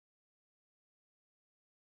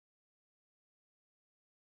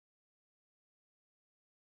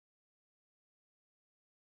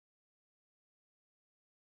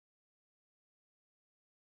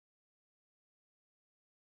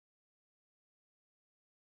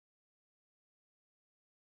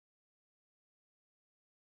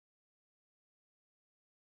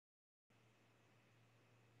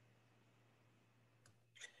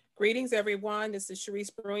Greetings, everyone. This is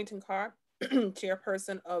Sharice Brewington Carr,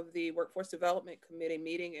 chairperson of the Workforce Development Committee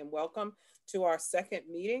meeting, and welcome to our second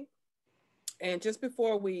meeting. And just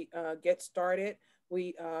before we get started,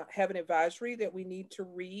 we have an advisory that we need to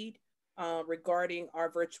read regarding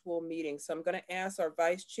our virtual meeting. So I'm going to ask our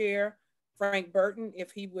Vice Chair, Frank Burton,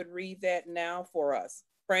 if he would read that now for us.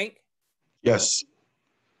 Frank? Yes.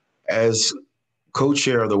 As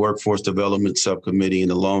co-chair of the Workforce Development Subcommittee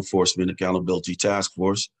and the Law Enforcement Accountability Task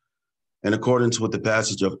Force, in accordance with the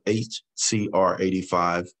passage of HCR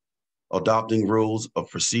 85, adopting rules of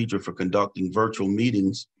procedure for conducting virtual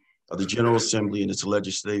meetings of the General Assembly and its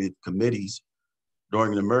legislative committees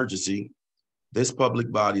during an emergency, this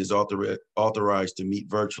public body is authorized to meet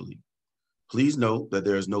virtually. Please note that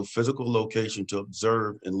there is no physical location to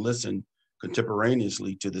observe and listen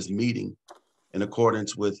contemporaneously to this meeting in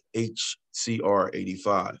accordance with HCR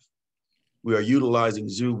 85. We are utilizing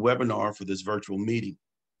Zoom webinar for this virtual meeting.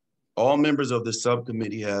 All members of the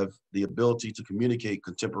subcommittee have the ability to communicate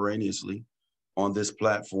contemporaneously on this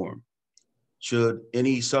platform. Should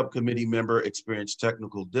any subcommittee member experience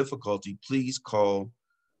technical difficulty, please call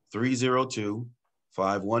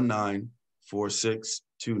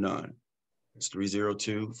 302-519-4629. It's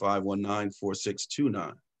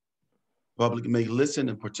 302-519-4629. Public may listen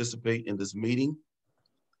and participate in this meeting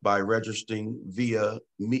by registering via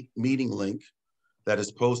meeting link that is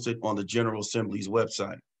posted on the General Assembly's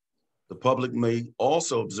website. The public may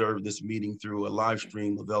also observe this meeting through a live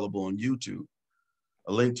stream available on YouTube.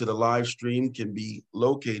 A link to the live stream can be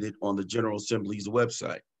located on the General Assembly's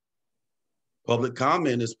website. Public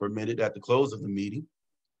comment is permitted at the close of the meeting.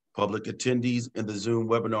 Public attendees in the Zoom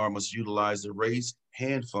webinar must utilize the raise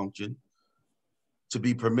hand function to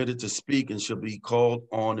be permitted to speak and should be called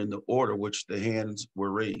on in the order which the hands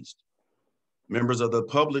were raised. Members of the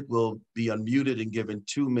public will be unmuted and given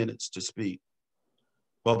 2 minutes to speak.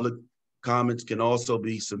 Public comments can also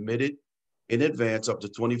be submitted in advance up to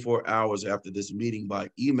 24 hours after this meeting by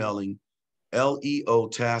emailing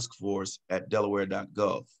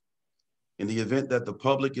leotaskforce@delaware.gov. In the event that the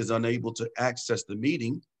public is unable to access the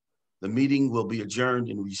meeting will be adjourned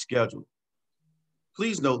and rescheduled.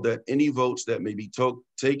 Please note that any votes that may be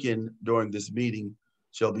taken during this meeting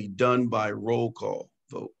shall be done by roll call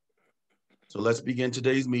vote. So let's begin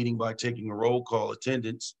today's meeting by taking a roll call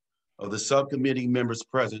attendance of the subcommittee members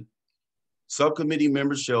present. Subcommittee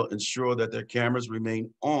members shall ensure that their cameras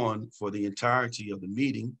remain on for the entirety of the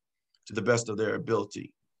meeting to the best of their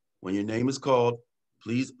ability. When your name is called,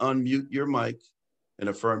 please unmute your mic and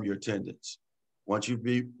affirm your attendance. Once you've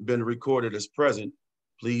been recorded as present,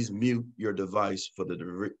 please mute your device for the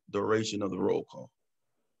duration of the roll call.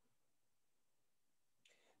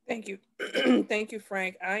 Thank you. Thank you,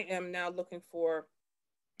 Frank. I am now looking for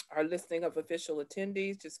our listing of official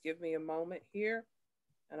attendees. Just give me a moment here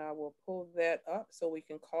and I will pull that up so we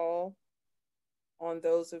can call on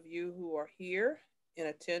those of you who are here in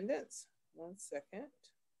attendance. 1 second.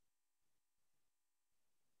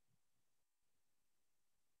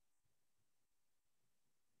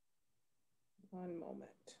 One moment.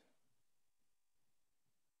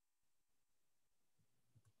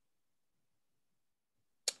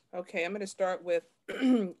 Okay, I'm going to start with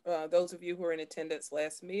those of you who are in attendance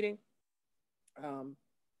last meeting.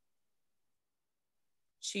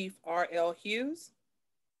 Chief R.L. Hughes.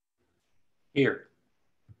 Here.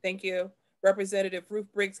 Thank you. Representative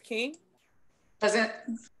Ruth Briggs King. Present.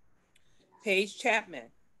 Paige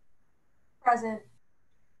Chapman. Present.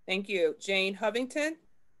 Thank you. Jane Hovington.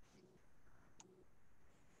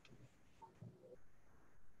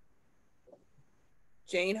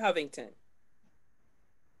 Jane Hovington.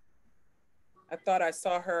 I thought I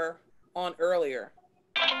saw her on earlier.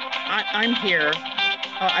 I'm here.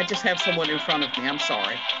 I just have someone in front of me. I'm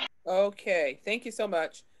sorry. Okay, thank you so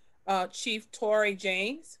much. Chief Torrey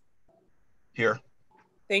James. Here.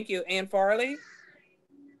 Thank you. Ann Farley.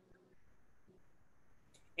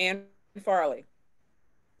 Ann Farley.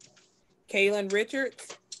 Kaylin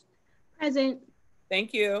Richards. Present.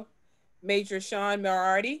 Thank you. Major Sean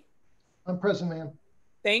Moriarty. I'm present, ma'am.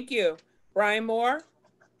 Thank you. Brian Moore.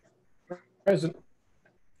 Present.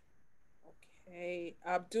 Okay.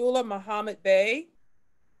 Abdullah Muhammad Bey.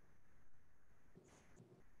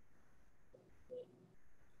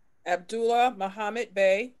 Abdullah Muhammad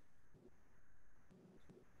Bey.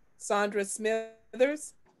 Sandra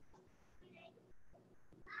Smithers.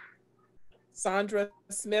 Sandra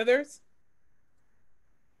Smithers.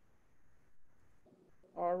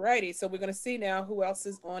 All righty, so we're going to see now who else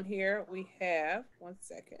is on here. We have, 1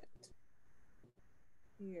 second.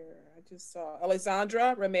 Here, I just saw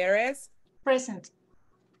Alexandra Ramirez. Present.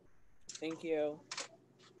 Thank you.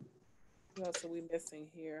 Who else are we missing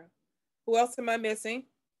here? Who else am I missing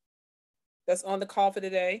that's on the call for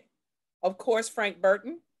today? Of course, Frank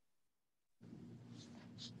Burton.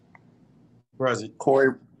 Present.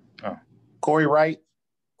 Corey Wright.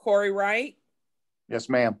 Corey Wright. Yes,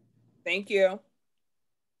 ma'am. Thank you.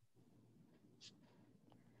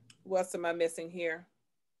 Who else am I missing here?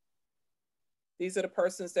 These are the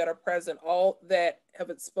persons that are present. All that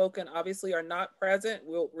haven't spoken obviously are not present.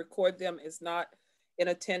 We'll record them as not in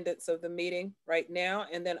attendance of the meeting right now.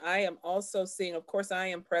 And then I am also seeing, of course, I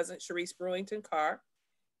am present, Sharice Brewington Carr.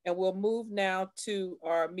 And we'll move now to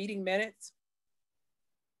our meeting minutes.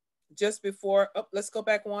 Just before, let's go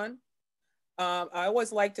back one. I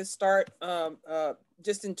always like to start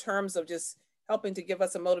just in terms of just helping to give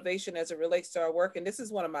us a motivation as it relates to our work. And this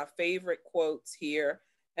is one of my favorite quotes here.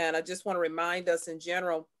 And I just want to remind us in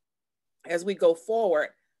general, as we go forward,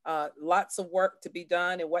 lots of work to be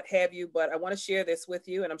done and what have you, but I want to share this with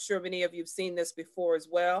you. And I'm sure many of you have seen this before as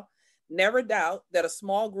well. Never doubt that a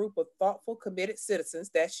small group of thoughtful, committed citizens,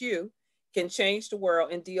 that's you, can change the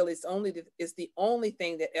world, and deal is the only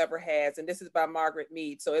thing that ever has. And this is by Margaret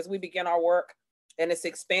Mead. So as we begin our work, and it's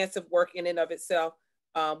expansive work in and of itself,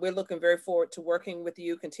 we're looking very forward to working with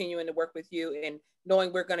you, continuing to work with you, and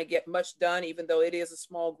knowing we're going to get much done, even though it is a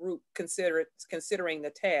small group considering the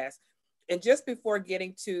task. And just before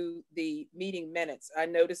getting to the meeting minutes, I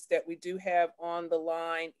noticed that we do have on the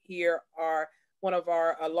line here one of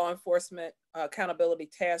our law enforcement accountability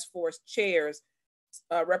task force chairs,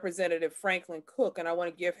 Representative Franklin Cook, and I want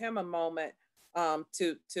to give him a moment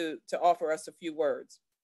to offer us a few words.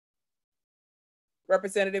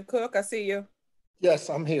 Representative Cook, I see you. Yes,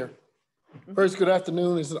 I'm here. First, good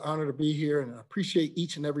afternoon. It's an honor to be here, and I appreciate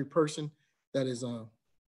each and every person that is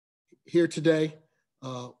here today.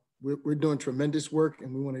 We're doing tremendous work,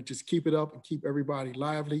 and we want to just keep it up and keep everybody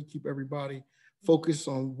lively, keep everybody focused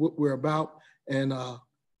on what we're about. And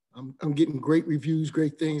I'm getting great reviews,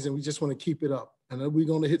 great things, and we just want to keep it up. I know we're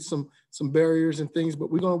going to hit some barriers and things,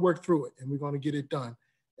 but we're going to work through it, and we're going to get it done.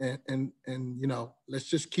 And you know, let's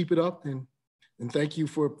just keep it up. And thank you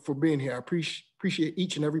for being here. I appreciate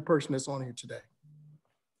each and every person that's on here today.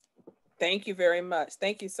 Thank you very much.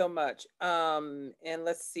 Thank you so much. And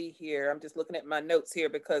let's see here. I'm just looking at my notes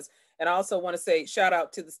here and I also want to say shout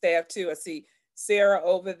out to the staff too. I see Sarah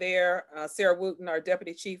over there, Sarah Wooten, our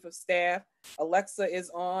Deputy Chief of Staff. Alexa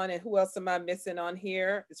is on, and who else am I missing on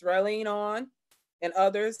here? Is Raylene on? And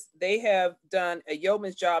others. They have done a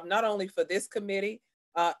yeoman's job, not only for this committee,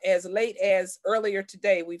 as late as earlier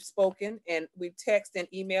today, we've spoken and we've texted and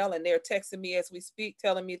emailed, and they're texting me as we speak,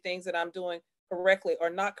 telling me things that I'm doing correctly or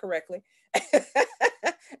not correctly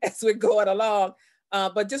as we're going along.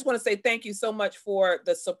 But just want to say thank you so much for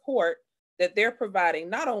the support that they're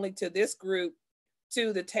providing, not only to this group,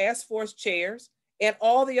 to the task force chairs, and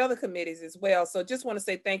all the other committees as well. So just want to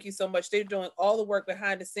say thank you so much. They're doing all the work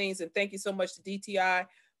behind the scenes, and thank you so much to DTI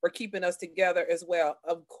for keeping us together as well.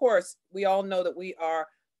 Of course, we all know that we are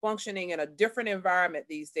functioning in a different environment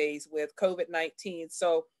these days with COVID-19.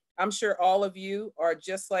 So I'm sure all of you are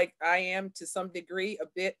just like I am to some degree, a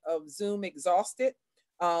bit of Zoom exhausted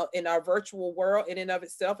in our virtual world in and of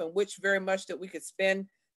itself, and which very much that we could spend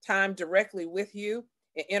time directly with you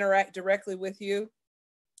and interact directly with you.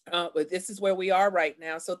 But this is where we are right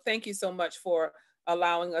now. So thank you so much for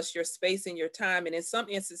allowing us your space and your time. And in some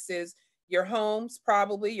instances, your homes,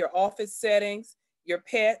 probably your office settings, your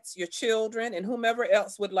pets, your children, and whomever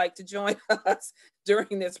else would like to join us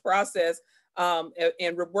during this process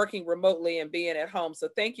and working remotely and being at home. So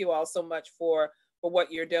thank you all so much for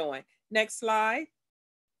what you're doing. Next slide.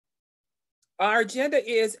 Our agenda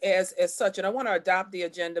is as such, and I want to adopt the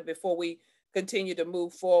agenda before we continue to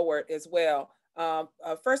move forward as well.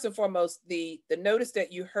 First and foremost, the notice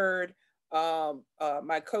that you heard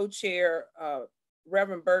my co-chair,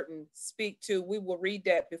 Reverend Burton, speak to, we will read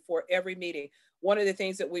that before every meeting. One of the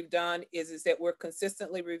things that we've done is that we're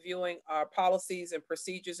consistently reviewing our policies and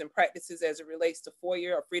procedures and practices as it relates to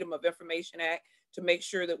FOIA, or Freedom of Information Act, to make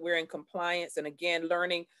sure that we're in compliance. And again,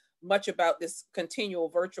 learning much about this continual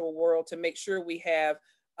virtual world to make sure we have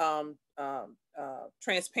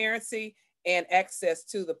transparency and access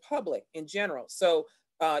to the public in general. So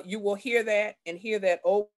you will hear that and hear that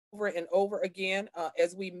over and over again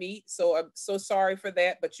as we meet. So I'm so sorry for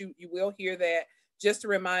that, but you will hear that, just to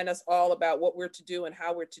remind us all about what we're to do and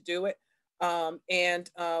how we're to do it.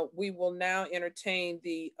 We will now entertain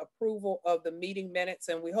the approval of the meeting minutes,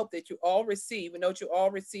 and we hope that you all receive, we know that you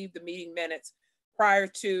all received the meeting minutes prior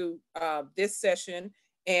to this session,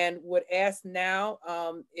 and would ask now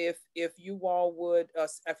if you all would,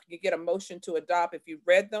 if you could get a motion to adopt if you've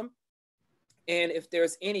read them, and if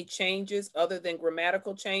there's any changes other than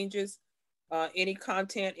grammatical changes any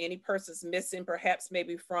content, any persons missing, perhaps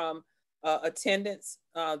maybe from attendance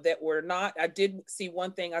that were not. I did see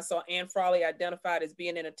one thing. I saw Ann Frawley identified as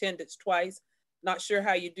being in attendance twice. Not sure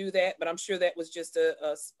how you do that, but I'm sure that was just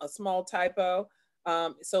a small typo.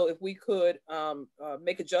 So if we could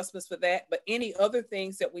make adjustments for that, but any other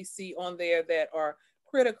things that we see on there that are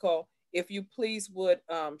critical, if you please would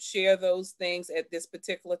share those things at this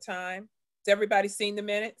particular time. Has everybody seen the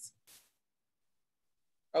minutes?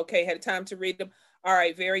 Okay, had time to read them. All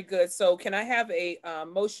right, very good. So can I have a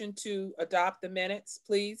motion to adopt the minutes,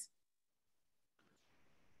 please?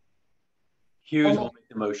 Hughes will make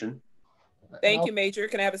the motion. Thank you, Major.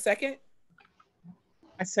 Can I have a second?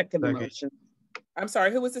 I second the Second. motion. I'm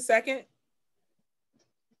sorry, who was the second?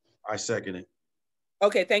 I second it.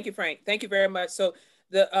 Okay, thank you, Frank. Thank you very much. So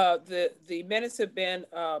the minutes have been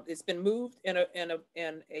it's been moved in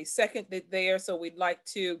a second there. So we'd like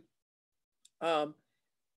to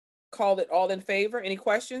call it all in favor. Any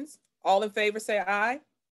questions? All in favor, say aye.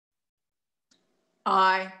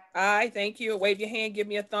 Aye. Aye, thank you. Wave your hand, give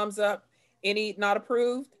me a thumbs up. Any not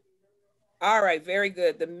approved? All right, very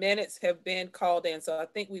good. The minutes have been called in. So I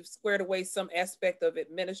think we've squared away some aspect of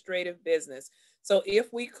administrative business. So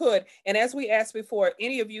if we could, and as we asked before,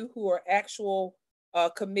 any of you who are actual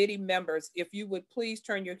committee members, if you would please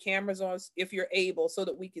turn your cameras on if you're able so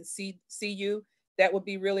that we can see you, that would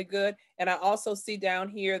be really good. And I also see down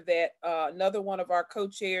here that another one of our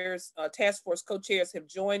co-chairs, task force co-chairs have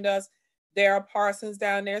joined us, Daryl Parsons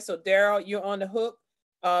down there. So Daryl, you're on the hook.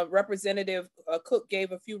 Representative Cook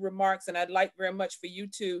gave a few remarks, and I'd like very much for you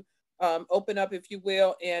to open up, if you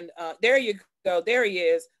will. And there you go. There he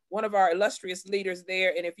is, one of our illustrious leaders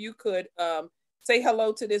there. And if you could say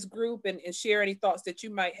hello to this group and share any thoughts that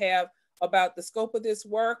you might have about the scope of this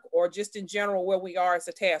work or just in general where we are as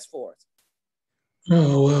a task force.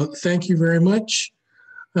 Oh, well, thank you very much.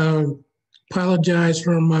 Apologize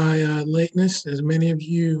for my lateness. As many of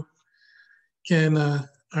you can,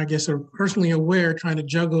 I guess, are personally aware, trying to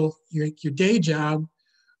juggle your day job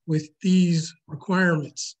with these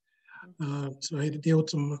requirements. So I had to deal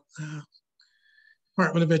with some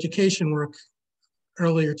Department of Education work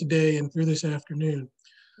earlier today and through this afternoon.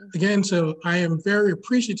 Again, so I am very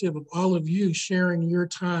appreciative of all of you sharing your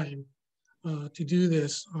time to do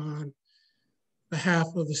this on behalf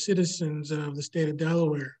of the citizens of the state of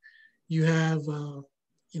Delaware. You have,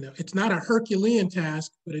 it's not a Herculean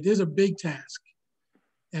task, but it is a big task.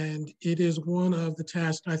 And it is one of the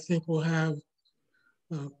tasks I think will have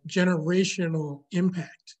generational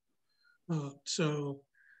impact. So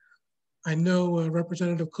I know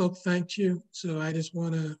Representative Cook thanked you. So I just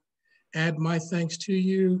want to add my thanks to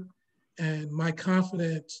you and my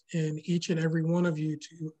confidence in each and every one of you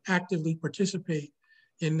to actively participate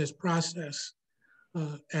in this process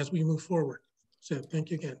as we move forward. So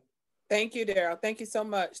thank you again. Thank you, Daryl. Thank you so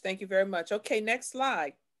much. Thank you very much. Okay, next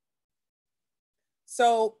slide.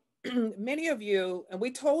 So many of you, and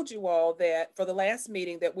we told you all that for the last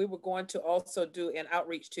meeting that we were going to also do an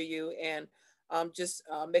outreach to you and just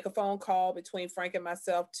make a phone call between Frank and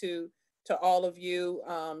myself to all of you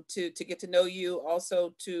to get to know you,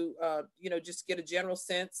 also to just get a general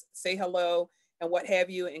sense, say hello and what have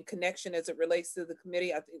you in connection as it relates to the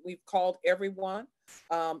committee. I think we've called everyone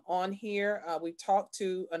on here. We've talked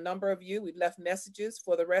to a number of you. We've left messages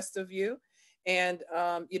for the rest of you. And,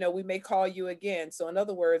 we may call you again. So in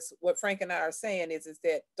other words, what Frank and I are saying is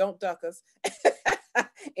that don't duck us.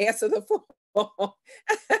 Answer the phone.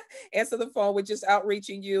 Answer the phone. We're just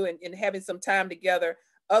outreaching you and having some time together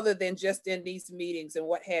other than just in these meetings and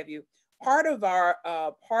what have you. Part of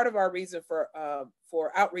our reason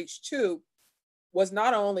for outreach too was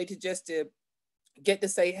not only to get to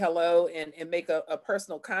say hello and make a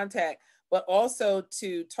personal contact, but also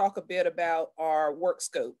to talk a bit about our work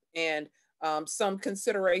scope and some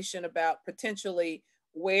consideration about potentially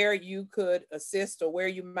where you could assist or where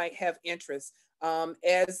you might have interest.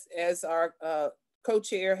 As our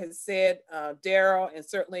co-chair has said, Daryl, and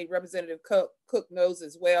certainly Representative Cook knows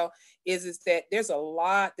as well, is that there's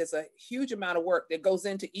a huge amount of work that goes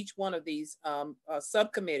into each one of these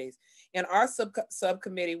subcommittees. In our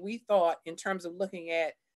subcommittee, we thought in terms of looking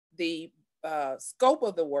at the scope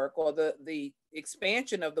of the work or the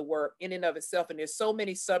expansion of the work in and of itself, and there's so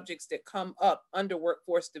many subjects that come up under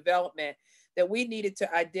workforce development that we needed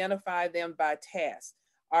to identify them by task.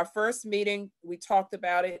 Our first meeting, we talked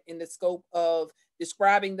about it in the scope of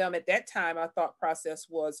describing them. At that time, our thought process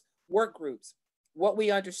was work groups. What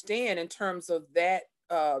we understand in terms of that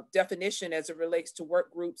definition as it relates to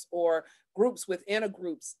work groups or groups within a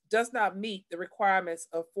groups does not meet the requirements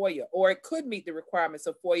of FOIA, or it could meet the requirements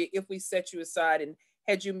of FOIA if we set you aside and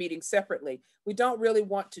had you meeting separately. We don't really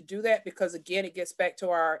want to do that because, again, it gets back to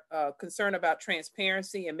our concern about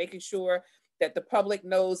transparency and making sure that the public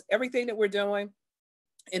knows everything that we're doing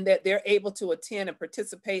and that they're able to attend and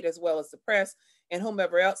participate, as well as the press and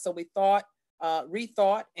whomever else. So we thought,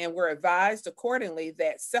 rethought, and were advised accordingly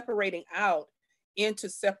that separating out into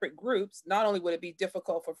separate groups, not only would it be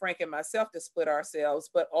difficult for Frank and myself to split ourselves,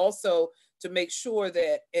 but also to make sure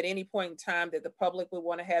that at any point in time that the public would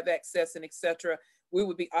want to have access and et cetera, we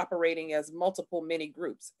would be operating as multiple mini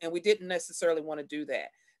groups. And we didn't necessarily want to do that.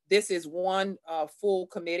 This is one full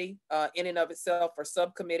committee in and of itself, or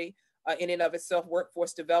subcommittee in and of itself,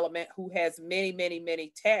 workforce development, who has many, many,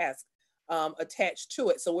 many tasks attached to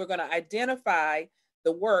it. So we're going to identify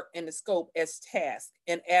the work and the scope as tasks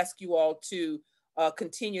and ask you all to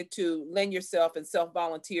continue to lend yourself and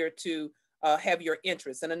self-volunteer to have your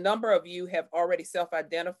interests. And a number of you have already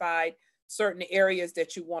self-identified certain areas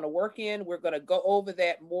that you want to work in. We're going to go over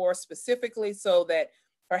that more specifically so that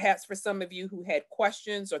perhaps for some of you who had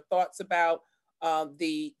questions or thoughts about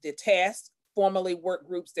the tasks, formerly work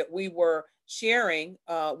groups that we were sharing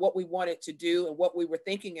what we wanted to do and what we were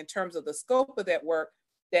thinking in terms of the scope of that work,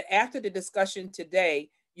 that after the discussion today,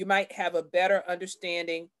 you might have a better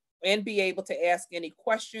understanding and be able to ask any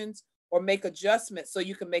questions or make adjustments so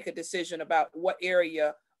you can make a decision about what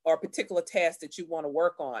area or particular task that you want to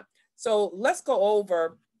work on. So let's go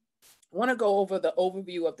over, I want to go over the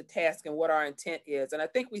overview of the task and what our intent is. And I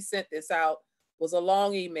think we sent this out, was a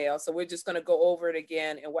long email. So we're just going to go over it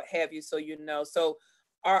again and what have you, so you know. So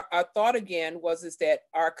our thought again is that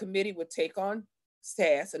our committee would take on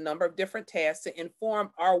tasks, a number of different tasks, to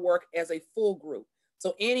inform our work as a full group.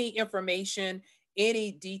 So any information,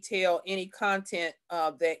 any detail, any content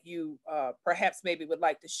that you perhaps maybe would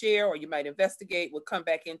like to share or you might investigate would come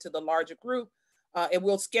back into the larger group, and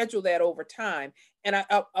we'll schedule that over time. And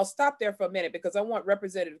I'll stop there for a minute because I want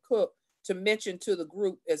Representative Cook to mention to the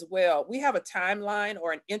group as well. We have a timeline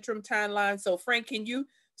or an interim timeline. So Frank, can you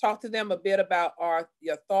talk to them a bit about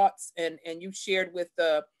your thoughts, and you shared with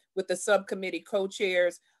the subcommittee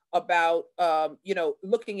co-chairs about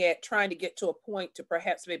looking at trying to get to a point to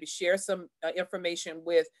perhaps maybe share some information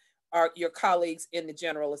with your colleagues in the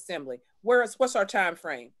General Assembly. What's our time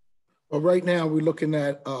frame? Well, right now we're looking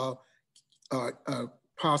at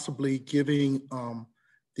possibly giving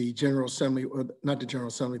the General Assembly, or not the General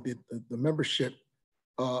Assembly, the membership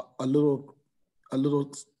a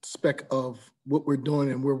little speck of what we're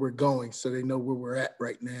doing and where we're going, so they know where we're at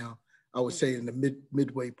right now. I would say in the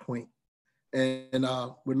midway point. And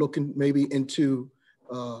we're looking maybe into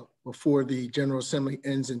before the General Assembly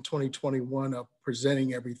ends in 2021 of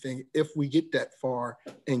presenting everything, if we get that far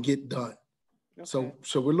and get done. Okay.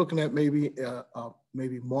 So we're looking at maybe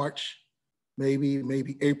March,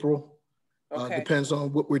 maybe April. Okay. Depends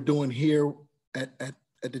on what we're doing here at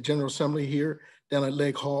the General Assembly here down at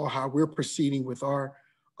Lake Hall, how we're proceeding with our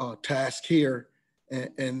task here.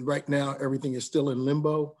 And right now everything is still in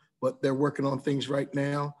limbo, but they're working on things right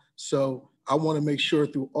now. So I want to make sure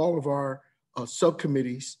through all of our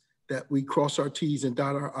subcommittees that we cross our T's and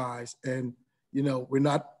dot our I's. And, we're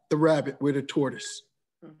not the rabbit, we're the tortoise.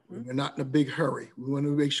 Mm-hmm. We're not in a big hurry. We want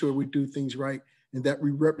to make sure we do things right and that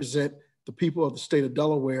we represent the people of the state of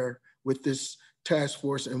Delaware with this task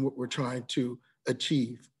force and what we're trying to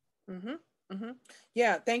achieve. Mm-hmm. Mm-hmm.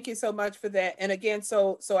 Yeah, thank you so much for that. And again,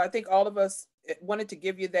 so I think all of us wanted to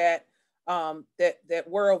give you that that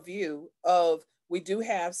worldview of, we do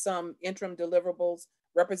have some interim deliverables.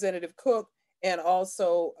 Representative Cook and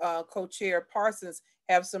also co-chair Parsons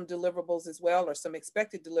have some deliverables as well, or some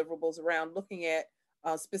expected deliverables around looking at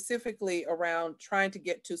specifically around trying to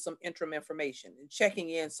get to some interim information and checking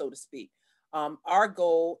in, so to speak. Our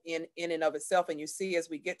goal in and of itself, and you see as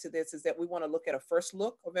we get to this, is that we want to look at a first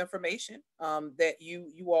look of information that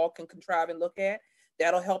you all can contrive and look at.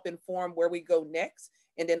 That'll help inform where we go next,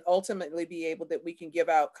 and then ultimately be able that we can give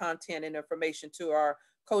out content and information to our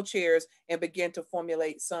co-chairs and begin to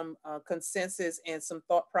formulate some consensus and some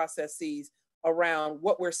thought processes around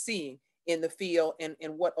what we're seeing in the field and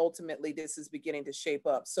what ultimately this is beginning to shape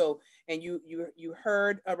up. So, and you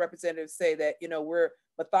heard a representative say that, we're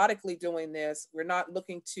methodically doing this. We're not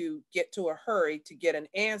looking to get to a hurry to get an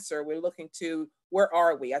answer. We're looking to, where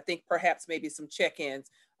are we? I think perhaps maybe some check-ins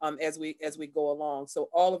as we go along. So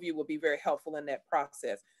all of you will be very helpful in that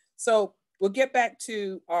process. So we'll get back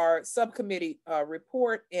to our subcommittee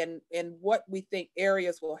report and what we think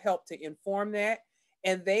areas will help to inform that.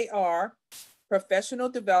 And they are professional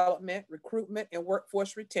development, recruitment, and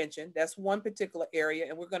workforce retention. That's one particular area.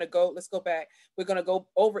 And let's go back. We're going to go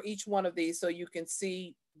over each one of these so you can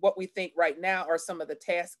see what we think right now are some of the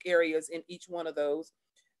task areas in each one of those.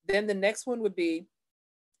 Then the next one would be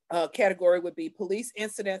category would be police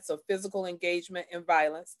incidents of physical engagement and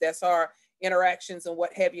violence. That's our interactions and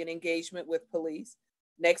what have you in engagement with police.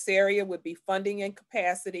 Next area would be funding and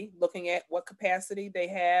capacity, looking at what capacity they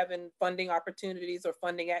have and funding opportunities or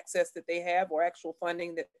funding access that they have or actual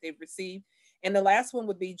funding that they've received. And the last one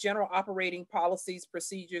would be general operating policies,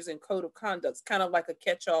 procedures, and code of conduct, kind of like a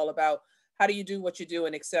catch-all about how do you do what you do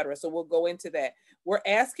and et cetera. So we'll go into that. We're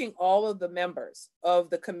asking all of the members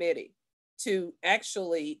of the committee to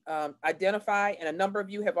actually identify, and a number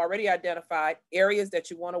of you have already identified areas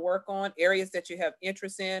that you want to work on, areas that you have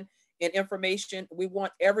interest in information. We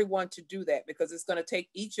want everyone to do that because it's going to take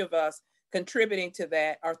each of us contributing to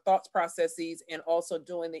that, our thoughts, processes, and also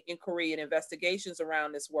doing the inquiry and investigations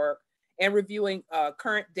around this work and reviewing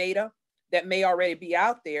current data that may already be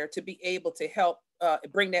out there to be able to help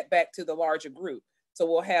bring that back to the larger group. So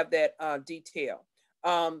we'll have that detail.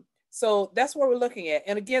 So that's what we're looking at.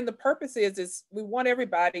 And again, the purpose is we want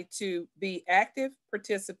everybody to be active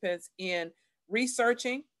participants in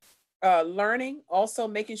researching, learning, also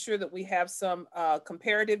making sure that we have some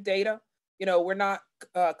comparative data. You know, we're not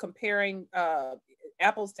comparing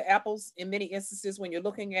apples to apples in many instances when you're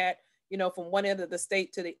looking at, you know, from one end of the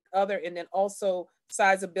state to the other, and then also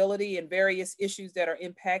sizability and various issues that are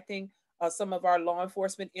impacting some of our law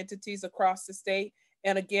enforcement entities across the state.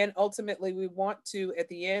 And again, ultimately, we want to, at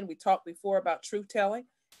the end, we talked before about truth telling,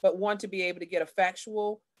 but want to be able to get a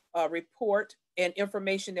factual report and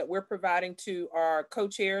information that we're providing to our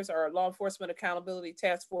co-chairs, our Law Enforcement Accountability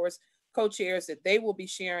Task Force co-chairs, that they will be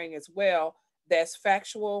sharing as well. That's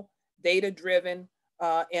factual, data-driven,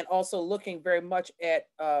 and also looking very much at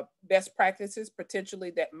best practices potentially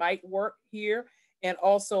that might work here, and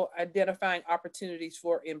also identifying opportunities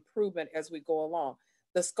for improvement as we go along.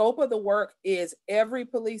 The scope of the work is every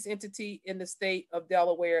police entity in the state of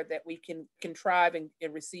Delaware that we can contrive and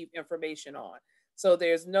receive information on. So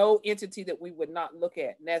there's no entity that we would not look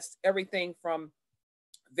at. And that's everything from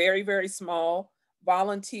very, very small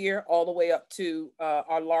volunteer all the way up to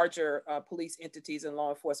our larger police entities and law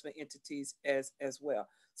enforcement entities as well.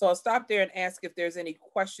 So I'll stop there and ask if there's any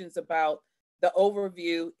questions about the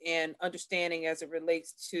overview and understanding as it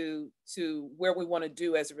relates to where we want to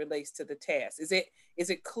do as it relates to the task. Is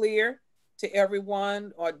it clear to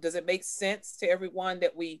everyone, or does it make sense to everyone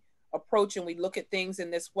that we approach and we look at things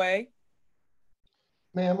in this way?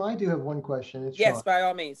 Ma'am, I do have one question. It's yes, Sean. by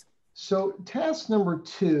all means. So task number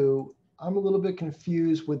 2, I'm a little bit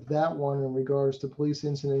confused with that one in regards to police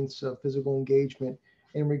incidents of physical engagement.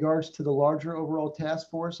 In regards to the larger overall task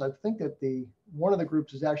force, I think that one of the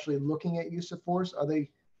groups is actually looking at use of force. Are they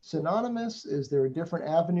synonymous? Is there a different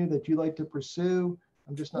avenue that you like to pursue?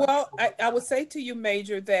 I'm just not well, sure. I would say to you,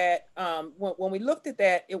 Major, that when we looked at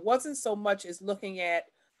that, it wasn't so much as looking at,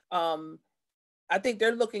 I think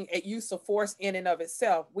they're looking at use of force in and of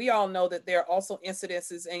itself. We all know that there are also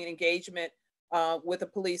incidences and engagement with the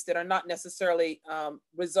police that are not necessarily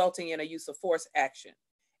resulting in a use of force action.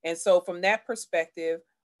 And so from that perspective,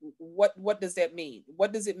 what does that mean?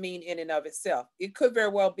 What does it mean in and of itself? It could very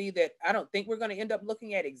well be that I don't think we're going to end up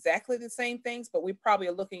looking at exactly the same things, but we probably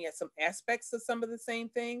are looking at some aspects of some of the same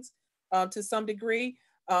things to some degree.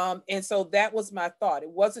 And so that was my thought. It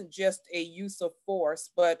wasn't just a use of force,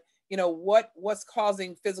 but you know, what's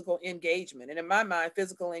causing physical engagement? And in my mind,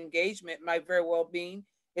 physical engagement might very well mean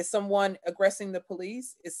is someone aggressing the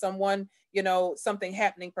police? Is someone, you know, something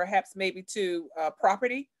happening perhaps maybe to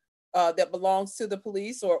property that belongs to the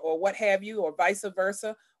police or what have you, or vice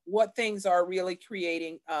versa? What things are really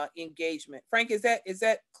creating engagement? Frank, is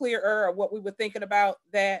that clearer or what we were thinking about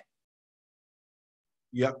that?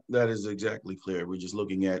 Yep, that is exactly clear. We're just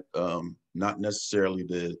looking at not necessarily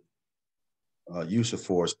the use of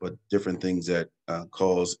force, but different things that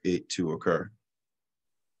cause it to occur.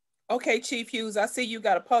 Okay, Chief Hughes, I see you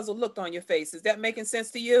got a puzzled look on your face. Is that making sense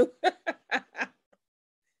to you?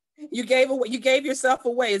 You gave yourself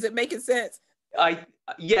away. Is it making sense?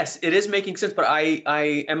 Yes, it is making sense, but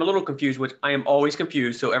I am a little confused, which I am always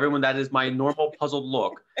confused. So everyone, that is my normal puzzled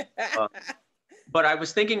look. But I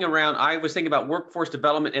was thinking about workforce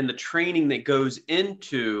development and the training that goes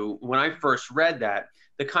into, when I first read that,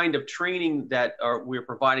 the kind of training that we're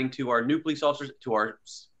providing to our new police officers, to our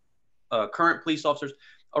current police officers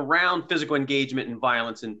around physical engagement and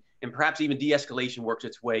violence, and perhaps even de-escalation works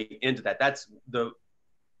its way into that. That's the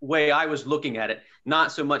way I was looking at it,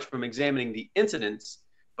 not so much from examining the incidents,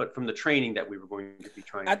 but from the training that we were going to be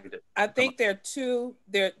trying to do. I think they're two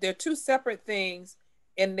separate things,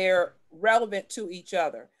 and they're relevant to each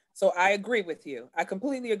other. So I agree with you. I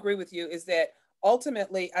completely agree with you, is that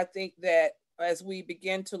ultimately, I think that as we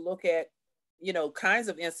begin to look at you know, kinds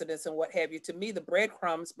of incidents and what have you, to me, the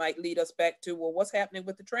breadcrumbs might lead us back to, well, what's happening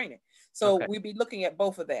with the training? So Okay. we'd be looking at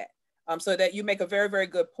both of that. So that you make a very, very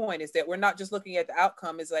good point, is that we're not just looking at the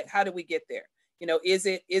outcome, is like, how do we get there? You know, is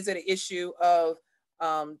it an issue of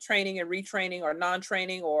training and retraining, or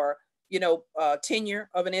non-training, or, you know, tenure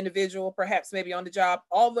of an individual, perhaps maybe on the job,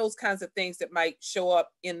 all those kinds of things that might show up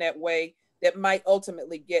in that way that might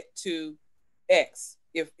ultimately get to X,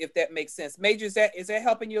 if that makes sense. Major, is that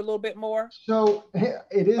helping you a little bit more? So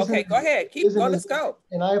it is. Okay, go ahead. Let's go.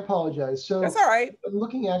 And I apologize. So that's all right. I'm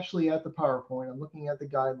looking actually at the PowerPoint. I'm looking at the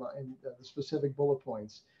guideline, the specific bullet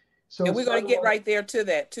points. So and we're going to get right there to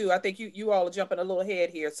that too. I think you all are jumping a little ahead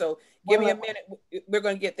here. So give me a minute. We're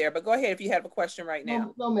going to get there, but go ahead if you have a question right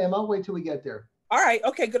now. No, ma'am, I'll wait till we get there. All right.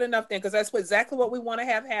 Okay, good enough then, because that's exactly what we want to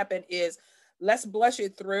have happen, is let's blush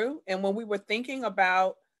it through. And when we were thinking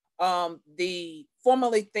about the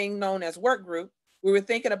formerly thing known as work group, we were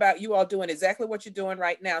thinking about you all doing exactly what you're doing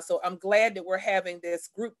right now. So I'm glad that we're having this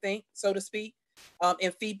group think, so to speak,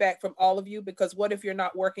 and feedback from all of you, because what if you're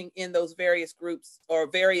not working in those various groups or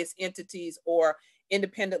various entities or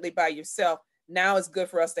independently by yourself? Now it's good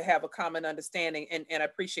for us to have a common understanding, and I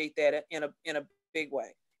appreciate that in a big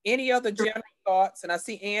way. Any other general thoughts? And I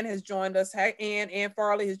see Ann has joined us. Hi, Ann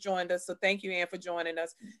Farley has joined us. So thank you, Ann, for joining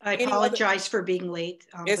us. I apologize for being late.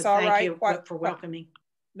 It's all right. Thank you for welcoming.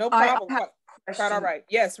 No problem. Quite all right.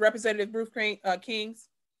 Yes, Representative Ruth Kings.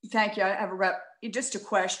 Thank you. I have just a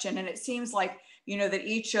question, and it seems like, you know, that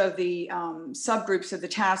each of the subgroups of the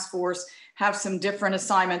task force have some different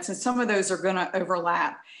assignments, and some of those are going to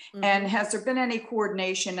overlap. Mm-hmm. And has there been any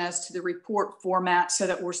coordination as to the report format, so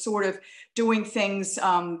that we're sort of doing things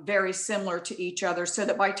very similar to each other, so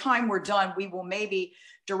that by the time we're done, we will maybe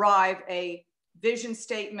derive a vision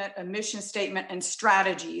statement, a mission statement, and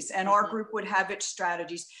strategies, and our group would have its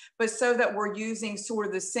strategies, but so that we're using sort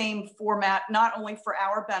of the same format, not only for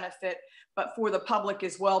our benefit, but for the public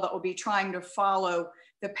as well, that will be trying to follow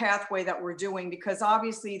the pathway that we're doing, because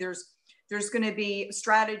obviously there's going to be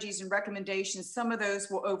strategies and recommendations. Some of those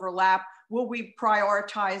will overlap. Will we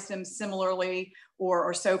prioritize them similarly,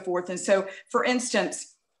 or so forth? And so, for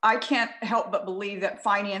instance, I can't help but believe that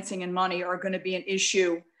financing and money are going to be an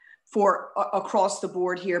issue for across the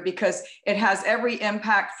board here, because it has every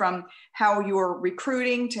impact from how you're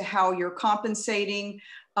recruiting to how you're compensating,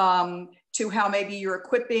 to how maybe you're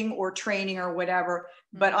equipping or training or whatever.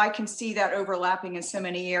 But I can see that overlapping in so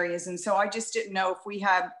many areas. And so I just didn't know if we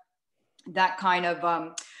had that kind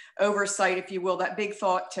of oversight, if you will, that big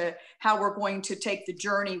thought to how we're going to take the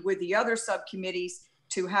journey with the other subcommittees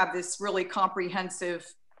to have this really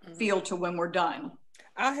comprehensive feel to when we're done.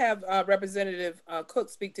 I'll have Representative Cook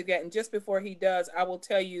speak to that. And just before he does, I will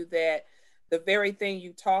tell you that the very thing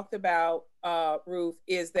you talked about, Ruth,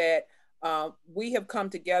 is that we have come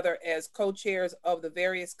together as co-chairs of the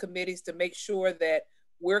various committees to make sure that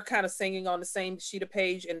we're kind of singing on the same sheet of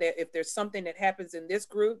page, and that if there's something that happens in this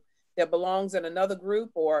group that belongs in another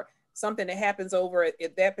group, or something that happens over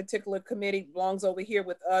at that particular committee belongs over here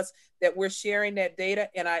with us, that we're sharing that data.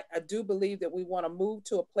 And I do believe that we want to move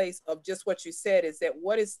to a place of just what you said, is that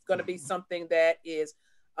what is going to be something that is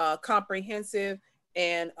comprehensive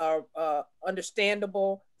and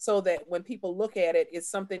understandable, so that when people look at it, it's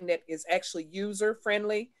something that is actually user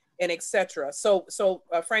friendly and etc. So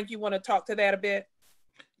Frank, you want to talk to that a bit?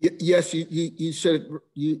 Yes, you said,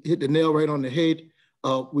 you hit the nail right on the head.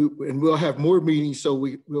 We'll have more meetings, so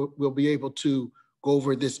we'll be able to go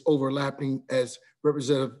over this overlapping, as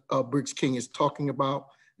Representative Briggs King is talking about.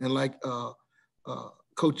 And like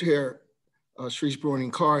Co-Chair Sharice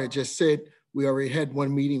Browning-Carr had just said, we already had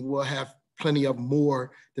one meeting. We'll have plenty of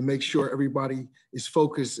more to make sure everybody is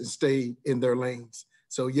focused and stay in their lanes.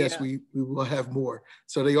 So yes, we will have more.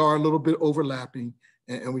 So they are a little bit overlapping,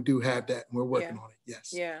 and we do have that, and we're working on it.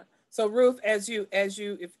 Yes. Yeah. So Ruth, as you,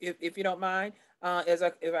 if you don't mind,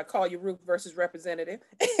 if I call you Ruth versus Representative,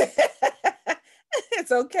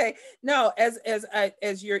 it's okay. No, as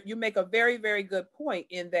you make a very, very good point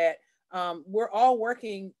in that we're all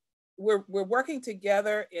working. We're working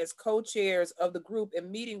together as co-chairs of the group, and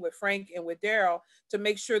meeting with Frank and with Daryl to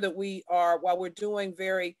make sure that we are, while we're doing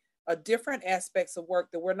very different aspects of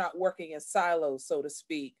work, that we're not working in silos, so to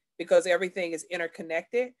speak, because everything is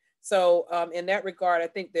interconnected. So in that regard, I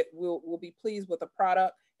think that we'll be pleased with the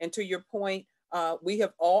product. And to your point, we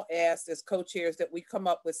have all asked as co-chairs that we come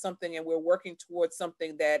up with something, and we're working towards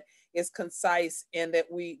something that is concise, and that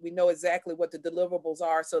we know exactly what the deliverables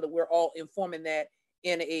are, so that we're all informing that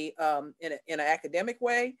in an academic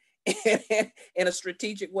way, in a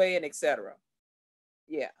strategic way, and etc.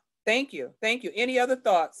 Yeah, thank you. Any other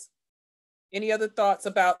thoughts? Any other thoughts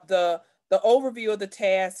about the overview of the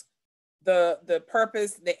task, the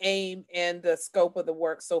purpose, the aim, and the scope of the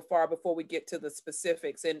work so far before we get to the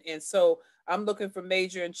specifics. And so I'm looking for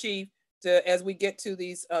Major and Chief to, as we get to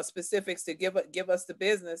these specifics, to give us the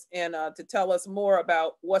business and to tell us more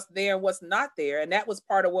about what's there and what's not there. And that was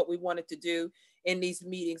part of what we wanted to do in these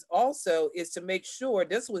meetings also, is to make sure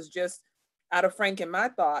this was just out of Frank and my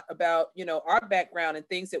thought about, you know, our background and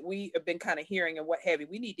things that we have been kind of hearing and what have you.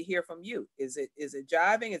 We need to hear from you. Is it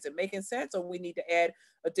jiving? Is it making sense? Or we need to add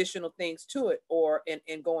additional things to it or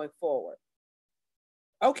in going forward.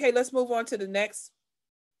 Okay, let's move on to the next.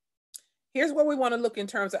 Here's where we want to look in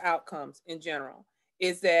terms of outcomes in general,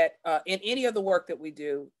 is that in any of the work that we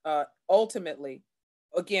do, ultimately,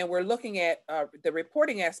 again, we're looking at the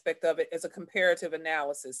reporting aspect of it as a comparative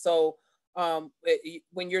analysis. So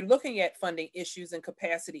when you're looking at funding issues and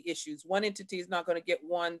capacity issues, one entity is not going to get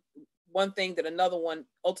one thing that another one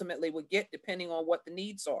ultimately would get, depending on what the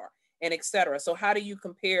needs are, and et cetera. So how do you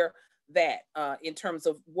compare that in terms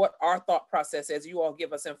of what our thought process, as you all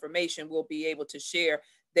give us information, we'll be able to share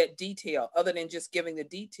that detail. Other than just giving the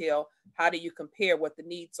detail, how do you compare what the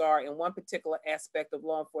needs are in one particular aspect of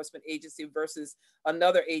law enforcement agency versus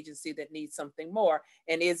another agency that needs something more?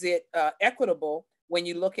 And is it equitable when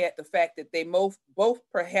you look at the fact that they both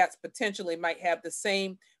perhaps potentially might have the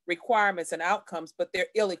same requirements and outcomes, but they're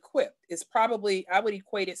ill-equipped? It's probably, I would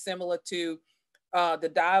equate it similar to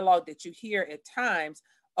the dialogue that you hear at times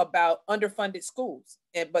about underfunded schools.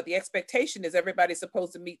 But the expectation is everybody's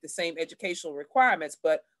supposed to meet the same educational requirements,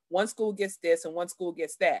 but one school gets this and one school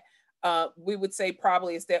gets that. We would say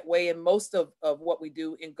probably it's that way in most of what we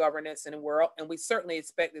do in governance and in world. And we certainly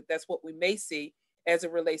expect that that's what we may see as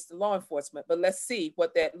it relates to law enforcement. But let's see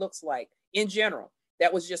what that looks like in general.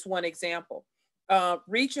 That was just one example.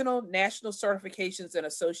 Regional, national certifications and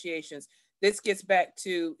associations. This gets back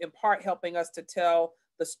to, in part, helping us to tell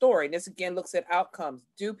the story. And this again looks at outcomes.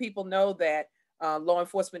 Do people know that law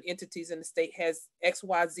enforcement entities in the state has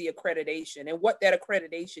XYZ accreditation, and what that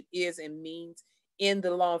accreditation is and means in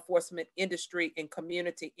the law enforcement industry and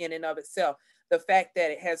community in and of itself? The fact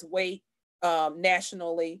that it has weight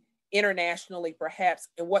nationally, internationally, perhaps,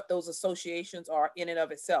 and what those associations are in and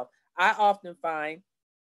of itself. I often find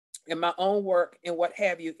in my own work and what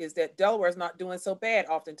have you, is that Delaware is not doing so bad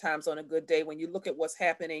oftentimes on a good day when you look at what's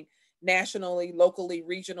happening nationally, locally,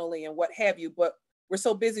 regionally, and what have you. But we're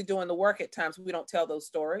so busy doing the work at times, we don't tell those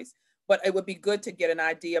stories. But it would be good to get an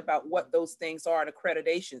idea about what those things are and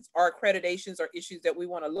accreditations. Our accreditations are issues that we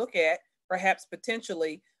want to look at, perhaps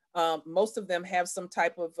potentially. Most of them have some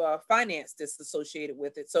type of finance that's associated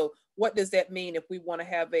with it. So what does that mean if we want to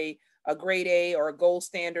have a grade A or a gold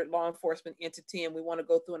standard law enforcement entity and we want to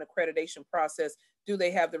go through an accreditation process? Do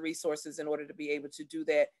they have the resources in order to be able to do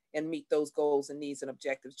that and meet those goals and needs and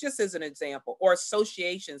objectives? Just as an example. Or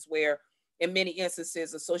associations, where in many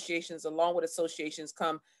instances, associations, along with associations,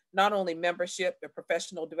 come not only membership, but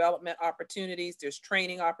professional development opportunities, there's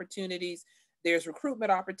training opportunities, there's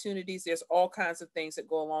recruitment opportunities, there's all kinds of things that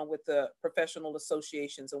go along with the professional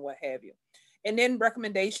associations and what have you. And then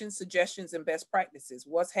recommendations, suggestions, and best practices.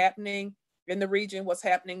 What's happening in the region, what's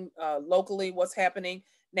happening locally, what's happening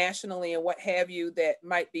nationally, and what have you, that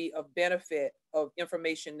might be of benefit of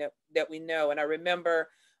information that we know. And I remember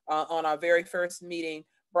on our very first meeting,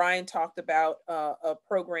 Brian talked about a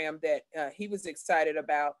program that he was excited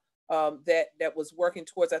about that was working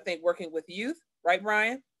towards, I think, working with youth, right,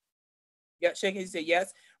 Brian? Yeah, shaking, he said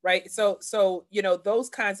yes, right? So you know, those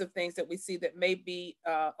kinds of things that we see that may be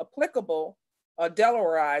applicable,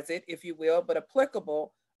 Delawareize it, if you will, but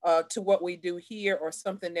applicable to what we do here, or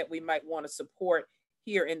something that we might want to support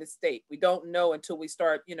here in the state. We don't know until we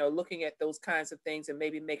start, you know, looking at those kinds of things and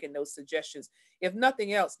maybe making those suggestions. If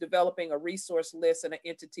nothing else, developing a resource list and an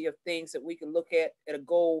entity of things that we can look at a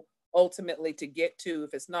goal ultimately to get to,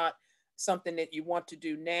 if it's not something that you want to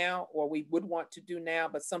do now, or we would want to do now,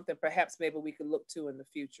 but something perhaps maybe we could look to in the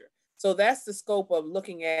future. So that's the scope of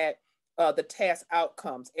looking at the task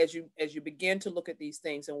outcomes as you begin to look at these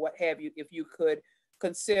things and what have you. If you could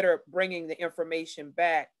consider bringing the information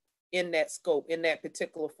back in that scope, in that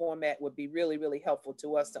particular format, would be really, really helpful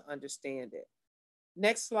to us to understand it.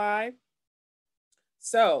 Next slide.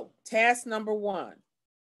 So task number one,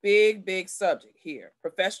 big subject here: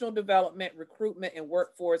 professional development, recruitment, and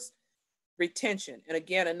workforce retention. And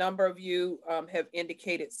again, a number of you have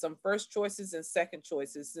indicated some first choices and second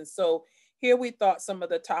choices. And so here we thought some of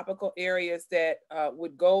the topical areas that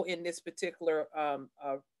would go in this particular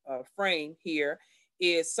frame here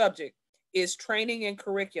is subject, is training and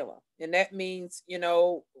curriculum. And that means, you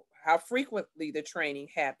know, how frequently the training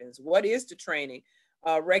happens. What is the training?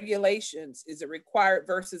 Regulations, is it required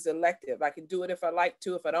versus elective? I can do it if I like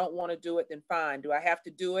to. If I don't want to do it, then fine. Do I have to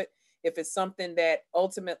do it if it's something that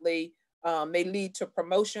ultimately may lead to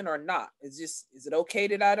promotion or not. Is it okay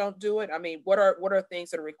that I don't do it? I mean, what are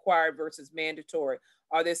things that are required versus mandatory?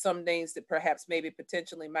 Are there some things that perhaps maybe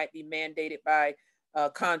potentially might be mandated by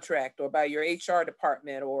contract or by your HR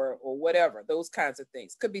department or whatever? Those kinds of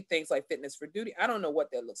things. Could be things like fitness for duty. I don't know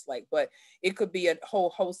what that looks like, but it could be a whole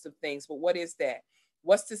host of things. But what is that?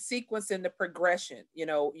 What's the sequence and the progression?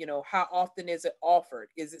 How often is it offered?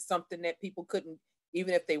 Is it something that people couldn't,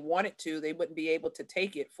 even if they wanted to, they wouldn't be able to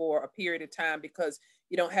take it for a period of time because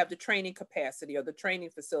you don't have the training capacity or the training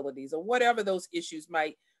facilities or whatever those issues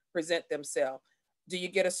might present themselves? Do you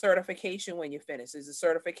get a certification when you finish? Is a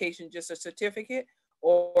certification just a certificate,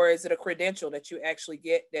 or is it a credential that you actually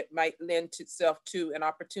get that might lend itself to an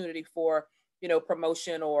opportunity for,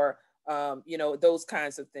 promotion or, those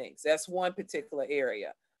kinds of things? That's one particular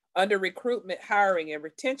area. Under recruitment, hiring, and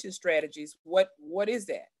retention strategies, what is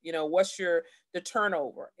that? What's the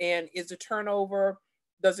turnover? And does the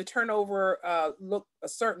turnover look a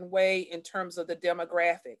certain way in terms of the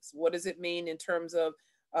demographics? What does it mean in terms of,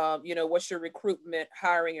 what's your recruitment,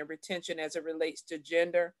 hiring, and retention as it relates to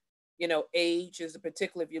gender? Age is a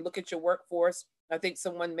particular, if you look at your workforce, I think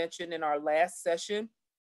someone mentioned in our last session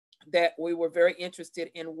that we were very interested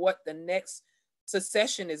in what the next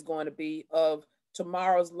succession is going to be of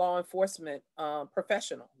tomorrow's law enforcement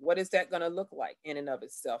professional. What is that going to look like in and of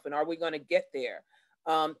itself? And are we going to get there?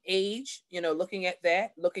 Age, looking at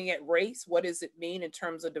that, looking at race, what does it mean in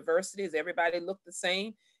terms of diversity? Does everybody look the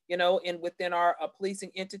same, and within our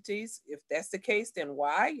policing entities? If that's the case, then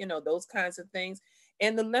why? Those kinds of things.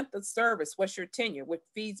 And the length of service, what's your tenure, which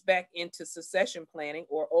feeds back into succession planning,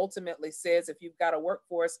 or ultimately says if you've got a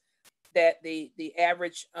workforce that the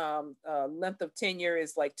average length of tenure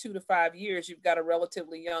is like 2 to 5 years, you've got a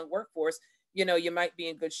relatively young workforce, you might be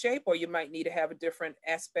in good shape, or you might need to have a different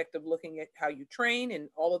aspect of looking at how you train and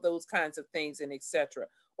all of those kinds of things, and etc.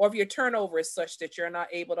 Or if your turnover is such that you're not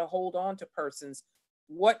able to hold on to persons,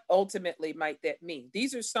 what ultimately might that mean?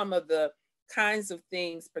 These are some of the kinds of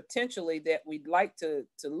things potentially that we'd like to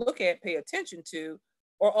look at, pay attention to,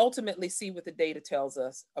 or ultimately see what the data tells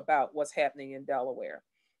us about what's happening in Delaware.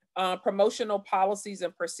 Promotional policies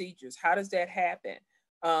and procedures, how does that happen?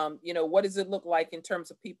 What does it look like in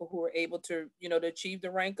terms of people who are able to, to achieve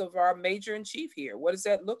the rank of our major in chief here? What does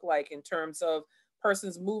that look like in terms of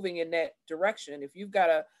persons moving in that direction? If you've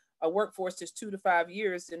got a workforce that's 2 to 5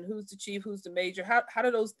 years, then who's the chief, who's the major? How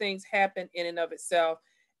do those things happen in and of itself?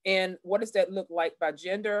 And what does that look like by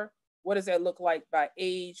gender? What does that look like by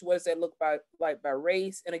age? What does that look like by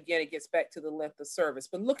race? And again, it gets back to the length of service.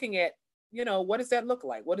 But looking at, what does that look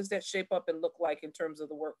like? What does that shape up and look like in terms of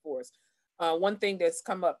the workforce? One thing that's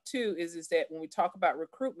come up too is that when we talk about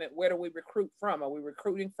recruitment, where do we recruit from? Are we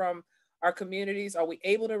recruiting from our communities? Are we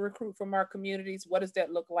able to recruit from our communities? What does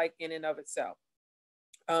that look like in and of itself?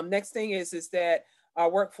 Next thing is that our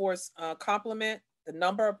workforce complement, the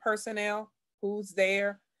number of personnel, who's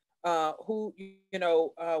there, what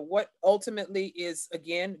ultimately is,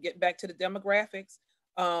 again, get back to the demographics,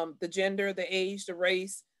 the gender, the age, the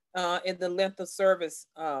race, and the length of service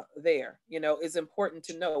there, is important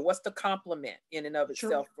to know. What's the complement in and of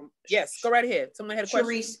itself? Yes, go right ahead. Someone had a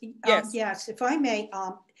question. Yes. Yes, if I may,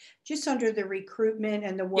 just under the recruitment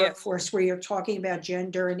and the workforce, where you're talking about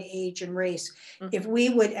gender and age and race, if we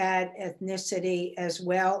would add ethnicity as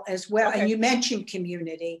well, okay. And you mentioned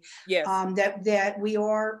community, that we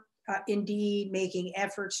are indeed making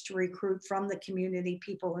efforts to recruit from the community,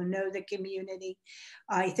 people who know the community.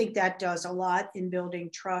 I think that does a lot in building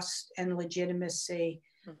trust and legitimacy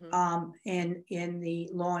in the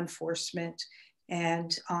law enforcement.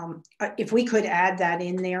 And if we could add that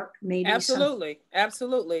in there, maybe.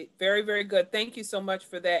 Absolutely. Very, very good. Thank you so much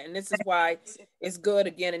for that. And this is why it's good,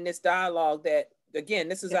 again, in this dialogue that, again,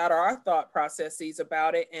 this is out of our thought processes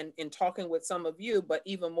about it and in talking with some of you, but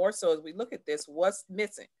even more so as we look at this, what's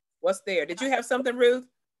missing? What's there? Did you have something, Ruth?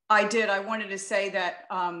 I did. I wanted to say that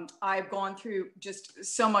I've gone through just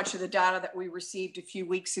so much of the data that we received a few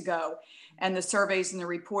weeks ago and the surveys and the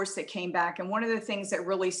reports that came back. And one of the things that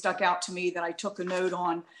really stuck out to me that I took a note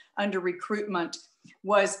on under recruitment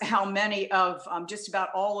was how many of just about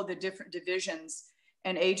all of the different divisions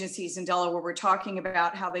and agencies in Delaware were talking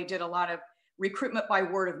about how they did a lot of recruitment by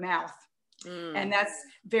word of mouth. And that's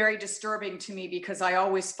very disturbing to me because I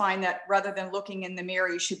always find that rather than looking in the mirror,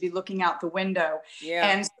 you should be looking out the window.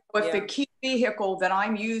 And so if the key vehicle that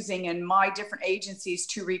I'm using in my different agencies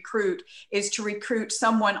to recruit is to recruit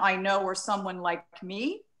someone I know or someone like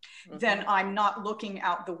me, then I'm not looking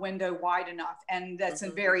out the window wide enough. And that's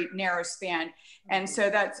a very narrow span. And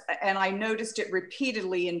so and I noticed it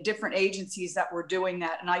repeatedly in different agencies that were doing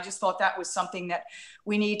that. And I just thought that was something that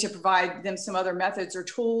we need to provide them some other methods or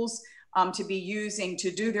tools to be using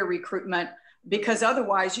to do their recruitment, because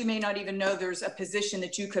otherwise you may not even know there's a position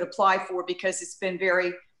that you could apply for because it's been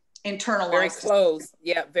very internalized. Very closed.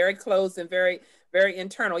 Yeah, very closed and very, very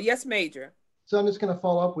internal. Yes, Major. So I'm just going to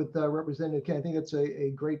follow up with Representative Ken. I think that's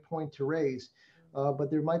a great point to raise,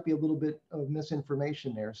 but there might be a little bit of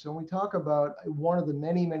misinformation there. So when we talk about one of the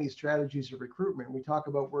many, many strategies of recruitment, we talk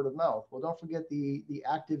about word of mouth. Well, don't forget the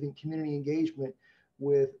active and community engagement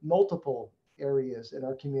with multiple areas in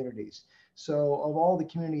our communities. So of all the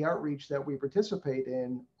community outreach that we participate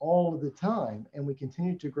in all of the time, and we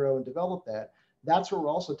continue to grow and develop that, that's what we're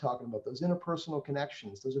also talking about, those interpersonal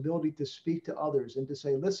connections, those ability to speak to others and to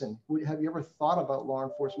say, listen, have you ever thought about law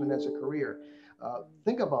enforcement as a career?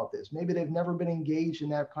 Think about this. Maybe they've never been engaged in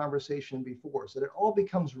that conversation before. So that it all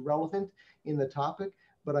becomes relevant in the topic.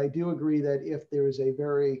 But I do agree that if there is a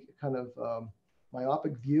very kind of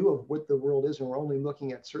myopic view of what the world is and we're only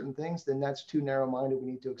looking at certain things, then that's too narrow-minded.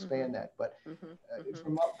 We need to expand that. But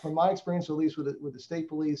from my experience, at least with the state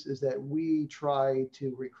police, is that we try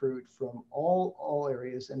to recruit from all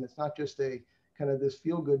areas. And it's not just a kind of this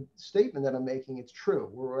feel-good statement that I'm making. It's true.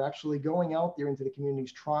 We're actually going out there into the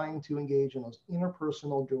communities, trying to engage in those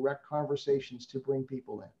interpersonal direct conversations to bring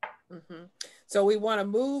people in. So we want to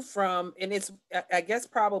move from, and it's, I guess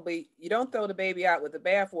probably you don't throw the baby out with the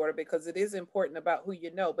bathwater, because it is important about who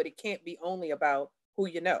you know, but it can't be only about who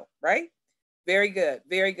you know, right? Very good.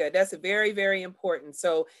 Very good. That's a very, very important.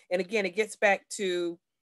 So, and again, it gets back to,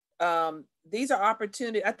 these are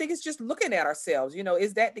opportunities. I think it's just looking at ourselves, you know,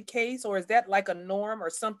 is that the case, or is that like a norm or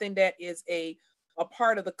something that is a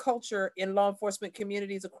part of the culture in law enforcement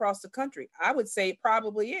communities across the country? I would say it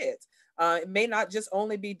probably is. It may not just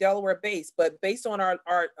only be Delaware based, but based on our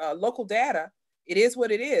local data, it is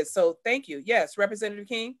what it is. So thank you. Yes, Representative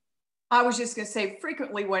King. I was just going to say,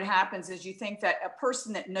 frequently what happens is you think that a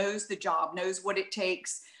person that knows the job, knows what it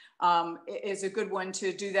takes, is a good one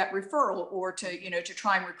to do that referral, or to, you know, to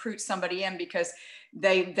try and recruit somebody in because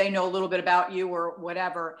they know a little bit about you or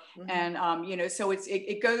whatever. And, you know, so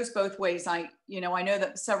it goes both ways. I know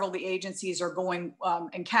that several of the agencies are going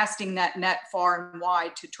and casting that net far and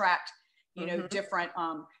wide to attract, you know, different,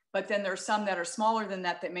 but then there's some that are smaller than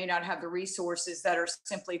that, that may not have the resources, that are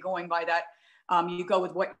simply going by that. You go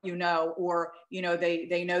with what you know, or, you know,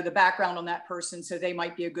 they know the background on that person, so they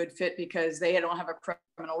might be a good fit because they don't have a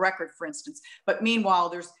criminal record, for instance. But meanwhile,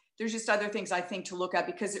 there's just other things I think to look at,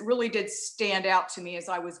 because it really did stand out to me as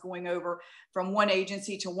I was going over from one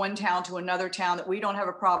agency to one town to another town, that we don't have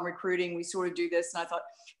a problem recruiting. We sort of do this. And I thought,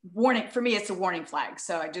 warning, for me, it's a warning flag.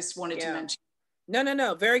 So I just wanted to mention.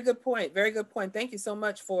 No. Very good point. Very good point. Thank you so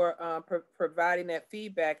much for providing that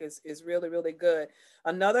feedback. Is really, really good.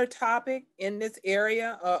 Another topic in this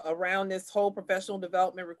area around this whole professional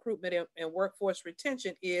development, recruitment, and workforce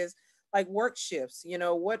retention is like work shifts. You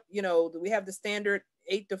know, we have the standard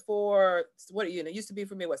 8 to 4, what, you know, it used to be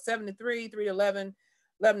for me, what, 7 to 3, 3 to 11,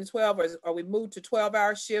 11 to 12, or we moved to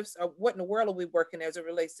 12-hour shifts? Or what in the world are we working as it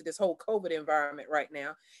relates to this whole COVID environment right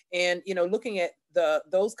now? And, you know, looking at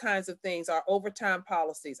those kinds of things, our overtime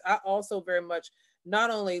policies. I also very much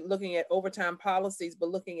not only looking at overtime policies, but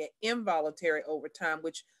looking at involuntary overtime,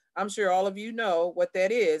 which I'm sure all of you know what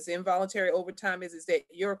that is. Involuntary overtime is that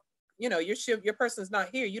your person's not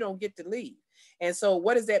here, you don't get to leave. And so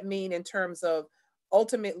what does that mean in terms of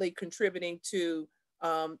ultimately contributing to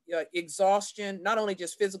exhaustion, not only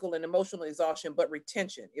just physical and emotional exhaustion, but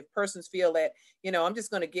retention? If persons feel that, you know, I'm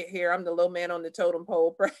just going to get here, I'm the low man on the totem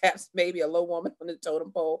pole, perhaps maybe a low woman on the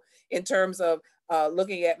totem pole, in terms of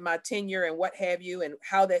looking at my tenure and what have you, and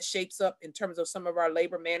how that shapes up in terms of some of our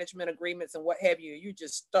labor management agreements and what have you, you're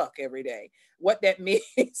just stuck every day. What that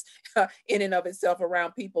means in and of itself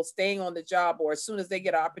around people staying on the job, or as soon as they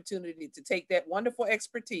get an opportunity to take that wonderful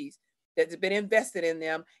expertise that's been invested in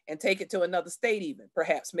them and take it to another state, even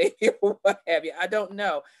perhaps, maybe, or what have you. I don't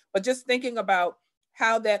know. But just thinking about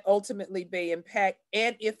how that ultimately may impact,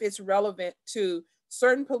 and if it's relevant to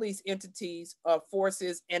certain police entities,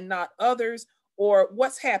 forces, and not others, or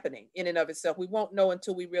what's happening in and of itself. We won't know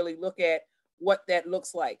until we really look at what that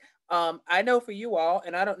looks like. I know for you all,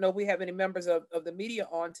 and I don't know if we have any members of the media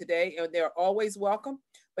on today, and they're always welcome,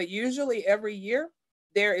 but usually every year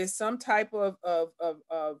there is some type of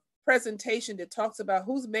presentation that talks about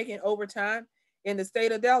who's making overtime in the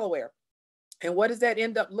state of Delaware. And what does that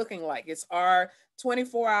end up looking like? It's our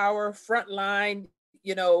 24-hour frontline,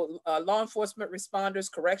 you know, law enforcement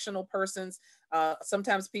responders, correctional persons,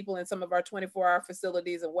 sometimes people in some of our 24-hour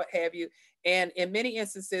facilities and what have you. And in many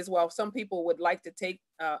instances, while some people would like to take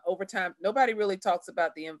overtime, nobody really talks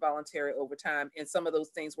about the involuntary overtime and some of those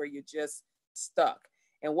things where you're just stuck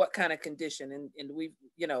and what kind of condition, and we've,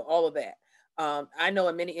 you know, all of that. I know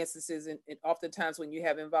in many instances, and oftentimes when you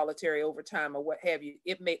have involuntary overtime or what have you,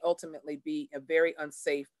 it may ultimately be a very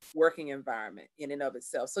unsafe working environment in and of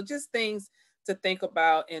itself. So just things to think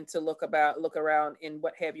about and to look around and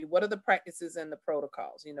what have you. What are the practices and the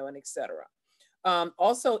protocols, you know, and et cetera.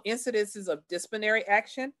 Also, incidences of disciplinary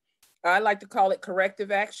action. I like to call it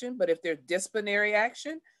corrective action, but if there's disciplinary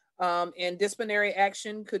action, and disciplinary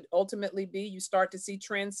action could ultimately be, you start to see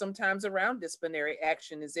trends sometimes around disciplinary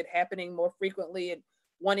action. Is it happening more frequently in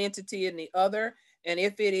one entity than the other? And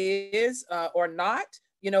if it is or not,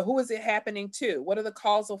 you know, who is it happening to? What are the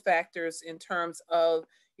causal factors in terms of,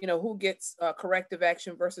 you know, who gets corrective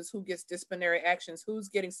action versus who gets disciplinary actions, who's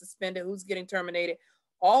getting suspended, who's getting terminated,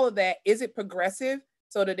 all of that. Is it progressive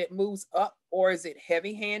so that it moves up, or is it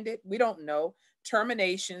heavy-handed? We don't know.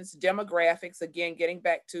 Terminations, demographics, again, getting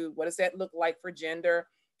back to what does that look like for gender,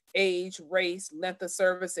 age, race, length of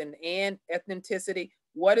service, and ethnicity.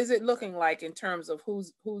 What is it looking like in terms of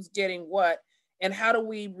who's getting what, and how do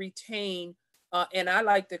we retain, and I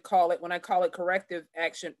like to call it, when I call it corrective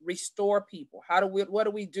action, restore people. What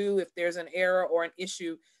do we do if there's an error or an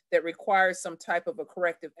issue that requires some type of a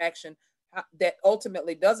corrective action that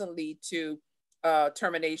ultimately doesn't lead to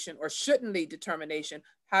termination or shouldn't lead to termination?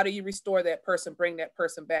 How do you restore that person, bring that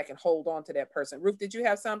person back, and hold on to that person? Ruth, did you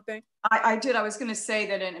have something? I did. I was going to say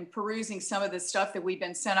that in perusing some of the stuff that we've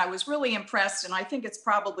been sent, I was really impressed, and I think it's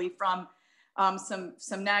probably from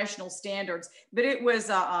some national standards, but it was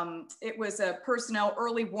a personnel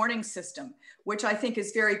early warning system, which I think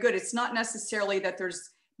is very good. It's not necessarily that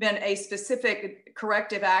there's been a specific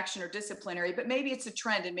corrective action or disciplinary, but maybe it's a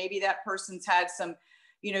trend, and maybe that person's had some,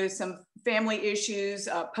 you know, some family issues,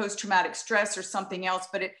 post-traumatic stress or something else.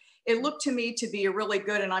 But it looked to me to be a really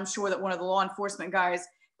good, and I'm sure that one of the law enforcement guys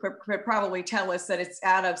could probably tell us that it's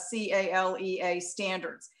out of CALEA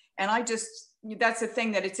standards. And that's the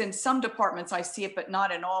thing, that it's in some departments I see it, but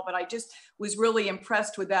not in all. But I just was really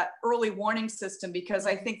impressed with that early warning system, because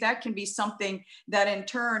I think that can be something that in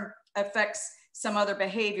turn affects some other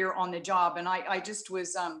behavior on the job. And I just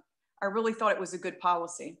was, I really thought it was a good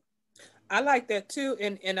policy. I like that too.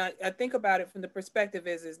 And I think about it from the perspective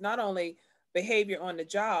is not only behavior on the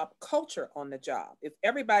job, culture on the job. If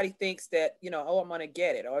everybody thinks that, you know, oh, I'm going to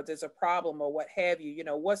get it, or there's a problem or what have you, you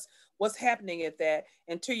know, what's happening at that.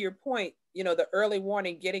 And to your point, you know, the early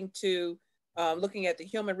warning, getting to looking at the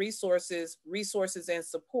human resources and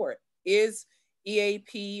support. Is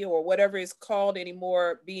EAP or whatever it's called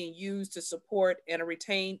anymore being used to support and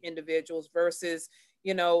retain individuals versus,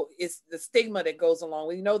 you know, it's the stigma that goes along.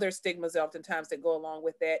 We know there's stigmas oftentimes that go along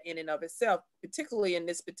with that in and of itself, particularly in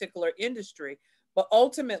this particular industry. But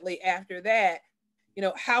ultimately after that, you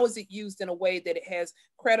know, how is it used in a way that it has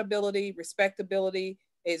credibility, respectability?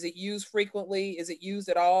 Is it used frequently? Is it used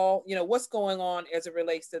at all? You know, what's going on as it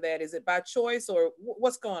relates to that? Is it by choice or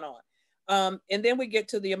what's going on? And then we get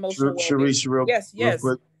to the emotional Sharice, yes. real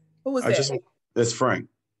quick. Who was that? It's Frank.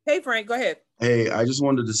 Hey, Frank, go ahead. Hey, I just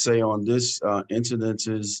wanted to say on this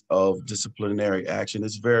incidences of disciplinary action,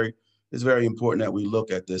 it's very important that we look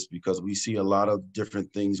at this, because we see a lot of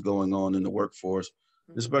different things going on in the workforce,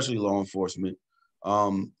 especially law enforcement.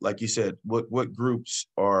 Like you said, what groups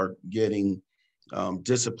are getting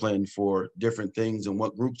disciplined for different things, and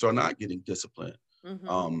what groups are not getting disciplined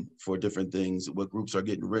for different things, what groups are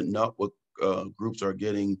getting written up, what groups are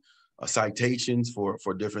getting citations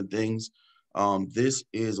for different things. This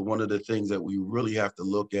is one of the things that we really have to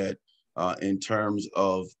look at in terms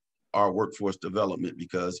of our workforce development,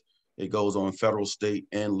 because it goes on federal, state,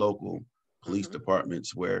 and local police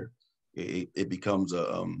departments where it becomes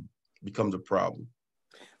a problem.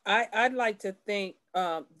 I'd like to think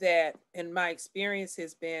that, in my experience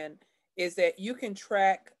is that you can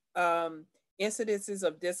track incidences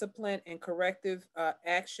of discipline and corrective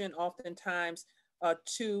action oftentimes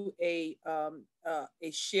to a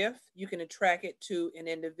shift. You can track it to an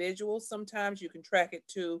individual. Sometimes you can track it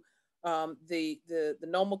to the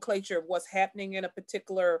nomenclature of what's happening in a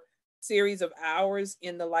particular series of hours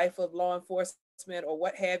in the life of law enforcement or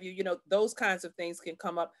what have you. You know, those kinds of things can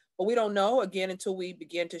come up, but we don't know, again, until we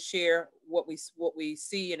begin to share what we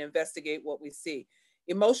see and investigate what we see.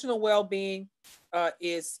 Emotional well-being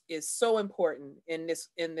is so important in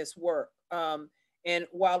this work. And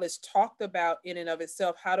while it's talked about in and of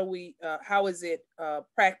itself, how is it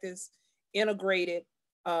practiced, integrated,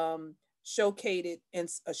 showcased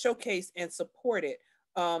and supported?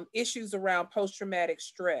 issues around post-traumatic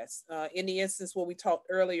stress. In the instance where we talked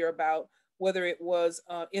earlier about whether it was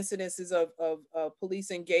incidences of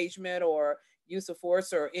police engagement or use of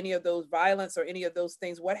force or any of those violence or any of those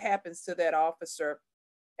things, what happens to that officer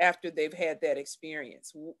after they've had that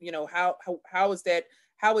experience? You know, how is that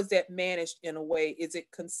managed in a way? Is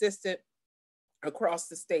it consistent across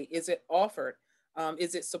the state? Is it offered?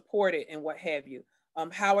 Is it supported and what have you?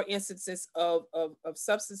 How are instances of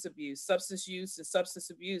substance abuse, substance use and substance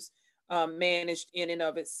abuse managed in and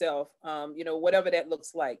of itself? You know, whatever that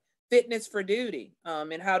looks like. Fitness for duty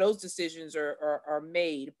and how those decisions are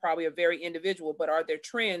made, probably are very individual, but are there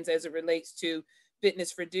trends as it relates to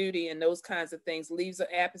fitness for duty and those kinds of things, leaves of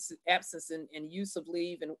absence and use of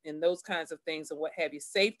leave and those kinds of things and what have you.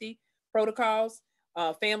 Safety protocols,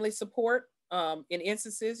 family support in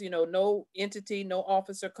instances, you know, no entity, no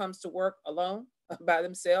officer comes to work alone by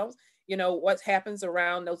themselves. You know, what happens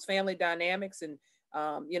around those family dynamics and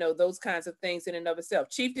you know, those kinds of things in and of itself.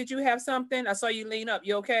 Chief, did you have something? I saw you lean up.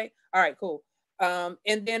 You okay? All right, cool. And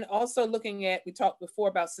then also looking at, we talked before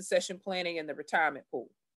about succession planning and the retirement pool.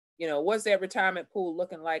 You know, what's that retirement pool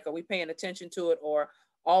looking like? Are we paying attention to it? Or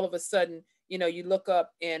all of a sudden, you know, you look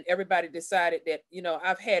up and everybody decided that, you know,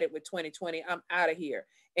 I've had it with 2020, I'm out of here.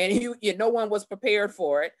 And no one was prepared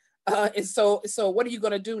for it. And so what are you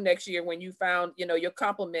going to do next year when you found, you know, your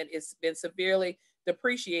complement has been severely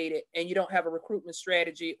depreciated and you don't have a recruitment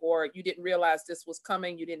strategy, or you didn't realize this was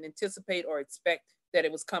coming, you didn't anticipate or expect that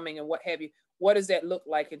it was coming and what have you? What does that look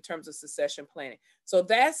like in terms of succession planning? So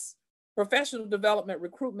that's professional development,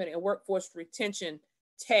 recruitment, and workforce retention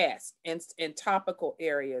tasks and topical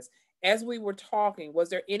areas. As we were talking, was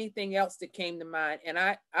there anything else that came to mind? And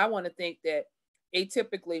I want to think that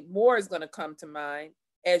atypically more is going to come to mind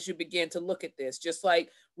as you begin to look at this. Just like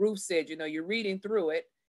Ruth said, you know, you're reading through it,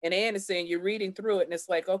 and Ann is saying you're reading through it, and it's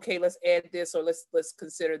like, okay, let's add this or let's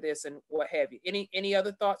consider this and what have you. Any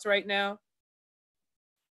other thoughts right now?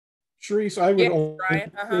 Sharice, I would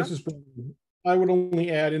yes, I would only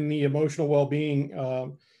add in the emotional well-being,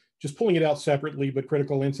 just pulling it out separately, but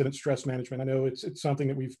critical incident stress management. I know it's something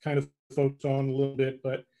that we've kind of focused on a little bit,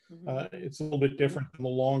 but it's a little bit different than the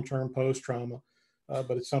long-term post-trauma.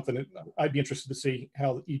 But it's something that I'd be interested to see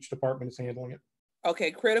how each department is handling it. Okay,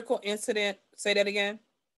 critical incident, say that again.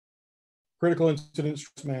 Critical incident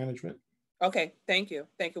stress management. Okay, thank you.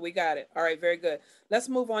 Thank you, we got it. All right, very good. Let's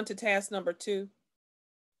move on to task number 2.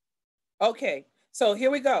 Okay, so here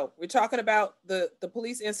we go. We're talking about the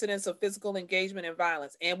police incidents of physical engagement and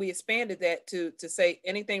violence, and we expanded that to say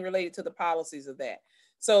anything related to the policies of that.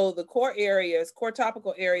 So the core areas, core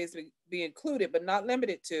topical areas be included, but not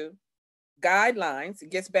limited to guidelines. It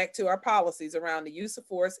gets back to our policies around the use of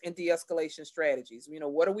force and de-escalation strategies. You know,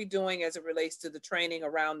 what are we doing as it relates to the training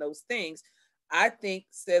around those things? I think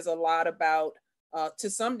says a lot about, to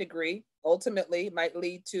some degree, ultimately might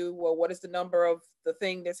lead to, well, what is the number of the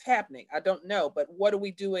thing that's happening? I don't know, but what are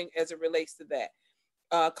we doing as it relates to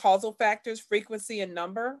that? Causal factors, frequency and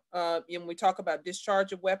number. When we talk about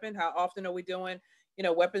discharge of weapon, how often are we doing, you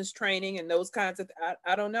know, weapons training and those kinds of,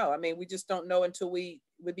 I don't know. I mean, we just don't know until it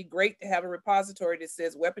would be great to have a repository that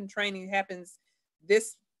says weapon training happens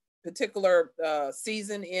this particular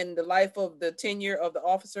season in the life of the tenure of the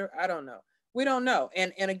officer. I don't know. We don't know.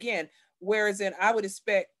 And again, whereas I would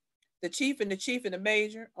expect the chief and the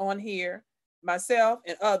major on here, myself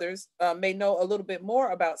and others may know a little bit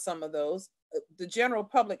more about some of those. The general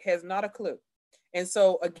public has not a clue. And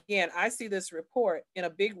so again, I see this report in a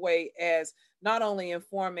big way as not only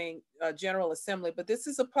informing General Assembly, but this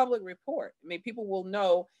is a public report. I mean, people will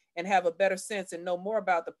know and have a better sense and know more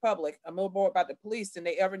about the public, more about the police than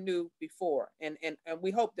they ever knew before. And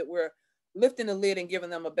we hope that we're lifting the lid and giving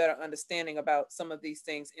them a better understanding about some of these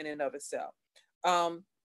things in and of itself.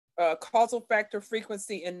 Causal factor,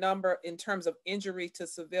 frequency, and number in terms of injury to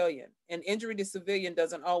civilian. And injury to civilian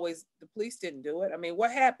doesn't always, the police didn't do it. I mean,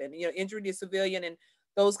 what happened? You know, injury to civilian and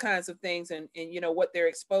those kinds of things, and you know, what they're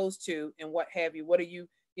exposed to and what have you. What do you,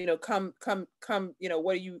 you know, you know,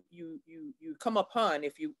 what do you come upon,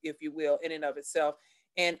 if you will, in and of itself,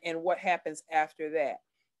 and what happens after that.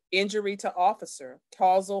 Injury to officer,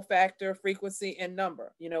 causal factor, frequency, and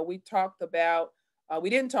number. You know, we talked about, we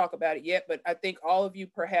didn't talk about it yet, but I think all of you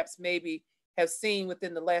perhaps maybe have seen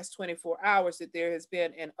within the last 24 hours that there has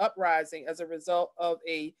been an uprising as a result of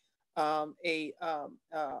a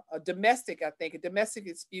domestic, I think, a domestic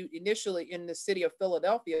dispute initially in the city of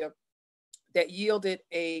Philadelphia that yielded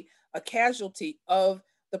a casualty of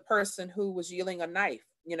the person who was wielding a knife,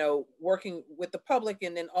 you know, working with the public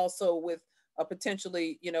and then also with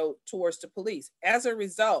potentially, you know, towards the police as a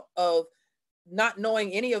result of not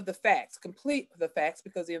knowing any of the facts, complete the facts,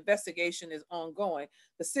 because the investigation is ongoing,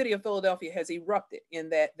 the city of Philadelphia has erupted in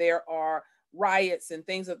that there are riots and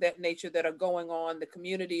things of that nature that are going on. The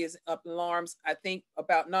community is up in alarms, I think,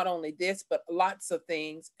 about not only this, but lots of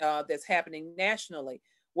things that's happening nationally.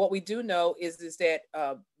 What we do know is that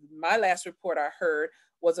my last report I heard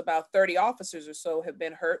was about 30 officers or so have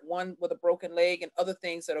been hurt, one with a broken leg and other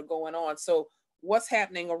things that are going on. So what's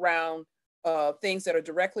happening around things that are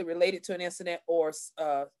directly related to an incident or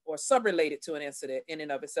sub-related to an incident in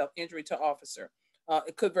and of itself, injury to officer.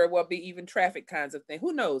 It could very well be even traffic kinds of things.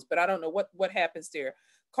 Who knows? But I don't know what happens there.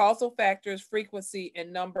 Causal factors, frequency,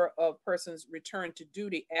 and number of persons return to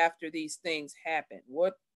duty after these things happen.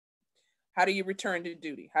 How do you return to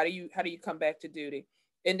duty? How do you come back to duty?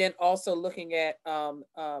 And then also looking at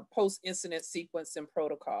post-incident sequence and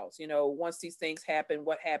protocols. You know, once these things happen,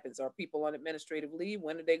 what happens? Are people on administrative leave?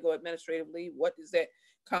 When do they go administrative leave? What does that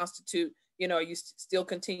constitute? You know, are you still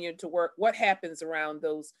continuing to work? What happens around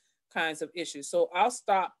those kinds of issues? So I'll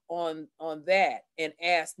stop on that and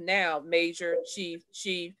ask now, Major, Chief,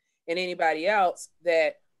 and anybody else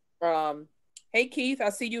that, hey, Keith,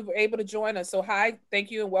 I see you were able to join us. So hi,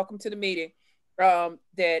 thank you and welcome to the meeting.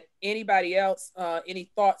 That anybody else, any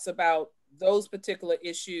thoughts about those particular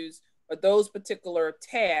issues or those particular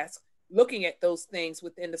tasks, looking at those things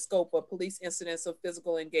within the scope of police incidents of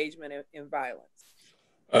physical engagement and violence?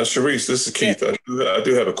 Sharice, this is Keith. Yeah. I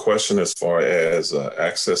do have a question as far as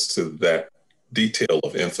access to that detail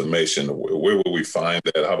of information. Where will we find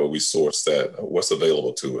that? How will we source that? What's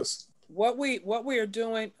available to us? What we are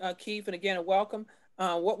doing, Keith, and again, welcome.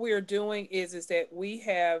 What we are doing is that we've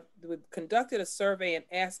conducted a survey and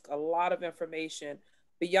asked a lot of information.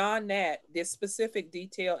 Beyond that, this specific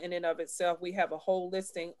detail in and of itself, we have a whole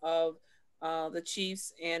listing of the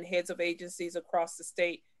chiefs and heads of agencies across the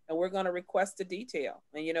state, and we're going to request the detail.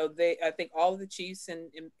 And, you know, I think all of the chiefs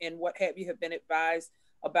and what have you have been advised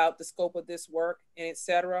about the scope of this work and et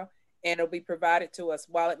cetera, and it'll be provided to us.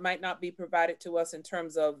 While it might not be provided to us in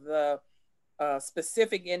terms of the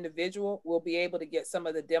specific individual, we'll be able to get some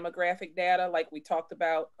of the demographic data like we talked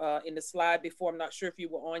about in the slide before. I'm not sure if you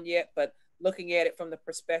were on yet, but looking at it from the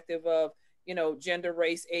perspective of, you know, gender,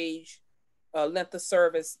 race, age, length of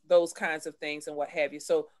service, those kinds of things and what have you.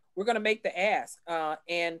 So we're going to make the ask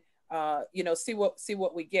and you know, see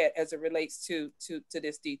what we get as it relates to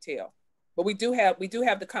this detail. But we do have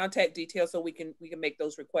the contact details, so we can make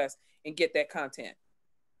those requests and get that content.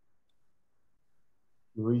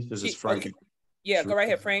 Maurice, this is Frank. Okay. Yeah, go right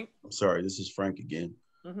ahead, Frank. I'm sorry, this is Frank again.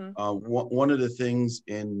 Mm-hmm. One of the things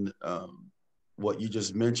in what you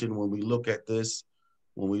just mentioned, when we look at this,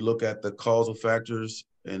 when we look at the causal factors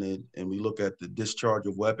and we look at the discharge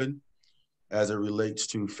of weapon as it relates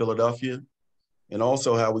to Philadelphia, and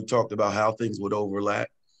also how we talked about how things would overlap.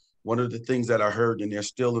 One of the things that I heard, and they're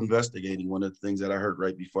still investigating, one of the things that I heard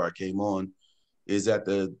right before I came on is that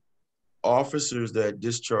the officers that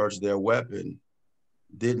discharged their weapon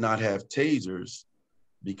did not have tasers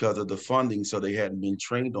because of the funding, so they hadn't been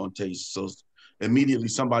trained on tasers. So immediately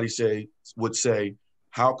somebody would say,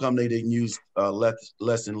 how come they didn't use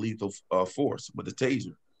less than lethal force with a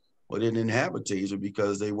taser? Well, they didn't have a taser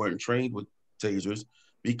because they weren't trained with tasers,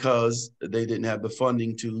 because they didn't have the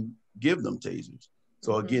funding to give them tasers.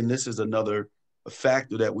 So again, this is another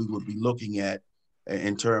factor that we would be looking at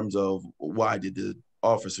in terms of why did the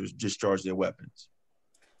officers discharge their weapons.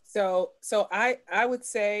 So I would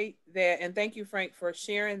say that, and thank you, Frank, for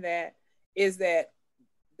sharing that, is that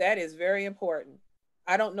is very important.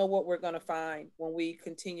 I don't know what we're going to find when we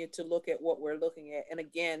continue to look at what we're looking at. And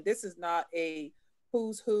again, this is not a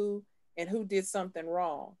who's who and who did something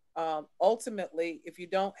wrong. Ultimately, if you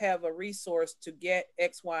don't have a resource to get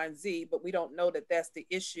X, Y, and Z, but we don't know that that's the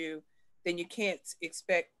issue, then you can't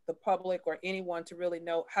expect the public or anyone to really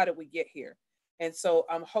know how did we get here. And so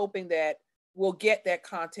I'm hoping that we'll get that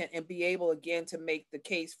content and be able again to make the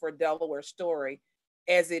case for Delaware story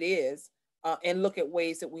as it is, and look at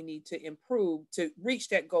ways that we need to improve to reach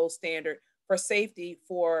that gold standard for safety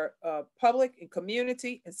for public and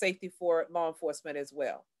community, and safety for law enforcement as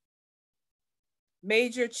well.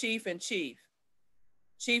 Major, Chief, and Chief.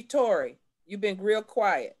 Chief Torrey, you've been real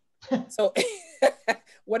quiet. So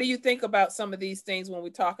what do you think about some of these things when we're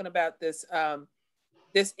talking about this,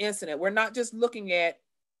 this incident? We're not just looking at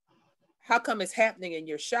how come it's happening in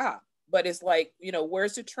your shop, but it's like, you know,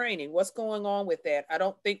 where's the training? What's going on with that? I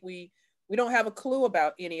don't think we don't have a clue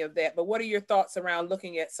about any of that, but what are your thoughts around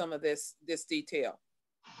looking at some of this detail?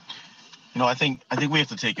 You know, I think we have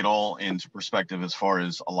to take it all into perspective as far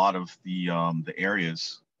as a lot of the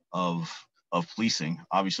areas of policing.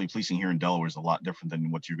 Obviously, policing here in Delaware is a lot different than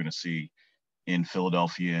what you're going to see in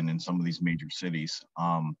Philadelphia and in some of these major cities.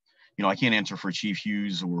 You know, I can't answer for Chief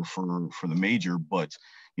Hughes or for the major, but,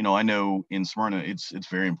 you know, I know in Smyrna, it's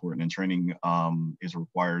very important, and training is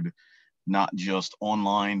required, not just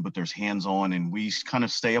online, but there's hands-on, and we kind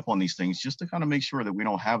of stay up on these things just to kind of make sure that we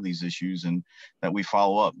don't have these issues and that we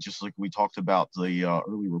follow up. Just like we talked about the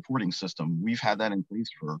early reporting system, we've had that in place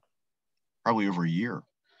for probably over a year.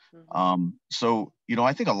 So, you know,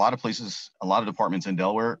 I think a lot of places, a lot of departments in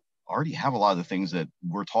Delaware already have a lot of the things that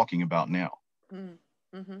we're talking about now.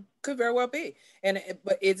 Could very well be. And,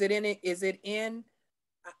 but is it in,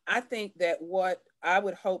 I think that what I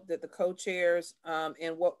would hope that the co-chairs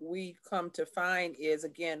and what we come to find is,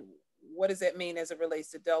 again, what does that mean as it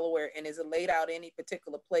relates to Delaware? And is it laid out any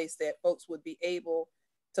particular place that folks would be able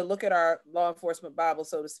to look at our law enforcement Bible,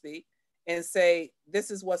 so to speak, and say,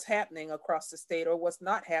 this is what's happening across the state, or what's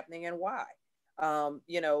not happening and why?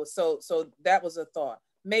 You know, so that was a thought.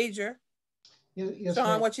 Major, Yes, Sean,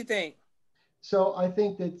 ma'am. what you think? So I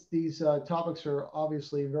think that these topics are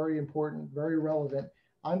obviously very important, very relevant.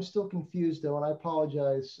 I'm still confused though, and I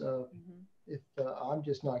apologize if I'm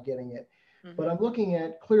just not getting it. But I'm looking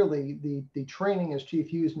at clearly the training, as Chief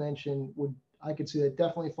Hughes mentioned, I could see that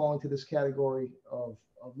definitely fall into this category of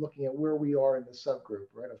looking at where we are in the subgroup,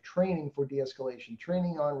 right? Of training for de-escalation,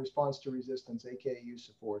 training on response to resistance, aka use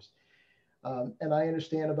of force. And I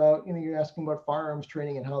understand about, you know, you're asking about firearms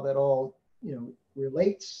training and how that all, you know,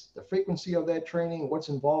 relates, the frequency of that training, what's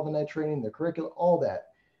involved in that training, the curriculum, all that.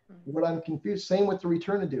 What I'm confused, same with the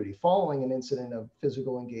return to duty following an incident of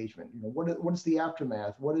physical engagement. You know, what is the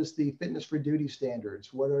aftermath? What is the fitness for duty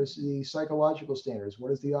standards? What is the psychological standards?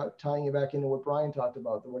 What is the tying it back into what Brian talked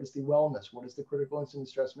about? What is the wellness? What is the critical incident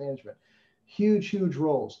stress management? Huge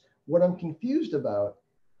roles. What I'm confused about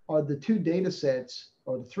are the two data sets,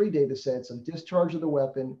 or the three data sets, of discharge of the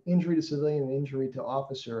weapon, injury to civilian, and injury to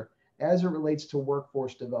officer, as it relates to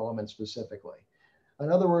workforce development specifically.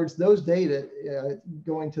 In other words, those data,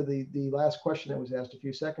 going to the last question that was asked a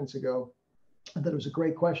few seconds ago, I thought it was a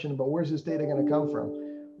great question, but where's this data going to come from?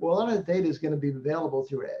 Well, a lot of the data is going to be available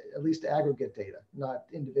through at least aggregate data, not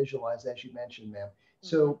individualized, as you mentioned, ma'am.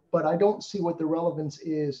 So, but I don't see what the relevance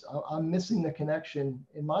is. I'm missing the connection,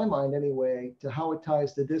 in my mind anyway, to how it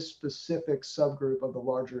ties to this specific subgroup of the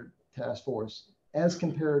larger task force as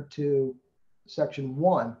compared to section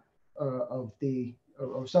 1 of the,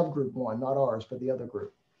 or subgroup 1, not ours, but the other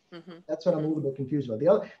group. That's what I'm a little bit confused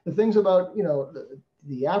about. The things about, you know,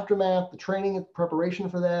 the aftermath, the training and preparation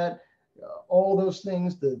for that, all those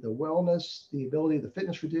things, the wellness, the ability, the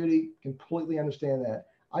fitness for duty, completely understand that.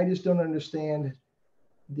 I just don't understand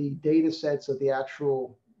the data sets of the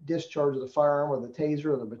actual discharge of the firearm or the taser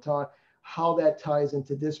or the baton, how that ties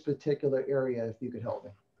into this particular area, if you could help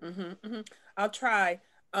me. I'll try.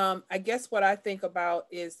 I guess what I think about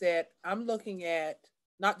is that I'm looking at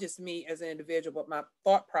not just me as an individual, but my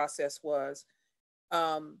thought process was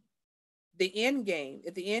the end game.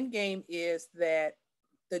 If the end game is that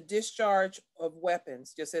the discharge of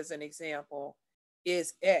weapons, just as an example,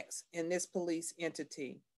 is X in this police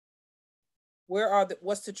entity,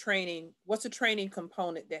 what's the training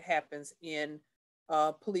component that happens in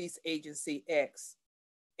police agency X?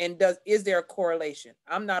 And is there a correlation?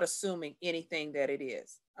 I'm not assuming anything that it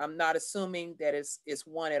is. I'm not assuming that it's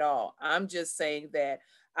one at all. I'm just saying that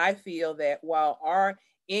I feel that while our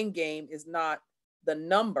end game is not the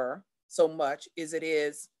number so much as it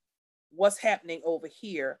is what's happening over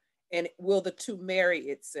here, and will the two marry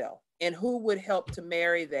itself? And who would help to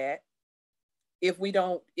marry that if we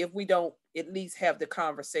don't at least have the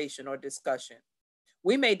conversation or discussion?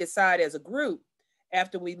 We may decide as a group,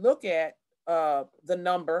 after we look at the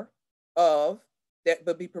number of that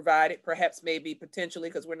would be provided, perhaps maybe potentially,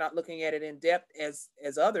 because we're not looking at it in depth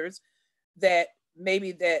as others, that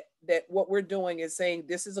maybe that what we're doing is saying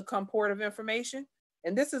this is a comport of information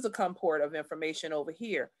and this is a comport of information over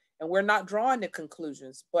here, and we're not drawing the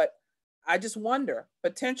conclusions. But I just wonder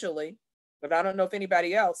potentially, but I don't know if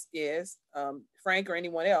anybody else is, Frank or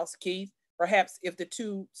anyone else, Keith, perhaps if the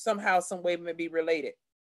two somehow, some way may be related.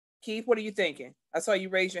 Keith, what are you thinking? I saw you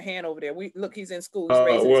raise your hand over there. Look, he's in school.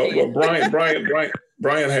 He's raising his hand.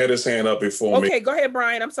 Brian had his hand up before me. Okay, go ahead,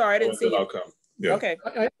 Brian. I'm sorry, I didn't see you. Yeah. Okay.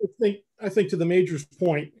 I think to the major's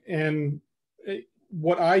point, and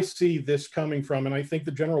what I see this coming from, and I think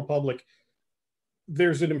the general public,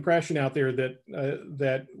 there's an impression out there that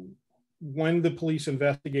that when the police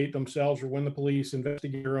investigate themselves or when the police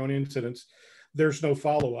investigate their own incidents, there's no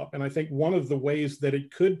follow-up. And I think one of the ways that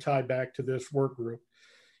it could tie back to this work group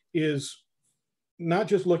is not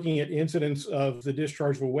just looking at incidents of the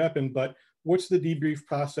discharge of a weapon, but what's the debrief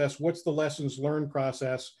process? What's the lessons learned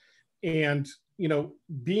process? And, you know,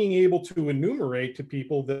 being able to enumerate to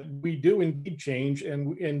people that we do indeed change,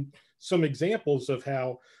 and some examples of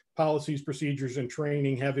how policies, procedures, and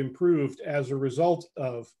training have improved as a result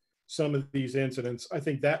of some of these incidents, I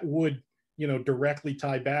think that would, you know, directly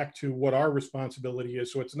tie back to what our responsibility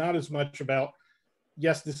is. So it's not as much about,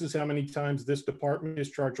 yes, this is how many times this department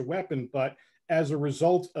discharged a weapon, but as a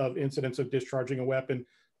result of incidents of discharging a weapon,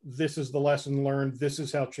 this is the lesson learned. This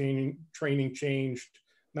is how training changed,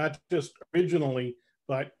 not just originally,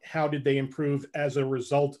 but how did they improve as a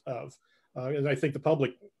result of. And I think the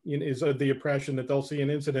public is of the impression that they'll see an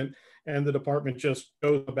incident and the department just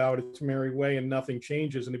goes about its merry way and nothing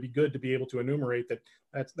changes. And it'd be good to be able to enumerate that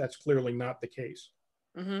that's clearly not the case.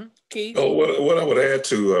 Mm-hmm. Keith? Oh, what I would add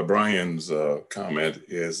to Brian's comment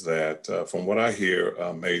is that from what I hear,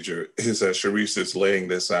 Major, is that Sharice is laying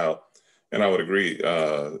this out, and I would agree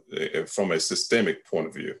from a systemic point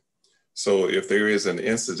of view. So if there is an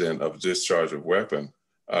incident of discharge of weapon,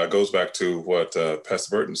 it goes back to what Pastor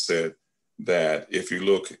Burton said, that if you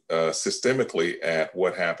look systemically at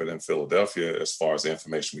what happened in Philadelphia, as far as the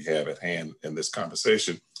information we have at hand in this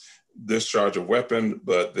conversation, discharge of weapon,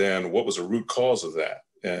 but then what was the root cause of that?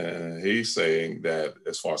 And he's saying that,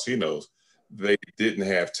 as far as he knows, they didn't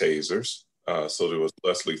have tasers, so there was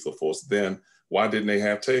less lethal force. Then why didn't they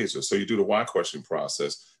have tasers? So you do the why question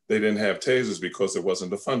process. They didn't have tasers because there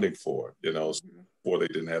wasn't the funding for it. You know, or they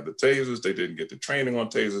didn't have the tasers, they didn't get the training on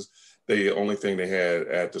tasers. The only thing they had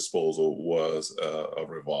at disposal was a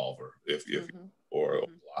revolver, or a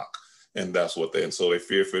block, and that's what they. And so they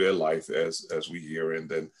feared for their life, as we hear, and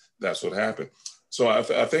then that's what happened. So I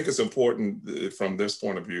think it's important from this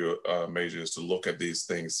point of view, Major, is to look at these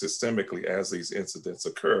things systemically as these incidents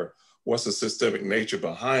occur. What's the systemic nature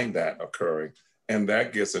behind that occurring? And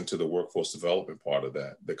that gets into the workforce development part of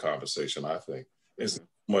the conversation, I think. It's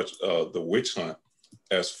much the witch hunt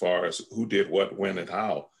as far as who did what, when, and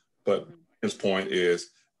how. But his point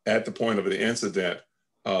is, at the point of the incident,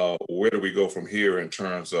 where do we go from here in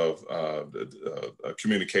terms of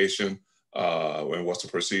communication, and what's the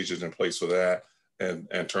procedures in place for that, and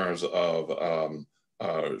in terms of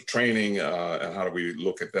training, and how do we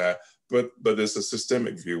look at that? But there's a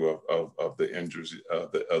systemic view of the injuries,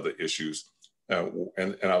 of the issues,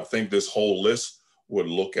 and I think this whole list would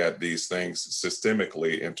look at these things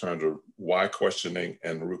systemically in terms of why questioning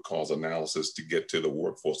and root cause analysis to get to the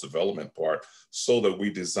workforce development part, so that we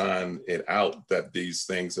design it out that these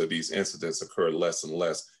things or these incidents occur less and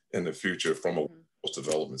less in the future from a workforce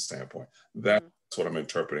development standpoint. That's what I'm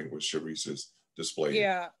interpreting with Sharice's display.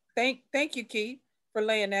 Yeah, thank you, Keith, for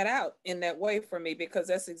laying that out in that way for me, because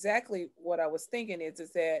that's exactly what I was thinking is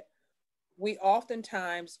that we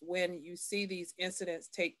oftentimes, when you see these incidents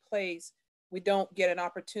take place, we don't get an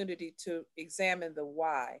opportunity to examine the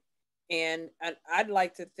why. And I'd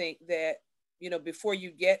like to think that, you know, before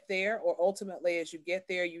you get there, or ultimately as you get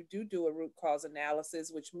there, you do a root cause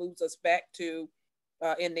analysis, which moves us back to,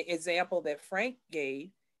 in the example that Frank gave,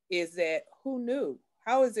 is that who knew?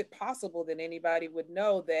 How is it possible that anybody would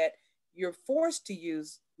know that you're forced to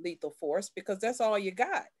use lethal force because that's all you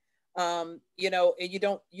got? You know, and you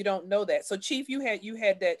don't know that. So Chief, you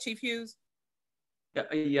had that, Chief Hughes?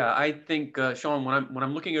 Yeah, I think, Sean, when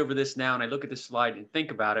I'm looking over this now and I look at this slide and think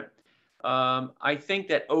about it, I think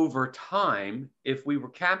that over time, if we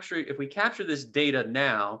capture this data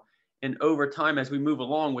now, and over time as we move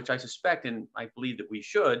along, which I suspect and I believe that we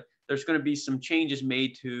should, there's going to be some changes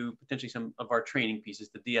made to potentially some of our training pieces,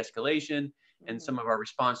 the de-escalation and some of our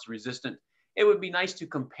response to resistance. It would be nice to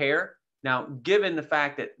compare. Now, given the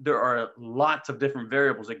fact that there are lots of different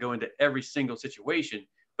variables that go into every single situation,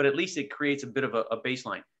 but at least it creates a bit of a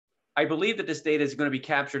baseline. I believe that this data is going to be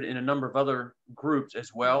captured in a number of other groups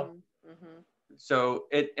as well. So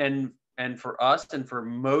and for us and for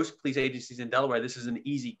most police agencies in Delaware, this is an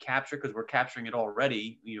easy capture because we're capturing it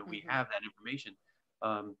already. You know, we have that information.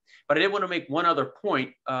 But I did want to make one other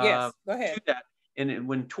point yes, go ahead. to that. And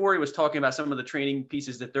when Tori was talking about some of the training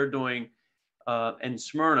pieces that they're doing in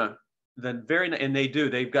Smyrna,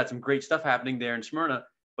 they've got some great stuff happening there in Smyrna.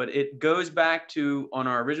 But it goes back to, on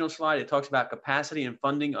our original slide, it talks about capacity and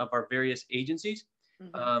funding of our various agencies.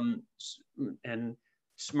 And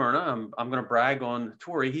Smyrna, I'm going to brag on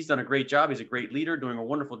Tori. He's done a great job. He's a great leader, doing a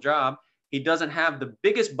wonderful job. He doesn't have the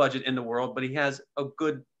biggest budget in the world, but he has a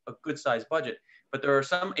good sized budget. But there are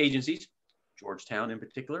some agencies, Georgetown in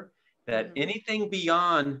particular, that anything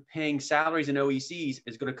beyond paying salaries and OECs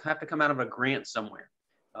is going to have to come out of a grant somewhere.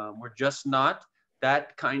 We're just not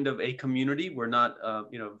that kind of a community. We're not,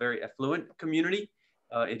 very affluent community.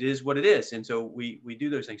 It is what it is. And so we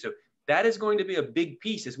do those things. So that is going to be a big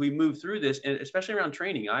piece as we move through this, and especially around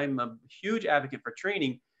training. I'm a huge advocate for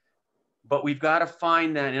training, but we've got to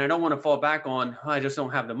find that. And I don't want to fall back on, I just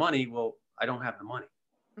don't have the money. Well, I don't have the money.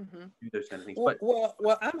 Do those kind of things. But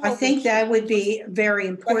I think that would be very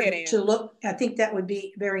important to Ann. look. I think that would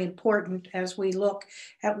be very important as we look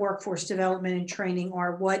at workforce development and training,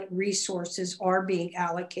 or what resources are being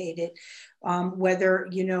allocated, whether,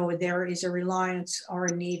 you know, there is a reliance or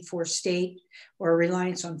a need for state or a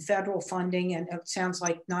reliance on federal funding, and it sounds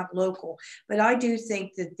like not local. But I do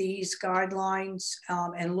think that these guidelines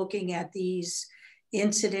and looking at these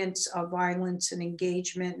incidents of violence and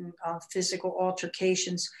engagement and physical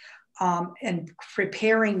altercations, and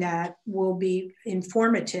preparing that will be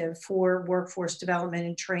informative for workforce development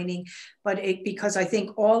and training. But because I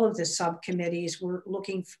think all of the subcommittees were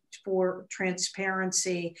looking for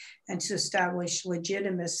transparency and to establish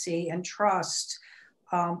legitimacy and trust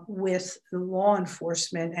with the law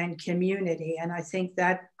enforcement and community. And I think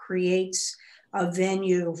that creates a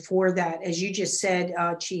venue for that. As you just said,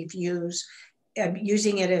 Chief Hughes,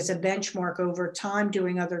 using it as a benchmark over time,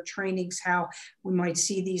 doing other trainings, how we might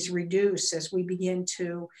see these reduce as we begin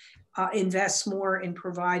to invest more in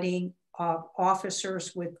providing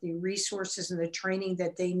officers with the resources and the training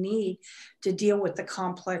that they need to deal with the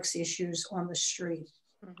complex issues on the street.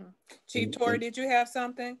 Chief Torrey, did you have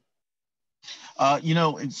something? You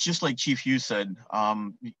know, it's just like Chief Hughes said,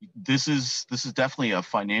 this is definitely a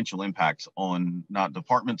financial impact on not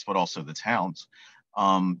departments, but also the towns.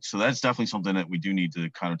 So that's definitely something that we do need to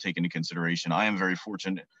kind of take into consideration. I am very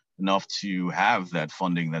fortunate enough to have that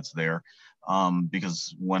funding that's there,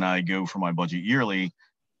 because when I go for my budget yearly,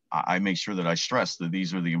 I make sure that I stress that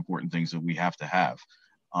these are the important things that we have to have,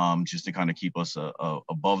 just to kind of keep us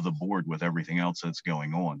above the board with everything else that's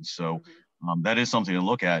going on. So that is something to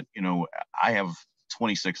look at. You know, I have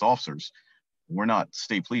 26 officers. We're not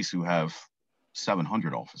state police who have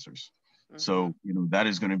 700 officers. So, you know, that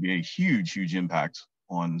is going to be a huge, huge impact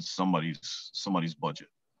on somebody's budget.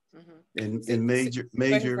 And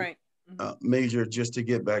Major, just to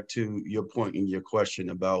get back to your point in your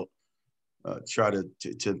question about try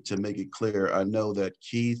to make it clear. I know that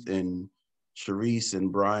Keith and Sharice and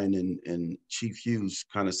Brian and Chief Hughes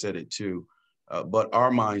kind of said it too. But our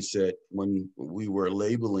mindset when we were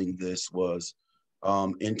labeling this was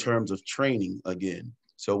in terms of training again.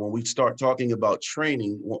 So when we start talking about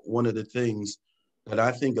training, one of the things that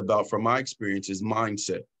I think about from my experience is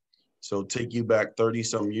mindset. So take you back 30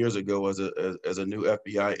 some years ago as a new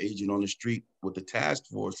FBI agent on the street with the task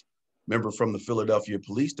force member from the Philadelphia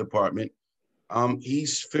Police Department.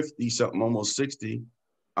 He's 50 something, almost 60.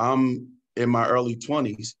 I'm in my early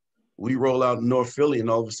 20s. We roll out in North Philly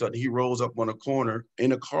and all of a sudden he rolls up on a corner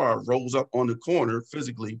in a car, rolls up on the corner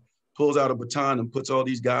physically, pulls out a baton and puts all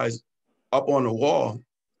these guys up on the wall.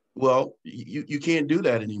 Well, you can't do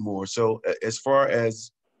that anymore. So as far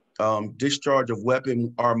as discharge of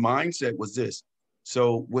weapon, our mindset was this.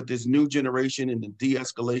 So with this new generation and the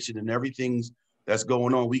de-escalation and everything that's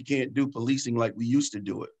going on, we can't do policing like we used to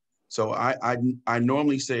do it. So I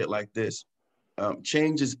normally say it like this.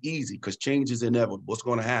 Change is easy because change is inevitable. What's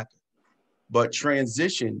going to happen? But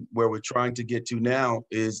transition, where we're trying to get to now,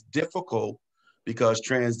 is difficult because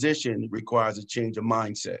transition requires a change of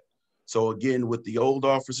mindset. So again, with the old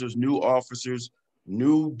officers,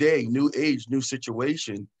 new day, new age, new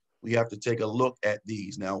situation, we have to take a look at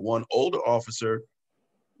these. Now, one older officer,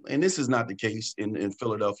 and this is not the case in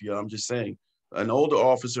Philadelphia, I'm just saying, an older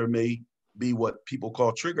officer may be what people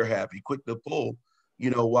call trigger happy, quick to pull, you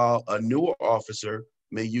know, while a newer officer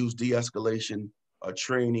may use de-escalation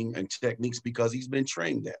training and techniques because he's been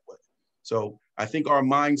trained that way. So I think our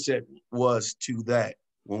mindset was to that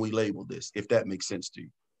when we labeled this, if that makes sense to you.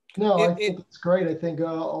 No, I think it's great. I think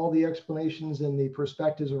all the explanations and the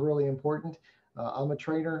perspectives are really important. I'm a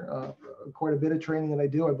trainer, quite a bit of training that I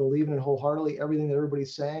do. I believe in it wholeheartedly. Everything that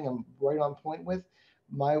everybody's saying, I'm right on point with.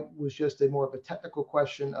 My was just a more of a technical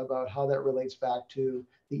question about how that relates back to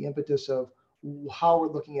the impetus of how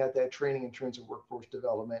we're looking at that training in terms of workforce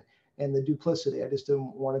development and the duplicity. I just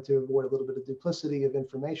wanted to avoid a little bit of duplicity of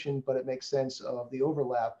information, but it makes sense of the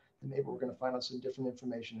overlap. And maybe we're going to find out some different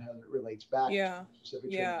information how it relates back to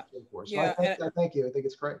specific training. So I thank you. I think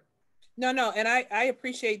it's great. No, and I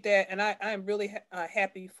appreciate that. And I'm really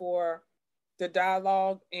happy for the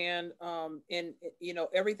dialogue and you know,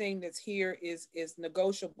 everything that's here is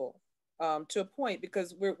negotiable to a point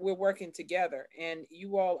because we're working together and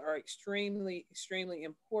you all are extremely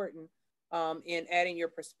important in adding your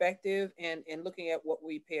perspective and looking at what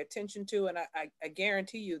we pay attention to. And I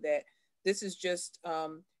guarantee you that this is just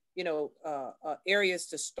you know, areas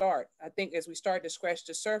to start. I think as we start to scratch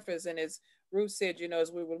the surface and as Ruth said, you know,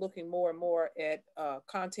 as we were looking more and more at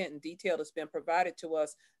content and detail that's been provided to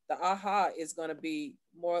us, the aha is going to be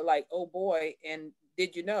more like, oh boy, and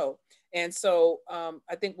did you know? And so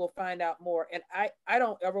I think we'll find out more. And I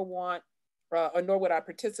don't ever want, or nor would I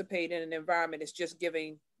participate in an environment that's just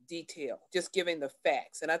giving detail, just giving the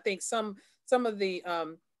facts. And I think some of the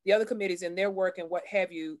other committees in their work and what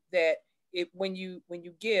have you, that when you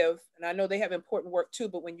give, and I know they have important work too,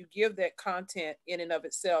 but when you give that content in and of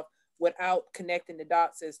itself without connecting the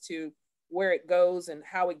dots as to where it goes and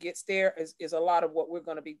how it gets there is a lot of what we're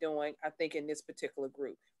going to be doing, I think, in this particular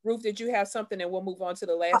group. Ruth, did you have something? And we'll move on to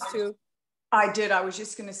the last two. I did. I was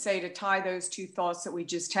just going to say, to tie those two thoughts that we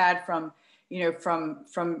just had from, you know, from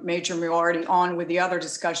Major Mulardi on with the other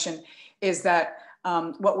discussion, is that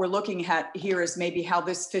what we're looking at here is maybe how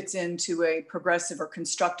this fits into a progressive or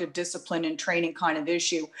constructive discipline and training kind of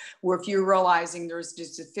issue, where if you're realizing there's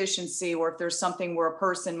this deficiency, or if there's something where a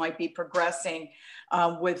person might be progressing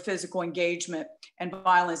with physical engagement and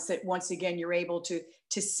violence, that once again, you're able to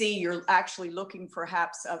see you're actually looking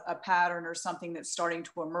perhaps a pattern or something that's starting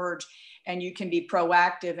to emerge, and you can be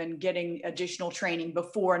proactive in getting additional training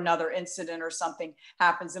before another incident or something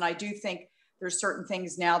happens. And I do think there's certain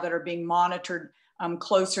things now that are being monitored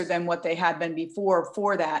closer than what they had been before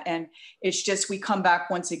for that. And it's just, we come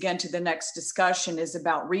back once again to the next discussion is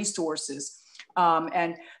about resources.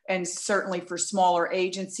 And certainly for smaller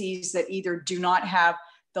agencies that either do not have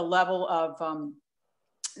the level of,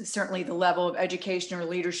 certainly the level of education or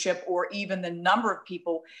leadership, or even the number of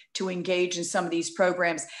people to engage in some of these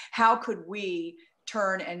programs, how could we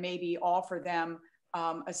turn and maybe offer them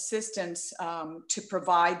assistance to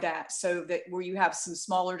provide that, so that where you have some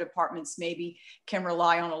smaller departments maybe can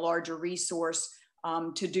rely on a larger resource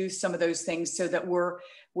to do some of those things, so that we're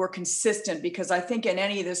consistent. Because I think in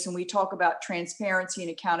any of this, when we talk about transparency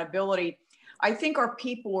and accountability, I think our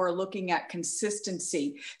people are looking at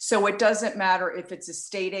consistency. So it doesn't matter if it's a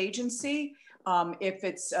state agency, if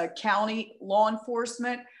it's a county law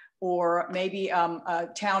enforcement, or maybe a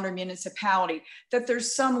town or municipality, that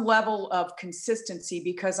there's some level of consistency.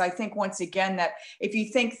 Because I think, once again, that if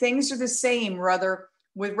you think things are the same, rather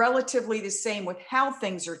with relatively the same with how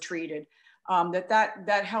things are treated,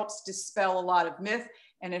 that helps dispel a lot of myth,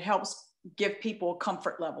 and it helps give people a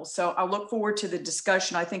comfort level. So I look forward to the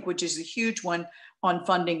discussion, I think, which is a huge one on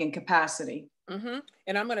funding and capacity. Mm-hmm.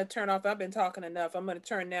 And I'm going to turn off, I've been talking enough. I'm going to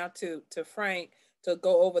turn now to Frank to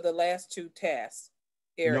go over the last two tasks.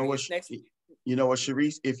 You know what,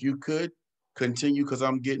 Sharice, if you could continue, because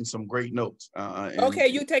I'm getting some great notes. Okay,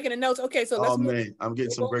 you taking the notes. Okay, so let's move. Man, I'm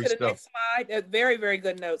getting some great to the stuff. next slide. Very, very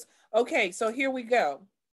good notes. Okay, so here we go.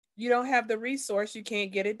 You don't have the resource, you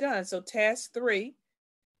can't get it done. So task 3,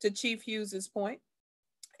 to Chief Hughes's point,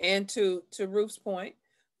 and to Ruth's point,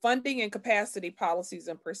 funding and capacity policies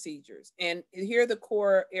and procedures. And here are the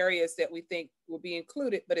core areas that we think will be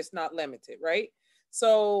included, but it's not limited, right?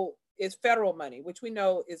 So it's federal money, which we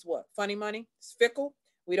know is what? Funny money. It's fickle.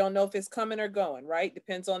 We don't know if it's coming or going, right?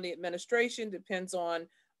 Depends on the administration, depends on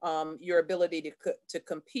your ability to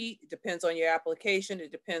compete. It depends on your application.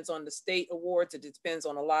 It depends on the state awards. It depends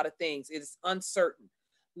on a lot of things. It's uncertain.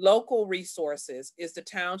 Local resources, is the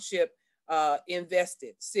township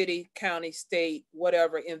invested, city, county, state,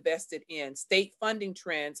 whatever, invested in state funding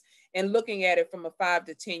trends, and looking at it from a 5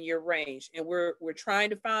 to 10 year range. And we're trying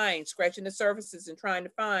to find, scratching the surfaces and trying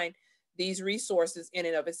to find these resources in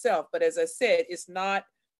and of itself. But as I said, it's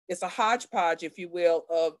a hodgepodge, if you will,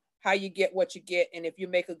 of how you get what you get, and if you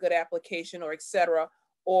make a good application, or et cetera.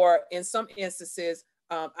 Or in some instances,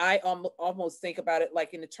 I almost think about it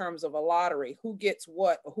like in the terms of a lottery, who gets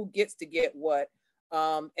what, or who gets to get what,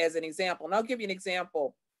 as an example. And I'll give you an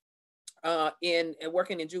example in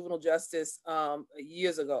working in juvenile justice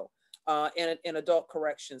years ago, in adult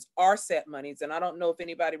corrections, RSAT monies. And I don't know if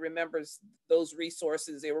anybody remembers those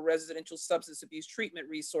resources. They were residential substance abuse treatment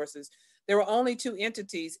resources. There were only 2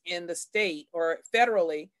 entities in the state or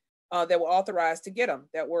federally that were authorized to get them,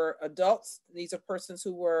 that were adults. These are persons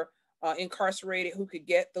who were incarcerated, who could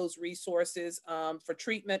get those resources for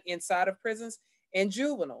treatment inside of prisons, and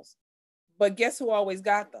juveniles. But guess who always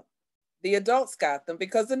got them? The adults got them,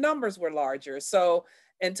 because the numbers were larger. So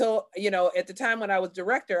until, at the time when I was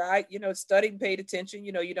director, I, studied and paid attention.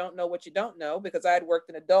 You don't know what you don't know, because I had worked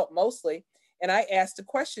in adult mostly. And I asked a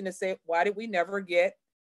question to say, why did we never get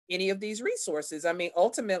any of these resources? I mean,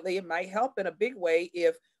 ultimately, it might help in a big way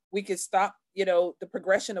if we could stop, the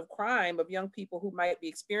progression of crime of young people who might be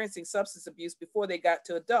experiencing substance abuse before they got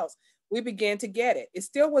to adults. We began to get it. It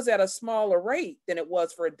still was at a smaller rate than it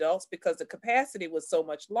was for adults, because the capacity was so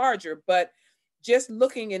much larger. But just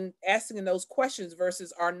looking and asking those questions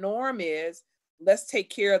versus our norm is let's take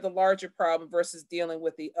care of the larger problem versus dealing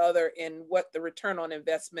with the other, and what the return on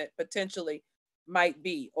investment potentially might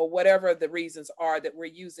be, or whatever the reasons are that we're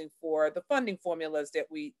using for the funding formulas that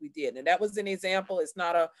we did. And that was an example. It's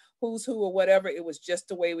not a who's who or whatever. It was just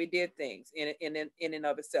the way we did things in and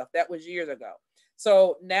of itself. That was years ago.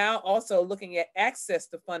 So now also looking at access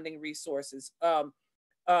to funding resources.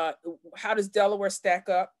 How does Delaware stack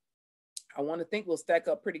up? I want to think we'll stack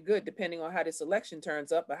up pretty good depending on how this election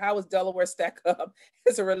turns up, but how does Delaware stack up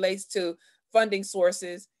as it relates to funding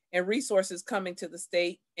sources and resources coming to the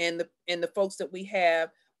state, and the folks that we have,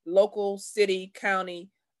 local, city, county,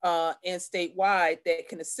 and statewide, that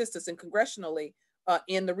can assist us, and congressionally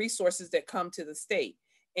in the resources that come to the state.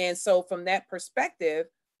 And so from that perspective,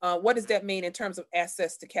 what does that mean in terms of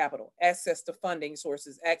access to capital, access to funding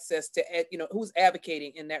sources, access to, who's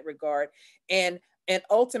advocating in that regard? And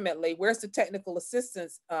ultimately, where's the technical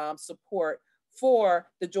assistance support for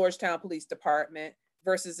the Georgetown Police Department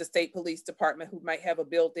versus the state police department, who might have a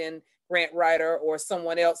built-in grant writer or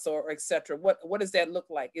someone else, or et cetera? What does that look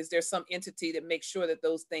like? Is there some entity that makes sure that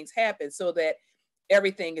those things happen so that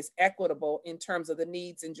everything is equitable in terms of the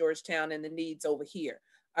needs in Georgetown and the needs over here?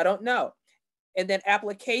 I don't know. And then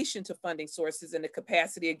application to funding sources and the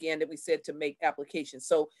capacity, again, that we said to make applications.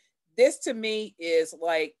 So this to me is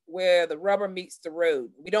like where the rubber meets the road.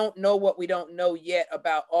 We don't know what we don't know yet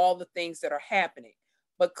about all the things that are happening.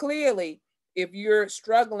 But clearly, if you're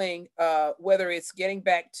struggling, whether it's getting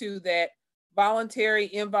back to that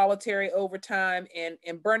voluntary, involuntary overtime and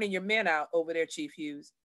burning your men out over there, Chief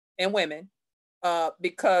Hughes, and women,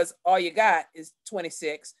 because all you got is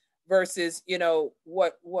 26 versus,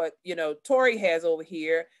 what Tori has over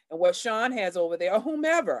here and what Sean has over there, or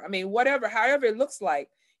whomever. I mean, whatever, however it looks like,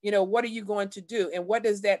 what are you going to do? And what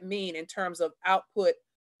does that mean in terms of output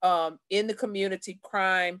in the community,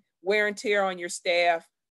 crime, wear and tear on your staff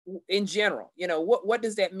in general? What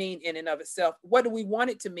does that mean in and of itself? What do we want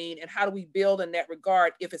it to mean, and how do we build in that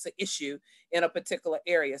regard if it's an issue in a particular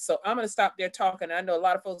area? So I'm going to stop there talking. I know a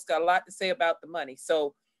lot of folks got a lot to say about the money.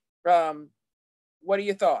 So what are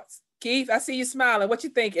your thoughts? Keith, I see you smiling. What you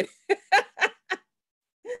thinking?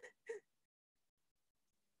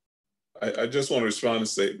 I just want to respond and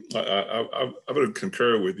say, I would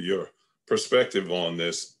concur with your perspective on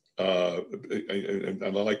this. And I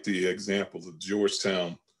like the example of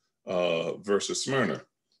Georgetown versus Smyrna.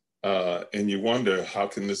 And you wonder, how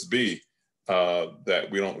can this be that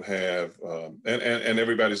we don't have, and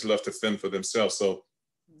everybody's left to fend for themselves. So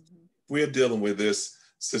we're dealing with this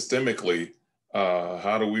systemically.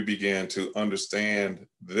 How do we begin to understand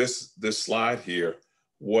this slide here,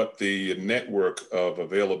 what the network of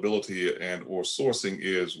availability and or sourcing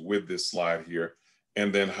is with this slide here?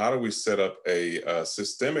 And then how do we set up a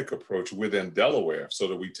systemic approach within Delaware so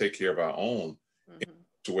that we take care of our own in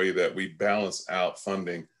a way that we balance out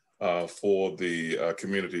funding for the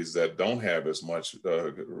communities that don't have as much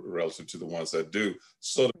relative to the ones that do,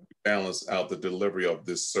 so that we balance out the delivery of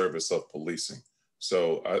this service of policing.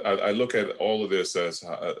 So I look at all of this as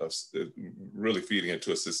really feeding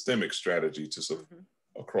into a systemic strategy to support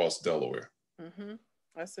across Delaware.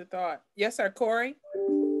 That's the thought. Yes, sir, Corey.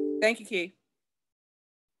 Thank you, Keith.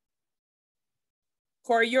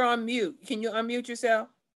 Corey, you're on mute. Can you unmute yourself?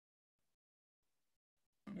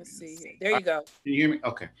 Let's see here. There you go. Can you hear me?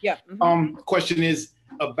 Okay. Yeah. Question is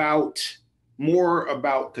more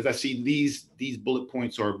about, because I see these bullet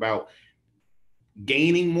points are about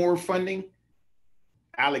gaining more funding,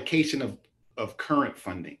 allocation of current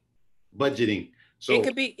funding, budgeting. So it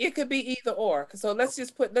could be either or. So let's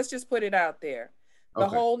just put it out there. The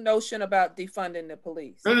whole notion about defunding the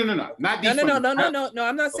police. No, not defunding. No.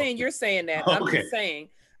 I'm not saying you're saying that.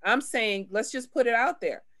 I'm saying let's just put it out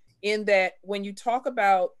there. In that, when you talk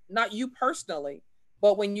about, not you personally,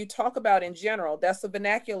 but when you talk about in general, that's the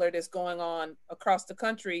vernacular that's going on across the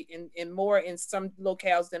country in more in some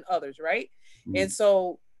locales than others, right? And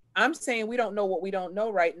so I'm saying we don't know what we don't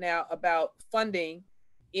know right now about funding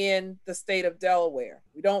in the state of Delaware.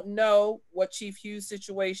 We don't know what Chief Hughes'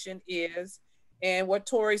 situation is, and what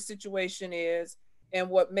Tori's situation is, and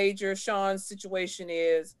what Major Sean's situation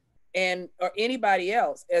is, and or anybody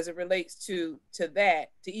else as it relates to that,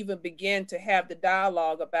 to even begin to have the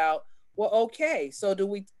dialogue about, well, okay, so do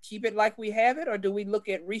we keep it like we have it, or do we look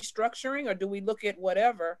at restructuring, or do we look at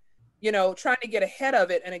whatever, trying to get ahead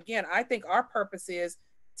of it? And again, I think our purpose is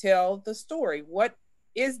tell the story. What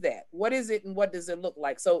is that? What is it, and what does it look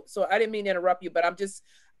like? So I didn't mean to interrupt you, but I'm just,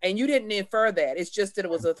 and you didn't infer that. It's just that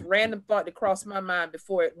it was a random thought that crossed my mind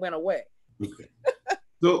before it went away. Okay.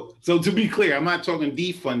 So to be clear, I'm not talking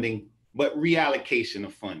defunding, but reallocation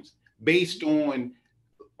of funds based on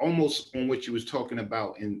almost on what you was talking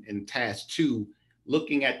about in task 2,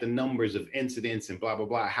 looking at the numbers of incidents and blah, blah,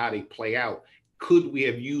 blah, how they play out. Could we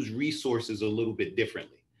have used resources a little bit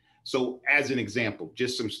differently? So as an example,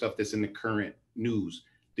 just some stuff that's in the current news,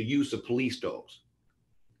 the use of police dogs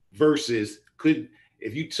versus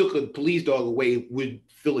if you took a police dog away, would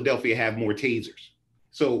Philadelphia have more tasers?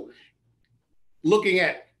 So looking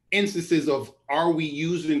at instances of, are we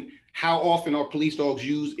using, how often are police dogs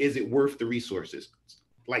used? Is it worth the resources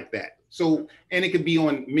like that? So, and it could be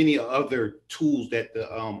on many other tools that the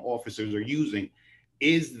officers are using.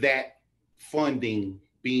 Is that funding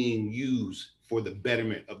being used for the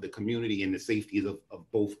betterment of the community and the safety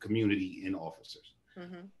of both community and officers?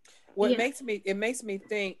 Mm-hmm. Well, it makes me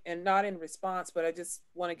think, and not in response, but I just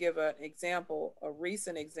want to give an example, a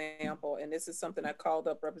recent example, and this is something I called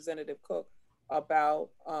up Representative Cook about,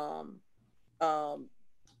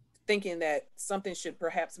 thinking that something should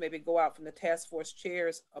perhaps maybe go out from the task force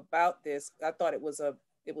chairs about this. I thought it was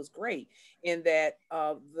great in that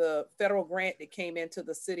the federal grant that came into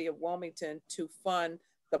the city of Wilmington to fund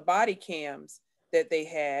the body cams that they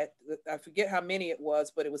had, I forget how many it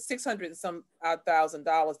was, but it was $600 and some odd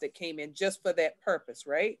 $1,000 that came in just for that purpose,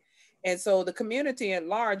 right? And so the community at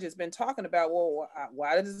large has been talking about, well,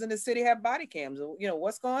 why doesn't the city have body cams? You know,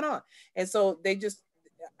 what's going on? And so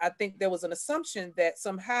I think there was an assumption that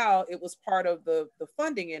somehow it was part of the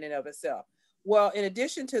funding in and of itself. Well, in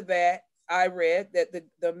addition to that, I read that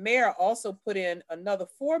the mayor also put in another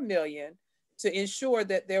 $4 million to ensure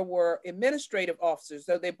that there were administrative officers.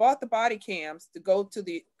 So they bought the body cams to go to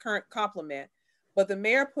the current complement, but the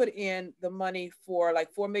mayor put in the money for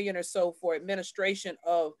like $4 million or so for administration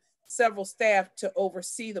of several staff to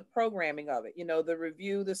oversee the programming of it, you know, the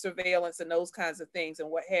review, the surveillance, and those kinds of things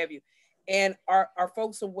and what have you. And are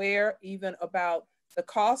folks aware even about the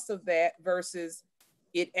cost of that versus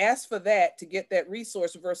it asks for that to get that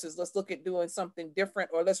resource versus let's look at doing something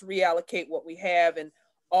different or let's reallocate what we have and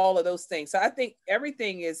all of those things. So I think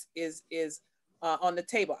everything is on the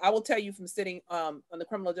table. I will tell you from sitting on the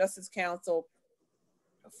Criminal Justice Council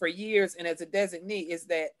for years and as a designee is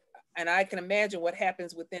that, and I can imagine what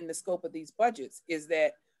happens within the scope of these budgets is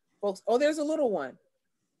that folks, oh, there's a little one.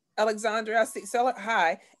 Alexandra, I see, sell it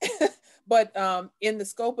high. But in the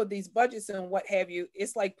scope of these budgets and what have you,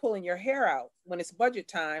 it's like pulling your hair out when it's budget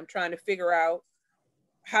time, trying to figure out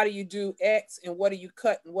how do you do X and what do you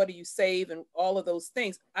cut and what do you save and all of those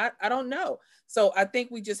things. I don't know. So I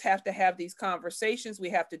think we just have to have these conversations.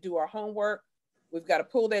 We have to do our homework. We've got to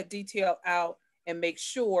pull that detail out and make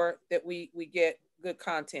sure that we get good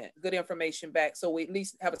content, good information back. So we at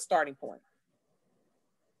least have a starting point.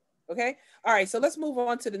 Okay. All right. So let's move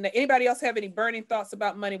on to the next. Anybody else have any burning thoughts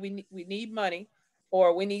about money? We need money,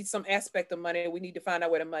 or we need some aspect of money. We need to find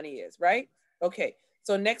out where the money is, right? Okay.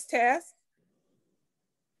 So next task.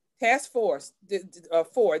 Task force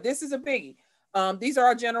 4. This is a biggie. These are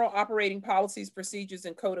our general operating policies, procedures,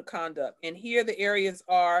 and code of conduct. And here the areas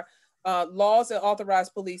are laws that authorize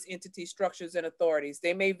police entities, structures, and authorities.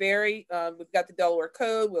 They may vary. We've got the Delaware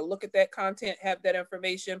Code. We'll look at that content, have that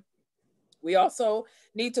information. We also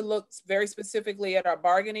need to look very specifically at our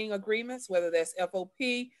bargaining agreements, whether that's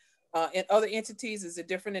FOP and other entities. Is it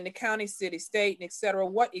different in the county, city, state, and et cetera?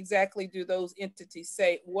 What exactly do those entities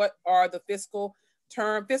say? What are the fiscal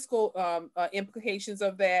implications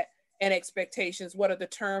of that and expectations? What are the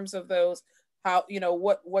terms of those? How, you know,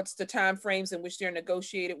 what's the time frames in which they're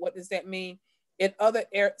negotiated? What does that mean? In other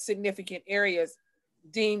significant areas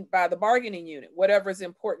deemed by the bargaining unit, whatever is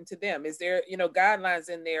important to them. Is there, you know, guidelines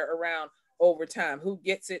in there around overtime, who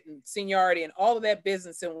gets it, and seniority, and all of that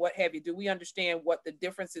business and what have you? Do we understand what the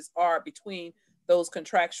differences are between those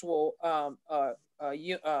contractual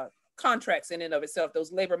contracts in and of itself,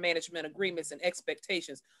 those labor management agreements and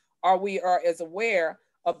expectations? Are we as aware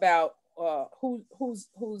about who's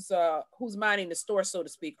minding the store, so to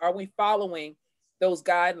speak? Are we following those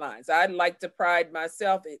guidelines? I'd like to pride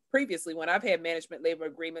myself. Previously, when I've had management labor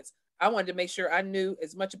agreements, I wanted to make sure I knew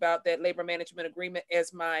as much about that labor management agreement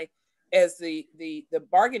as the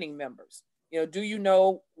bargaining members. You know, do you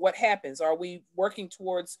know what happens? Are we working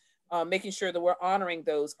towards making sure that we're honoring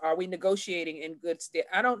those? Are we negotiating in good stead?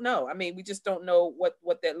 I don't know. I mean, we just don't know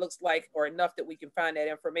what that looks like, or enough that we can find that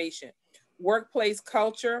information. Workplace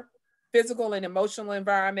culture, physical and emotional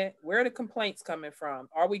environment. Where are the complaints coming from?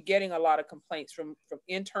 Are we getting a lot of complaints from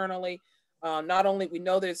internally? Not only we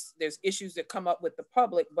know there's issues that come up with the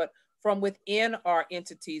public, but from within our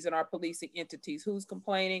entities and our policing entities. Who's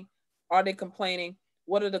complaining? Are they complaining?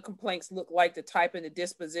 What do the complaints look like? The type and the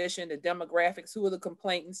disposition, the demographics. Who are the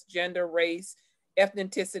complainants? Gender, race,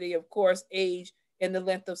 ethnicity, of course, age, and the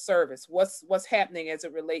length of service. What's happening as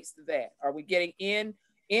it relates to that? Are we getting in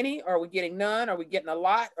any? Are we getting none? Are we getting a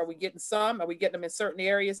lot? Are we getting some? Are we getting them in certain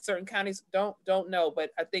areas, certain counties? Don't know,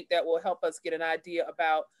 but I think that will help us get an idea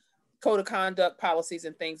about code of conduct policies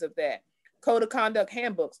and things of that. Code of conduct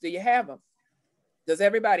handbooks, do you have them? Does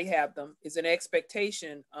everybody have them? Is an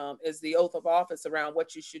expectation, is the oath of office around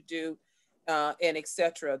what you should do, and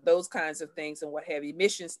etc. Those kinds of things and what have you.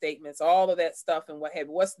 Mission statements, all of that stuff and what have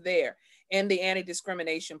you. What's there? And the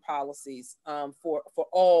anti-discrimination policies for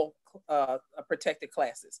all protected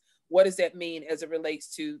classes. What does that mean as it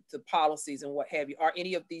relates to the policies and what have you? Are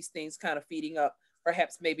any of these things kind of feeding up,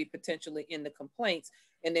 perhaps maybe potentially in the complaints?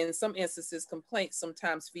 And then in some instances, complaints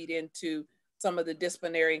sometimes feed into some of the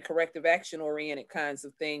disciplinary and corrective action oriented kinds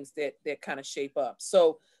of things that kind of shape up.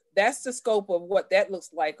 So that's the scope of what that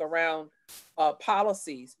looks like around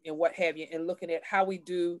policies and what have you, and looking at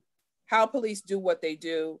how police do what they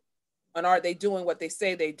do, and are they doing what they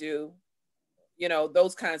say they do, you know,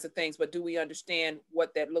 those kinds of things. But do we understand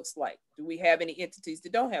what that looks like? Do we have any entities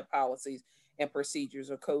that don't have policies and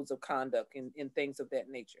procedures or codes of conduct and things of that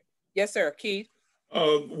nature? Yes, sir. Keith?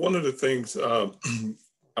 One of the things,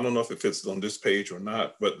 I don't know if it fits on this page or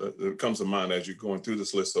not, but it comes to mind as you're going through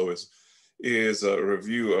this list, though, is a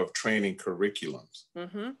review of training curriculums.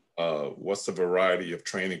 What's the variety of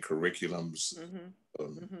training curriculums,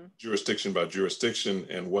 jurisdiction by jurisdiction,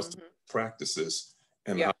 and what's the practices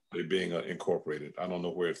and how they're being incorporated? I don't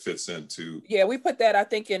know where it fits into. Yeah, we put that, I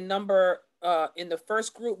think, in the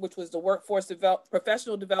first group, which was the workforce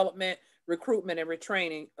professional development, recruitment, and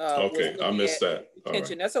retraining. Okay, I missed that.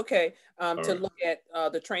 Right. That's okay. Look at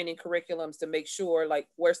the training curriculums to make sure, like,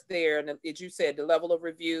 where's there, and as you said, the level of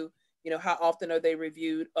review. You know, how often are they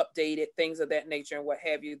reviewed, updated, things of that nature, and what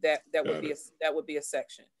have you. That would be a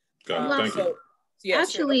section. Thank you. Yeah,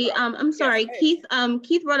 actually, sure, no I'm sorry, Keith.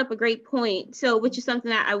 Keith brought up a great point. So, which is something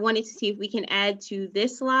that I wanted to see if we can add to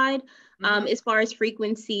this slide. As far as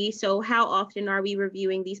frequency, so how often are we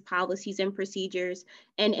reviewing these policies and procedures,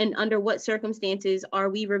 and under what circumstances are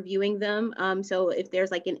we reviewing them? So if there's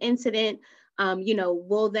like an incident, you know,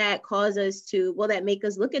 will that make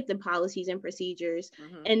us look at the policies and procedures?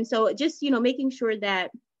 And so just, you know, making sure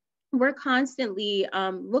that we're constantly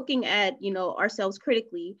looking at, you know, ourselves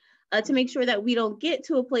critically, to make sure that we don't get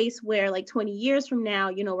to a place where like 20 years from now,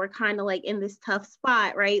 you know, we're kind of like in this tough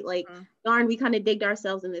spot, right? Like, darn, we kind of digged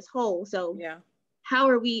ourselves in this hole. So how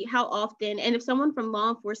often, and if someone from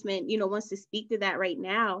law enforcement, you know, wants to speak to that right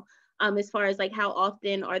now, as far as like how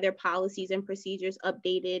often are their policies and procedures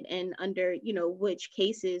updated, and under, you know, which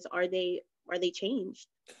cases are they changed?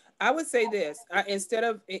 I would say this,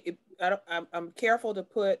 I'm careful to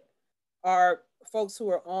put our folks who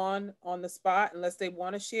are on the spot unless they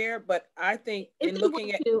want to share, but I think in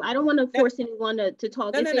looking at, I don't want to force anyone to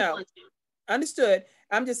talk. No. Understood.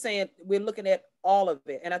 I'm just saying we're looking at all of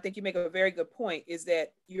it, and I think you make a very good point. Is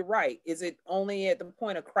that you're right? Is it only at the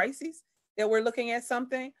point of crisis that we're looking at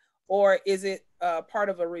something, or is it part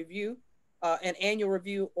of a review, an annual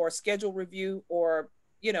review or schedule review, or,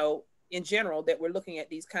 you know, in general, that we're looking at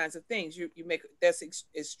these kinds of things? You make that's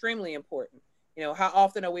extremely important. You know, how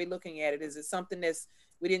often are we looking at it? Is it something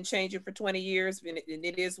we didn't change it for 20 years and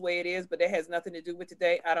it is the way it is, but that has nothing to do with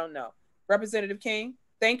today? I don't know. Representative King,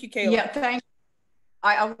 thank you, Kayla. Yeah, thanks.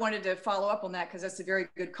 I wanted to follow up on that because that's a very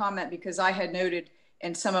good comment, because I had noted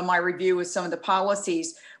in some of my review with some of the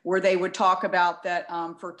policies where they would talk about that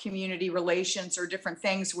for community relations or different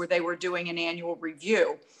things where they were doing an annual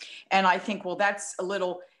review. And I think, well, that's a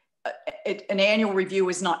little, an annual review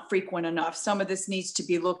is not frequent enough. Some of this needs to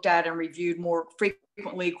be looked at and reviewed more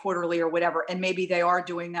frequently, quarterly or whatever. And maybe they are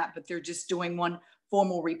doing that, but they're just doing one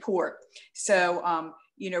formal report. So,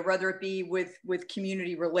 you know, whether it be with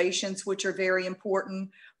community relations, which are very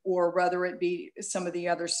important, or whether it be some of the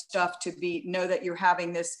other stuff, to know that you're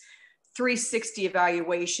having this 360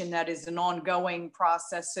 evaluation that is an ongoing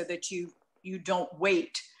process, so that you don't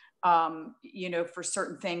wait, you know, for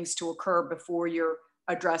certain things to occur before you're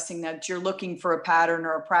addressing that. You're looking for a pattern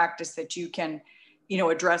or a practice that you can, you know,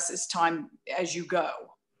 address as time as you go.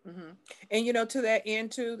 And, you know, to that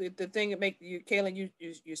end too, the thing that make you, Kaylin,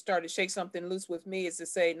 you start to shake something loose with me, is to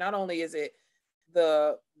say, not only is it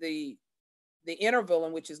the interval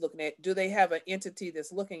in which is looking at, do they have an entity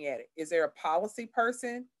that's looking at it? Is there a policy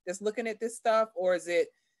person that's looking at this stuff, or is it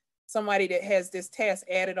somebody that has this task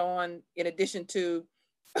added on in addition to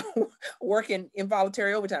working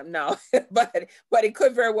involuntary overtime? No, but it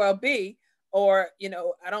could very well be. Or, you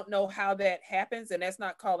know, I don't know how that happens, and that's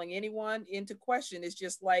not calling anyone into question. It's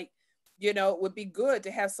just like, you know, it would be good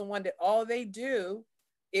to have someone that all they do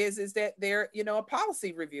is that they're, you know, a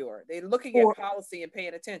policy reviewer. They're looking at policy and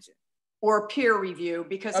paying attention. or peer review,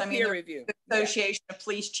 because I mean, there's the Association of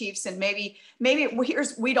Police Chiefs, and maybe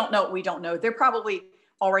we don't know. They're probably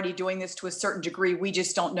already doing this to a certain degree. We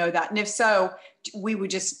just don't know that. And if so, it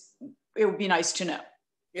would be nice to know.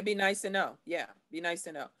 It'd be nice to know. Yeah, be nice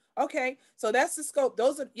to know. Okay, so that's the scope.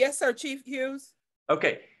 Those are, yes, sir, Chief Hughes.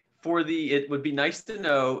 Okay, it would be nice to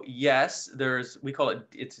know, yes, we call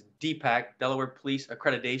it's DPAC, Delaware Police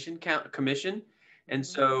Accreditation Commission. And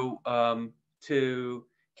so to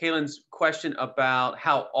Kaylin's question about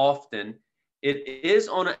how often, it is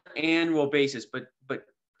on an annual basis, but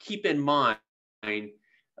keep in mind,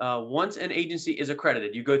 once an agency is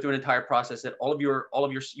accredited, you go through an entire process that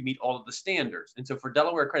you meet all of the standards. And so for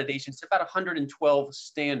Delaware accreditation, it's about 112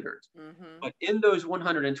 standards. But in those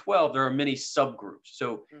 112, there are many subgroups.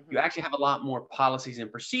 So you actually have a lot more policies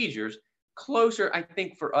and procedures. Closer, I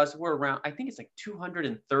think for us, we're around, I think it's like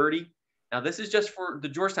 230. Now, this is just for the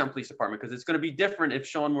Georgetown Police Department, because it's going to be different if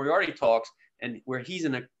Sean Moriarty talks, and where he's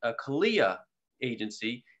in a CALEA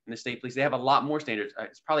agency in the state police, they have a lot more standards.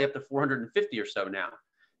 It's probably up to 450 or so now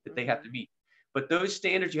that they have to meet. But those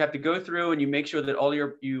standards you have to go through, and you make sure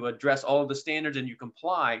that you address all of the standards and you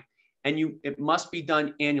comply, and it must be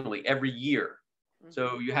done annually, every year.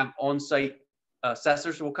 So you have on-site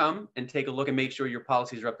assessors will come and take a look and make sure your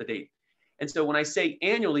policies are up to date. And so when I say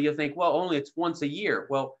annually, you think, well, only it's once a year.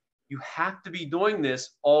 Well, you have to be doing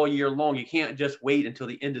this all year long. You can't just wait until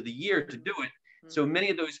the end of the year to do it. So many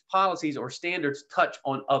of those policies or standards touch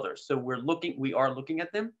on others. So we are looking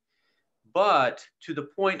at them. But to the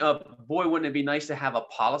point of, boy, wouldn't it be nice to have a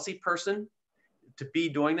policy person to be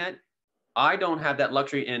doing that? I don't have that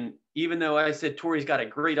luxury. And even though I said Tori's got it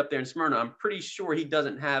great up there in Smyrna, I'm pretty sure he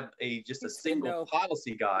doesn't have just a single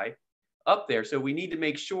policy guy up there. So we need to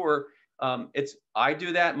make sure I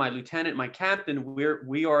do that, my lieutenant, my captain,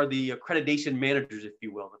 we are the accreditation managers, if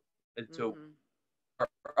you will. And so our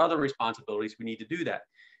other responsibilities, we need to do that.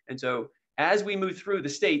 And so as we move through the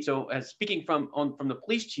state, so as speaking from the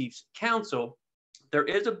Police Chiefs Council, there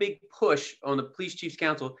is a big push on the Police Chiefs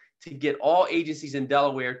Council to get all agencies in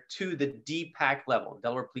Delaware to the DPAC level,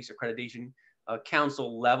 Delaware Police Accreditation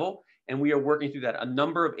Council level. And we are working through that. A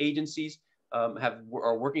number of agencies are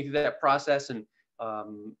working through that process, and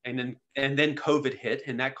then COVID hit,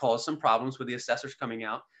 and that caused some problems with the assessors coming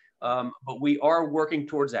out. But we are working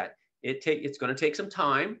towards that. It's going to take some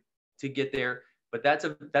time to get there, but that's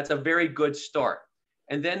a very good start.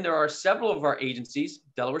 And then there are several of our agencies: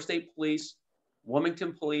 Delaware State Police,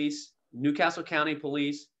 Wilmington Police, Newcastle County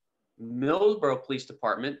Police, Millsboro Police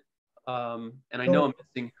Department, and I know I'm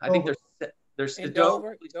missing. I think there's the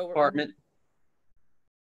Dover Police Department,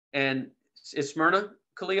 and is Smyrna,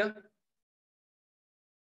 Kalia?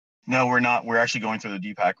 No, we're not. We're actually going through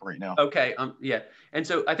the DPAC right now. Okay. Yeah. And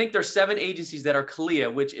so I think there's 7 agencies that are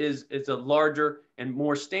CALEA, which is a larger and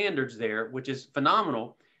more standards there, which is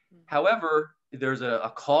phenomenal. However, there's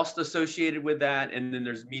a cost associated with that, and then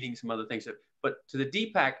there's meeting some other things. But to the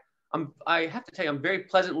DPAC, I have to tell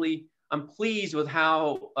you, I'm pleased with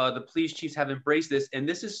how the police chiefs have embraced this. And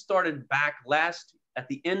this has started back at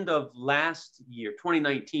the end of last year,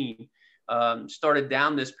 2019, started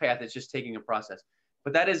down this path. It's just taking a process.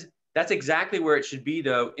 But that's exactly where it should be,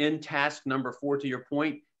 though, in task number 4, to your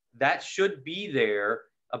point. That should be there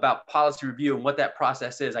about policy review and what that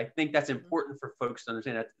process is. I think that's important for folks to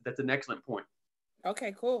understand. That's an excellent point.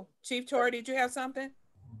 Okay, cool. Chief Tori, did you have something?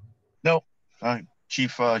 No,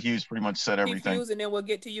 Chief Hughes pretty much said everything. Chief Hughes, and then we'll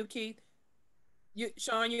get to you, Keith.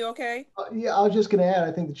 Sean, you okay? Yeah, I was just going to add,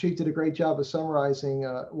 I think the chief did a great job of summarizing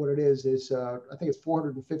what it is. I think it's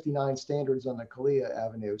 459 standards on the CALEA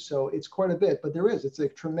Avenue. So it's quite a bit, but it's a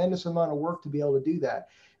tremendous amount of work to be able to do that.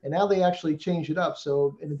 And now they actually change it up.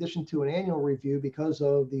 So in addition to an annual review, because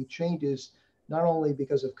of the changes, not only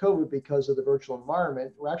because of COVID, because of the virtual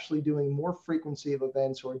environment, we're actually doing more frequency of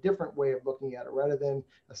events, or a different way of looking at it, rather than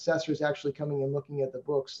assessors actually coming and looking at the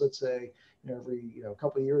books, let's say, every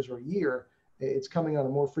couple of years or a year. It's coming on a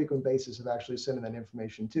more frequent basis of actually sending that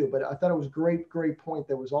information too. But I thought it was great point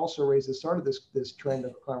that was also raised at the start of this trend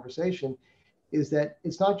of conversation, is that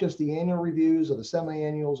it's not just the annual reviews or the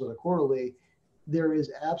semi-annuals or the quarterly. There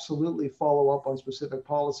is absolutely follow-up on specific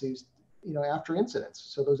policies, after incidents.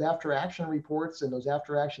 So those after action reports and those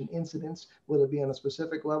after action incidents, whether it be on a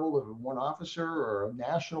specific level of one officer or a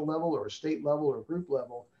national level or a state level or a group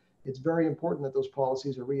level, it's very important that those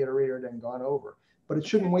policies are reiterated and gone over. But it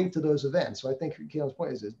shouldn't wait to those events. So I think Kaylin's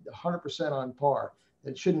point is 100% on par.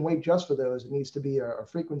 It shouldn't wait just for those. It needs to be a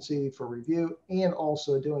frequency for review and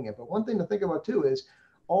also doing it. But one thing to think about too is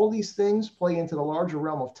all these things play into the larger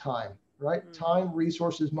realm of time, right? Time,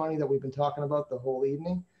 resources, money that we've been talking about the whole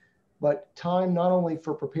evening, but time not only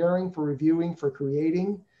for preparing, for reviewing, for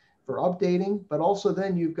creating, for updating, but also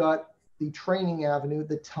then you've got the training avenue,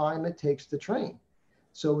 the time it takes to train.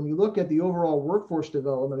 So when you look at the overall workforce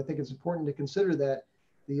development, I think it's important to consider that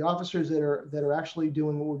the officers that are actually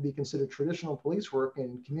doing what would be considered traditional police work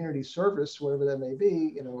and community service, whatever that may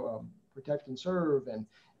be, protect and serve and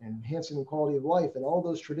enhancing the quality of life and all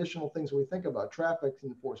those traditional things that we think about, traffic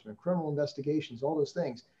enforcement, criminal investigations, all those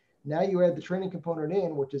things. Now you add the training component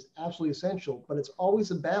in, which is absolutely essential, but it's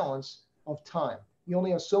always a balance of time. You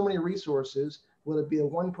only have so many resources, whether it be a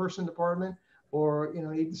one-person department or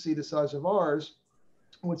an agency the size of ours,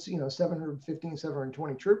 with 715,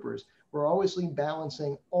 720 troopers. We're obviously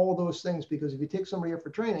balancing all those things, because if you take somebody up for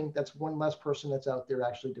training, that's one less person that's out there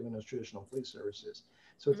actually doing those traditional police services.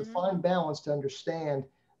 So it's a fine balance to understand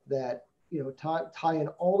that, tie in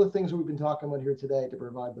all the things that we've been talking about here today to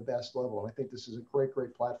provide the best level. And I think this is a great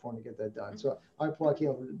platform to get that done. So I applaud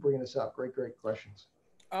you for bringing this up. Great questions.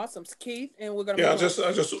 Awesome, Keith. And we're going to. Yeah, I just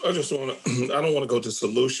want to. I don't want to go to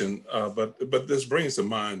solution, but this brings to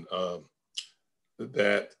mind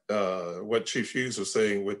that what Chief Hughes was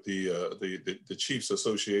saying with the Chiefs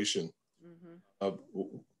Association.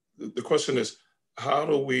 The question is, how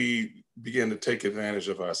do we begin to take advantage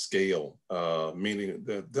of our scale? Meaning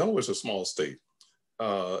that Delaware's a small state,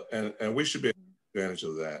 and we should be taking advantage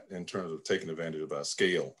of that in terms of taking advantage of our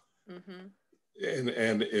scale.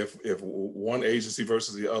 And if one agency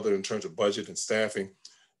versus the other in terms of budget and staffing,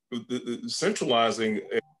 centralizing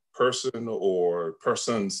a person or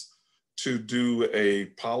persons to do a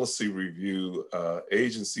policy review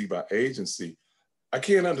agency by agency, I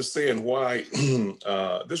can't understand why.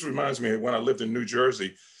 This reminds me of when I lived in New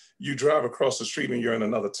Jersey. You drive across the street and you're in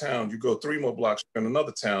another town. You go 3 more blocks in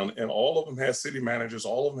another town, and all of them have city managers,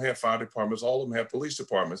 all of them have fire departments, all of them have police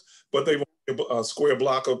departments, but they were a square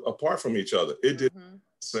block apart from each other. It didn't make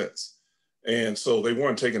sense. And so they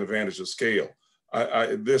weren't taking advantage of scale.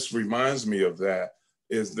 This reminds me of that,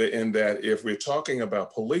 in that if we're talking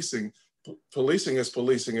about policing, policing is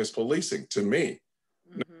policing to me.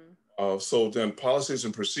 So then policies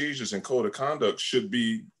and procedures and code of conduct should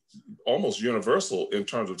be almost universal in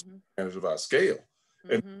terms of advantage of our scale.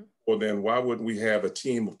 And or then why wouldn't we have a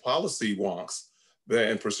team of policy wonks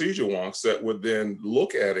and procedure wonks that would then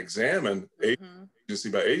look at, examine agency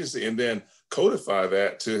by agency, and then codify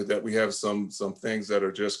that to that we have some things that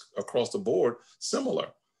are just across the board similar,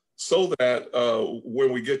 so that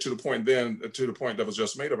when we get to the point that was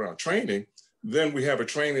just made around training, then we have a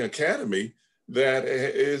training academy that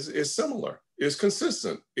is similar, is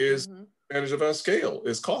consistent, is advantage of our scale,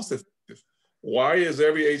 is cost effective. Why is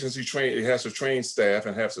every agency trained? It has to train staff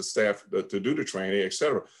and has to staff to do the training, et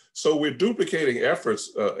cetera. So we're duplicating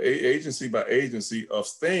efforts agency by agency of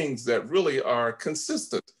things that really are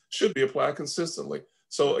consistent, should be applied consistently.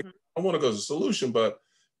 So I don't want to go to solution, but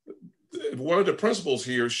one of the principles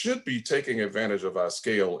here should be taking advantage of our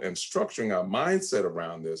scale and structuring our mindset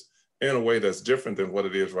around this in a way that's different than what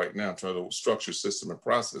it is right now, trying to structure system and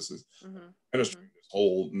processes, and this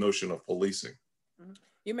whole notion of policing.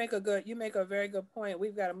 You make a very good point.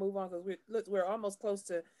 We've got to move on because we're almost close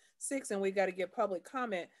to 6 and we've got to get public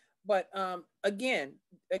comment. But again,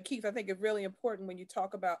 Keith, I think it's really important when you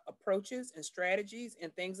talk about approaches and strategies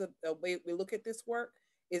and things of the way we look at this work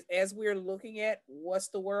is as we're looking at what's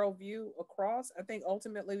the worldview across, I think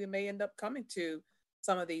ultimately we may end up coming to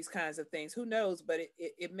some of these kinds of things. Who knows, but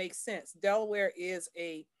it makes sense. Delaware is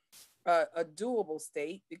a doable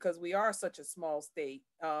state because we are such a small state.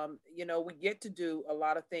 We get to do a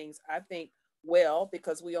lot of things, I think, well,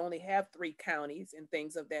 because we only have 3 counties and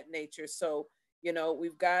things of that nature. So,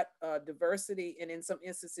 we've got diversity, and in some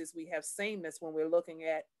instances we have sameness when we're looking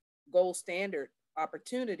at gold standard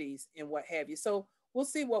opportunities and what have you. So we'll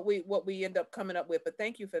see what we end up coming up with, but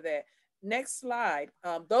thank you for that. Next slide.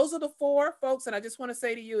 Those are the 4 folks. And I just want to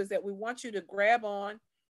say to you is that we want you to grab on,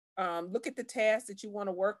 look at the tasks that you want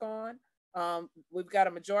to work on. We've got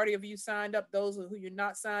a majority of you signed up. Those who you're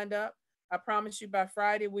not signed up, I promise you by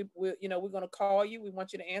Friday, we're going to call you. We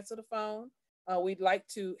want you to answer the phone. We'd like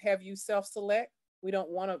to have you self-select. We don't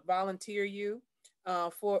want to volunteer you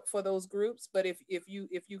for those groups. But if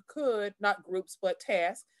you could, not groups, but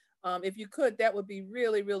tasks, if you could, that would be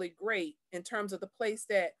really, really great in terms of the place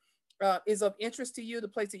that is of interest to you, the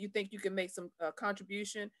place that you think you can make some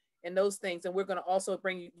contribution and those things. And we're going to also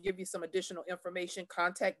give you some additional information,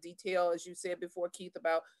 contact detail, as you said before, Keith,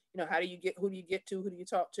 about, who do you get to, who do you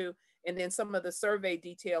talk to, and then some of the survey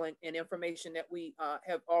detail and information that we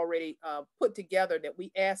have already put together that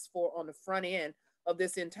we asked for on the front end of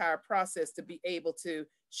this entire process to be able to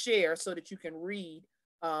share so that you can read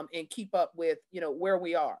and keep up with, where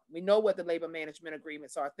we are. We know what the labor management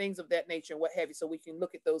agreements are, things of that nature, and what have you, so we can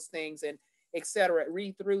look at those things etc.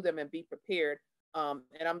 Read through them and be prepared.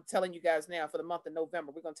 And I'm telling you guys now, for the month of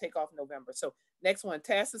November, we're going to take off November. So next one,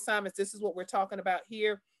 task assignments. This is what we're talking about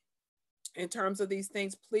here in terms of these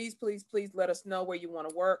things. Please, please, please let us know where you want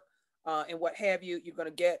to work and what have you. You're going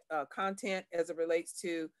to get content as it relates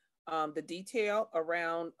to the detail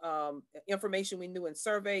around information we knew in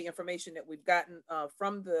survey, information that we've gotten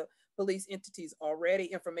from the police entities already,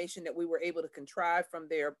 information that we were able to contrive from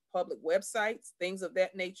their public websites, things of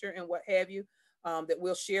that nature and what have you, that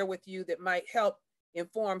we'll share with you that might help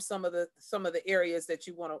inform some of the areas that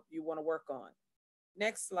you want to work on.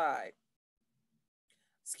 Next slide.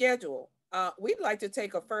 Schedule. We'd like to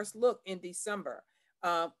take a first look in December.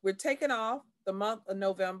 We're taking off the month of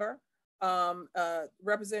November.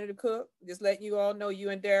 Representative Cook, just letting you all know,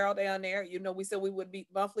 you and Daryl down there, you know, we said we would be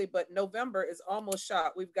monthly, but November is almost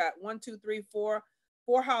shot. We've got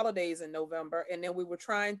 4 holidays in November. And then we were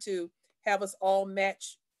trying to have us all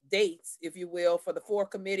match dates, if you will, for the 4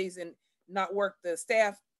 committees and not work the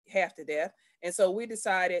staff half to death. And so we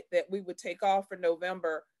decided that we would take off for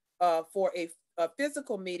November for a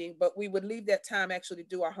physical meeting, but we would leave that time actually to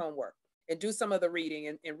do our homework and do some of the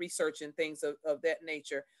reading and research and things of that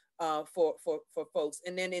nature for folks.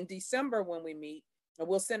 And then in December when we meet, and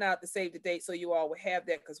we'll send out the save the date so you all will have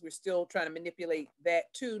that, because we're still trying to manipulate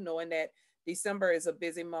that too, knowing that December is a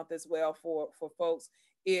busy month as well for folks,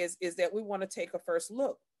 is that we want to take a first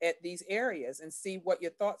look at these areas and see what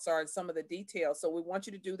your thoughts are and some of the details. So we want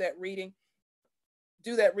you to do that reading,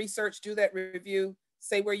 do that research, do that review,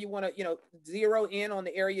 say where you want to, zero in on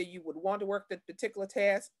the area you would want to work the particular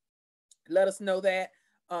task. Let us know that.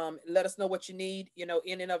 Let us know what you need,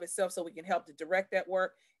 in and of itself, so we can help to direct that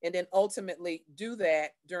work. And then ultimately do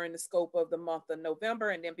that during the scope of the month of November,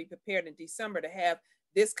 and then be prepared in December to have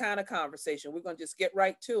this kind of conversation. We're going to just get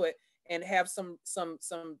right to it and have some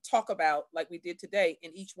talk about, like we did today,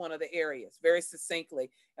 in each one of the areas very succinctly.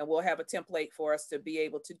 And we'll have a template for us to be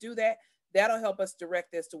able to do that. That'll help us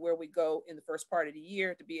direct as to where we go in the first part of the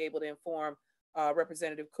year, to be able to inform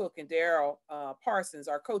Representative Cook and Daryl Parsons,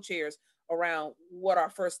 our co-chairs, around what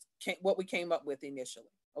we came up with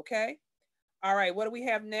initially. Okay. All right. What do we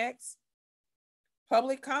have next?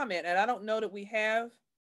 Public comment. And I don't know that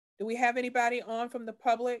do we have anybody on from the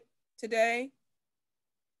public today?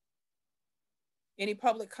 Any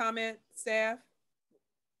public comment, staff?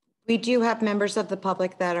 We do have members of the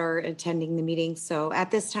public that are attending the meeting. So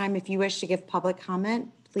at this time, if you wish to give public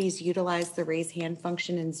comment, please utilize the raise hand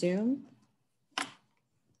function in Zoom.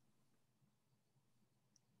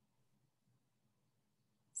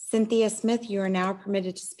 Cynthia Smith, you are now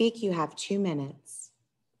permitted to speak. You have 2 minutes.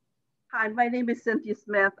 Hi, my name is Cynthia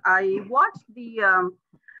Smith. I watched the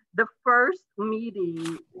first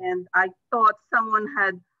meeting, and I thought someone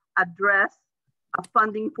had addressed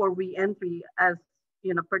funding for reentry as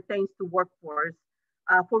pertains to workforce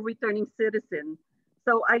for returning citizens.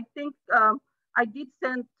 So I think I did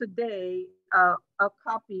send today a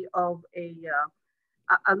copy of a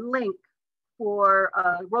link for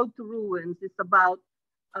Road to Ruins. It's about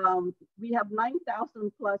we have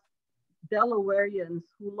 9,000 plus Delawareans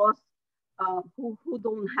who lost, who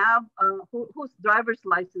don't have, whose driver's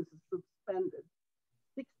license is suspended.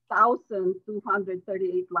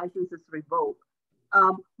 6,238 licenses revoked.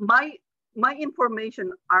 My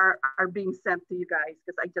information are being sent to you guys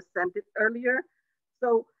because I just sent it earlier.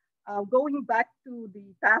 So going back to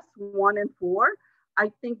the task 1 and 4, I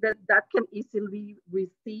think that can easily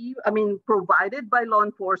provided by law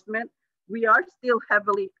enforcement. We are still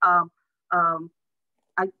heavily, I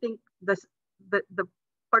think the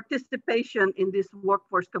participation in this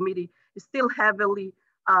workforce committee is still heavily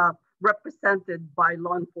represented by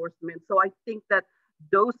law enforcement. So I think that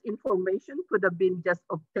those information could have been just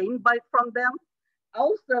obtained from them.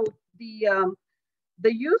 Also, the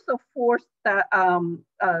use of force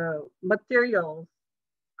materials,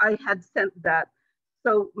 I had sent that.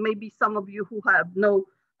 So maybe some of you who have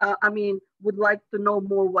would like to know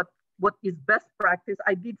more what is best practice.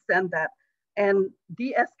 I did send that. And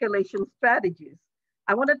de-escalation strategies.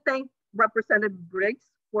 I want to thank Representative Briggs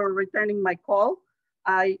for returning my call.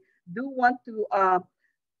 I do want to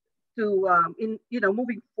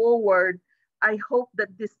moving forward, I hope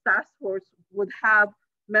that this task force would have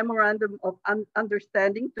memorandum of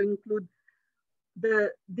understanding to include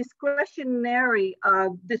the discretionary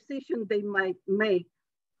decision they might make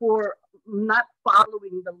for not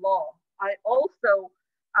following the law. I also,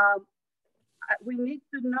 we need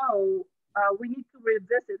to know, we need to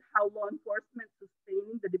revisit how law enforcement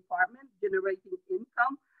sustaining the department, generating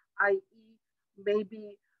income, i.e.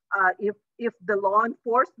 maybe if the law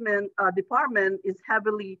enforcement department is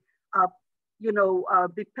heavily,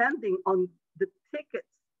 depending on the tickets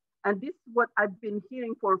And this is what I've been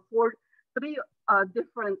hearing for three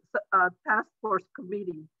different task force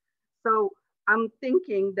committees. So I'm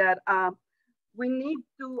thinking that we need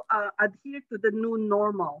to adhere to the new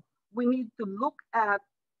normal. We need to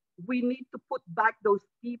put back those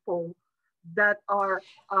people that are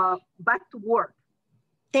back to work.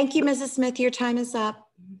 Thank you, Mrs. Smith. Your time is up.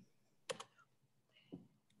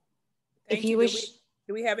 If you wish,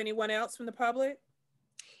 do we have anyone else from the public?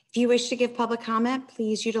 If you wish to give public comment,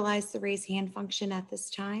 please utilize the raise hand function at this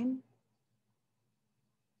time.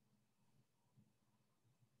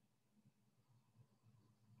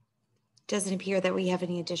 Doesn't appear that we have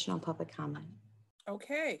any additional public comment.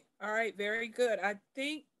 Okay, all right, very good. I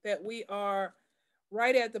think that we are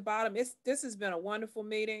right at the bottom. This has been a wonderful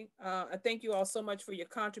meeting. I thank you all so much for your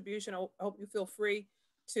contribution. I hope you feel free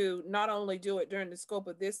to not only do it during the scope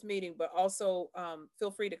of this meeting, but also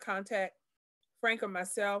feel free to contact Frank or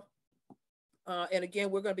myself. And again,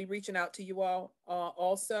 we're going to be reaching out to you all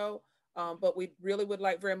also. But we really would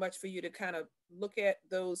like very much for you to kind of look at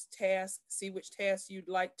those tasks, see which tasks you'd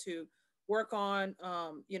like to work on,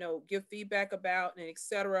 you know, give feedback about, and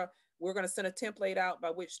etc. We're going to send a template out by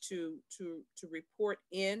which to report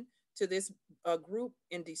in to this group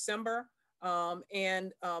in December.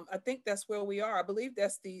 And I think that's where we are. I believe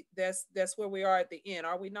that's where we are at the end.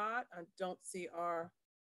 Are we not? I don't see our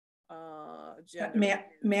agenda.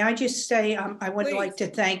 May I just say, I would Please. like to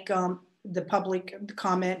thank the public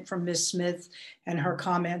comment from Ms. Smith and her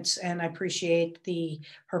comments, and I appreciate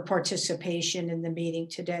her participation in the meeting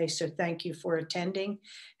today. So thank you for attending,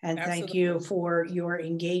 and Absolutely. Thank you for your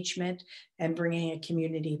engagement and bringing a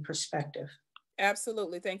community perspective.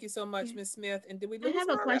 Absolutely. Thank you so much, Ms. Smith. And did we lose have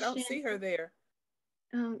a her? I don't see her there.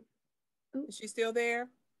 Is she still there?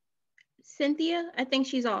 Cynthia, I think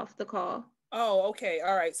she's off the call. Oh, okay.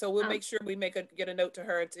 All right. So we'll make sure we get a note to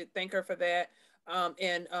her to thank her for that.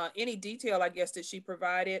 And any detail, I guess, that she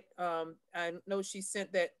provided. I know she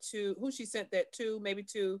sent that to, who she sent that to, maybe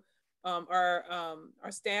to our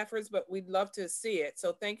staffers, but we'd love to see it.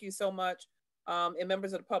 So thank you so much. And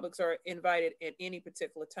members of the public are invited at any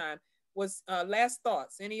particular time. Was last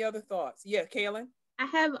thoughts, any other thoughts? Yeah, Kaylin? I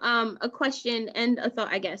have a question and a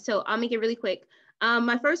thought, I guess. So I'll make it really quick.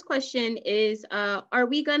 My first question is, are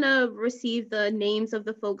we gonna receive the names of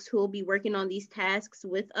the folks who will be working on these tasks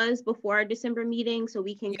with us before our December meeting so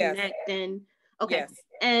we can connect and, okay. Yes.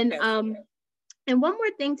 And Yes. And one more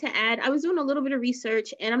thing to add, I was doing a little bit of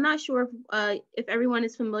research and I'm not sure if everyone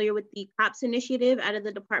is familiar with the COPS initiative out of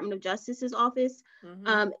the Department of Justice's office.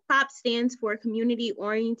 COPS stands for Community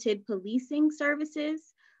Oriented Policing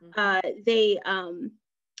Services. They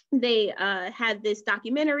had this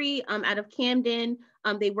documentary out of Camden.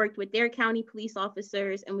 They worked with their county police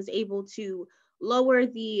officers and was able to lower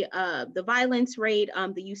the violence rate,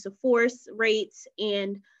 the use of force rates,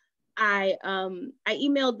 and I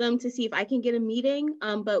emailed them to see if I can get a meeting,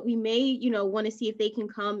 but we may, want to see if they can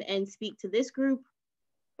come and speak to this group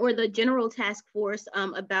or the general task force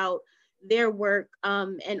about their work,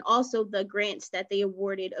 and also the grants that they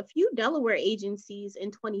awarded a few Delaware agencies in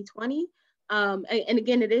 2020. And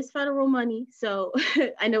again, it is federal money. So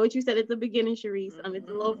I know what you said at the beginning, Sharice. It's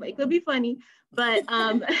a little, it could be funny, but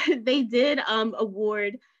they did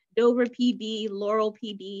award Dover PD, Laurel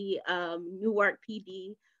PD, Newark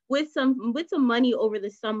PD with some money over the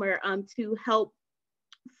summer to help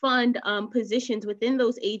fund positions within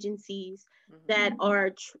those agencies that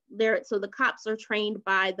are there. So the cops are trained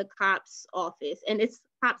by the cops office, and it's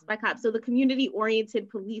cops by cops. So the Community Oriented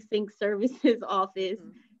Policing Services office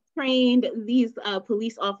trained these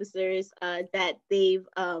police officers that they've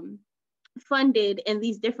funded in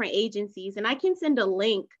these different agencies. And I can send a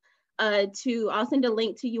link I'll send a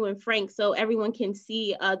link to you and Frank so everyone can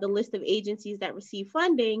see the list of agencies that receive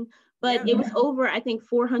funding, but it was over, I think,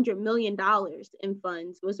 $400 million in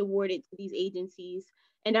funds was awarded to these agencies,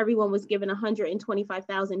 and everyone was given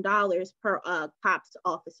 $125,000 per COPS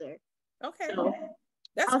officer. Okay, so,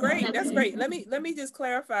 that's great. That's great. Let me just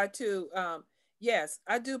clarify too. Yes,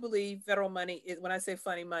 I do believe federal money is, when I say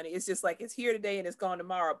funny money, it's just like it's here today and it's gone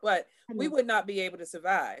tomorrow, but we would not be able to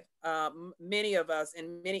survive, many of us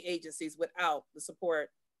in many agencies, without the support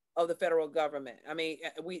of the federal government. I mean,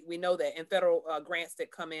 we know that, and federal grants that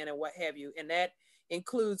come in and what have you, and that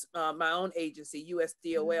includes my own agency,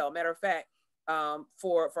 USDOL. Matter of fact,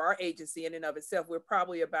 for our agency in and of itself, we're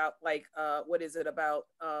probably about like, what is it, about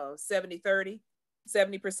 70-30?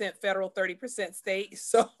 70% federal, 30% state.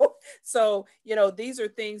 So these are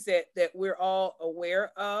things that we're all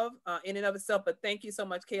aware of in and of itself. But thank you so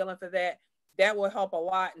much, Kaylin, for that. That will help a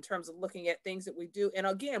lot in terms of looking at things that we do. And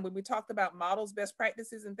again, when we talked about models, best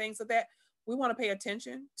practices, and things like that, we want to pay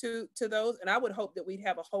attention to those. And I would hope that we'd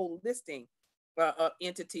have a whole listing of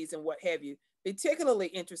entities and what have you, particularly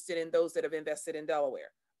interested in those that have invested in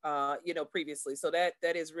Delaware, you know, previously. So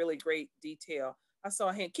that is really great detail. I saw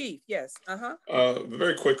a hand. Keith, yes.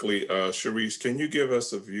 Very quickly, Sharice, can you give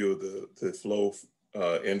us a view of the flow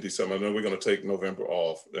in December? I know we're going to take November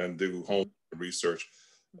off and do home research.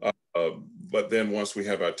 But then once we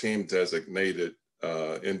have our team designated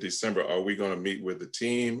in December, are we going to meet with the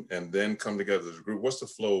team and then come together as a group? What's the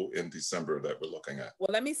flow in December that we're looking at?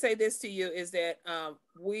 Well, let me say this to you is that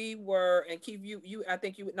we were, and Keith, you I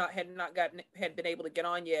think you had been able to get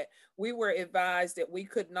on yet. We were advised that we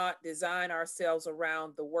could not design ourselves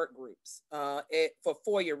around the work groups for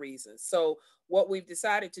FOIA reasons. So what we've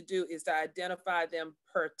decided to do is to identify them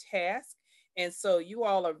per task. And so you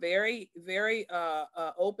all are very, very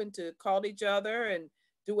open to call each other and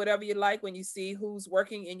do whatever you like when you see who's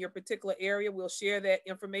working in your particular area. We'll share that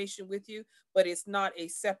information with you, but it's not a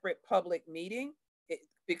separate public meeting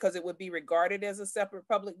because it would be regarded as a separate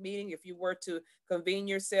public meeting if you were to convene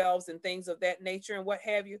yourselves and things of that nature and what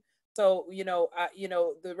have you. So, you know,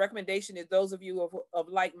 the recommendation is those of you of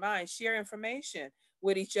like mind, share information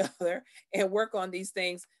with each other and work on these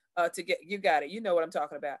things to get, you got it, you know what I'm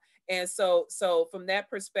talking about. And so from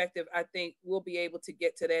that perspective, I think we'll be able to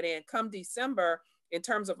get to that end. Come December, in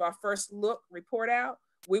terms of our first look report out,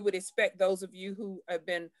 we would expect those of you who have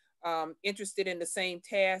been interested in the same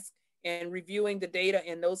task and reviewing the data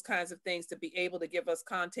and those kinds of things to be able to give us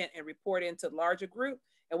content and report into larger group.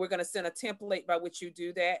 And we're going to send a template by which you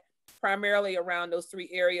do that, primarily around those 3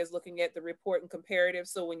 areas, looking at the report and comparative.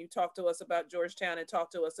 So when you talk to us about Georgetown and talk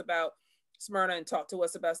to us about Smyrna and talk to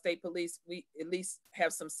us about state police, we at least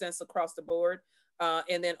have some sense across the board.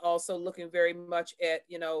 And then also looking very much at,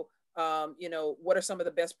 what are some of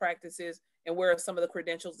the best practices and where are some of the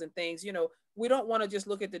credentials and things. We don't want to just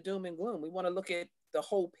look at the doom and gloom. We want to look at the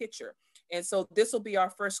whole picture. And so this will be our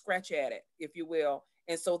first scratch at it, if you will.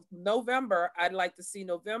 And so November, I'd like to see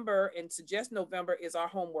November and suggest November is our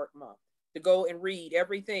homework month to go and read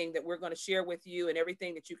everything that we're going to share with you and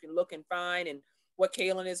everything that you can look and find and what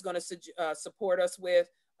Kaylin is going to support us with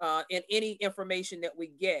and any information that we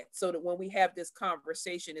get so that when we have this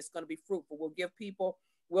conversation, it's going to be fruitful.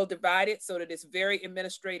 We'll divide it so that it's very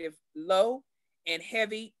administrative low and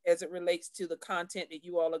heavy as it relates to the content that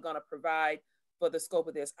you all are going to provide for the scope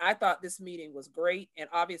of this. I thought this meeting was great and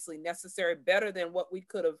obviously necessary, better than what we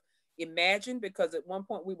could have imagined, because at one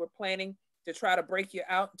point we were planning to try to break you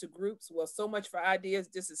out into groups. Well, so much for ideas.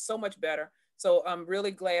 This is so much better. So I'm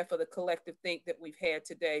really glad for the collective think that we've had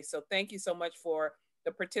today. So thank you so much for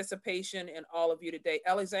the participation and all of you today.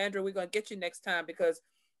 Alexandra, we're going to get you next time because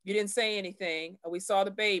you didn't say anything. We saw the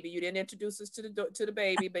baby. You didn't introduce us to the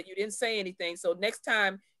baby, but you didn't say anything. So next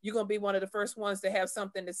time you're going to be one of the first ones to have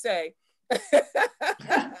something to say.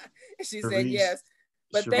 She said yes.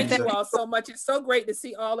 But thank you all so much. It's so great to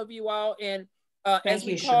see all of you all. And as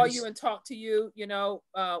we call you and talk to you,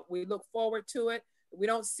 we look forward to it. We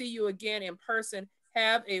don't see you again in person.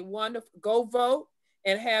 Have a wonderful, go vote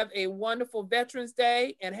and have a wonderful Veterans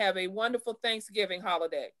Day and have a wonderful Thanksgiving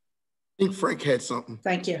holiday. I think Frank had something.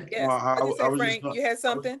 Thank you. Yes. Frank, you had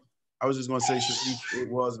something? I was just going to say, Sharice, it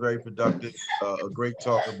was very productive. A great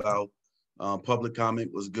talk about public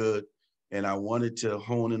comment was good. And I wanted to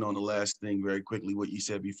hone in on the last thing very quickly, what you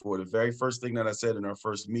said before. The very first thing that I said in our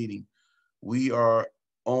first meeting, we are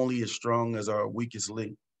only as strong as our weakest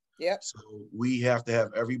link. Yep. So we have to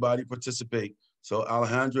have everybody participate. So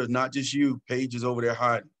Alejandra, not just you, Paige is over there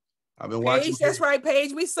hiding. I've been watching. That's right,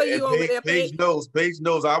 Paige. We saw you over there, Paige.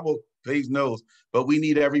 Paige knows, but we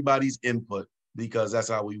need everybody's input because that's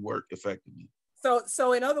how we work effectively.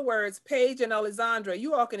 So in other words, Paige and Alessandra,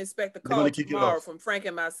 you all can expect a call tomorrow from Frank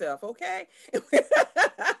and myself, okay?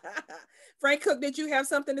 Frank Cook, did you have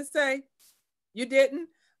something to say? You didn't?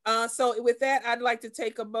 So with that, I'd like to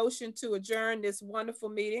take a motion to adjourn this wonderful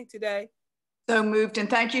meeting today. So moved, and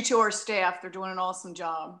thank you to our staff. They're doing an awesome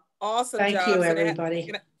job. Awesome job. Thank you,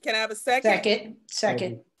 everybody. Can I have a second?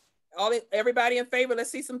 Second. Everybody in favor, let's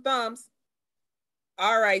see some thumbs.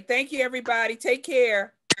 All right, thank you, everybody. Take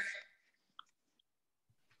care.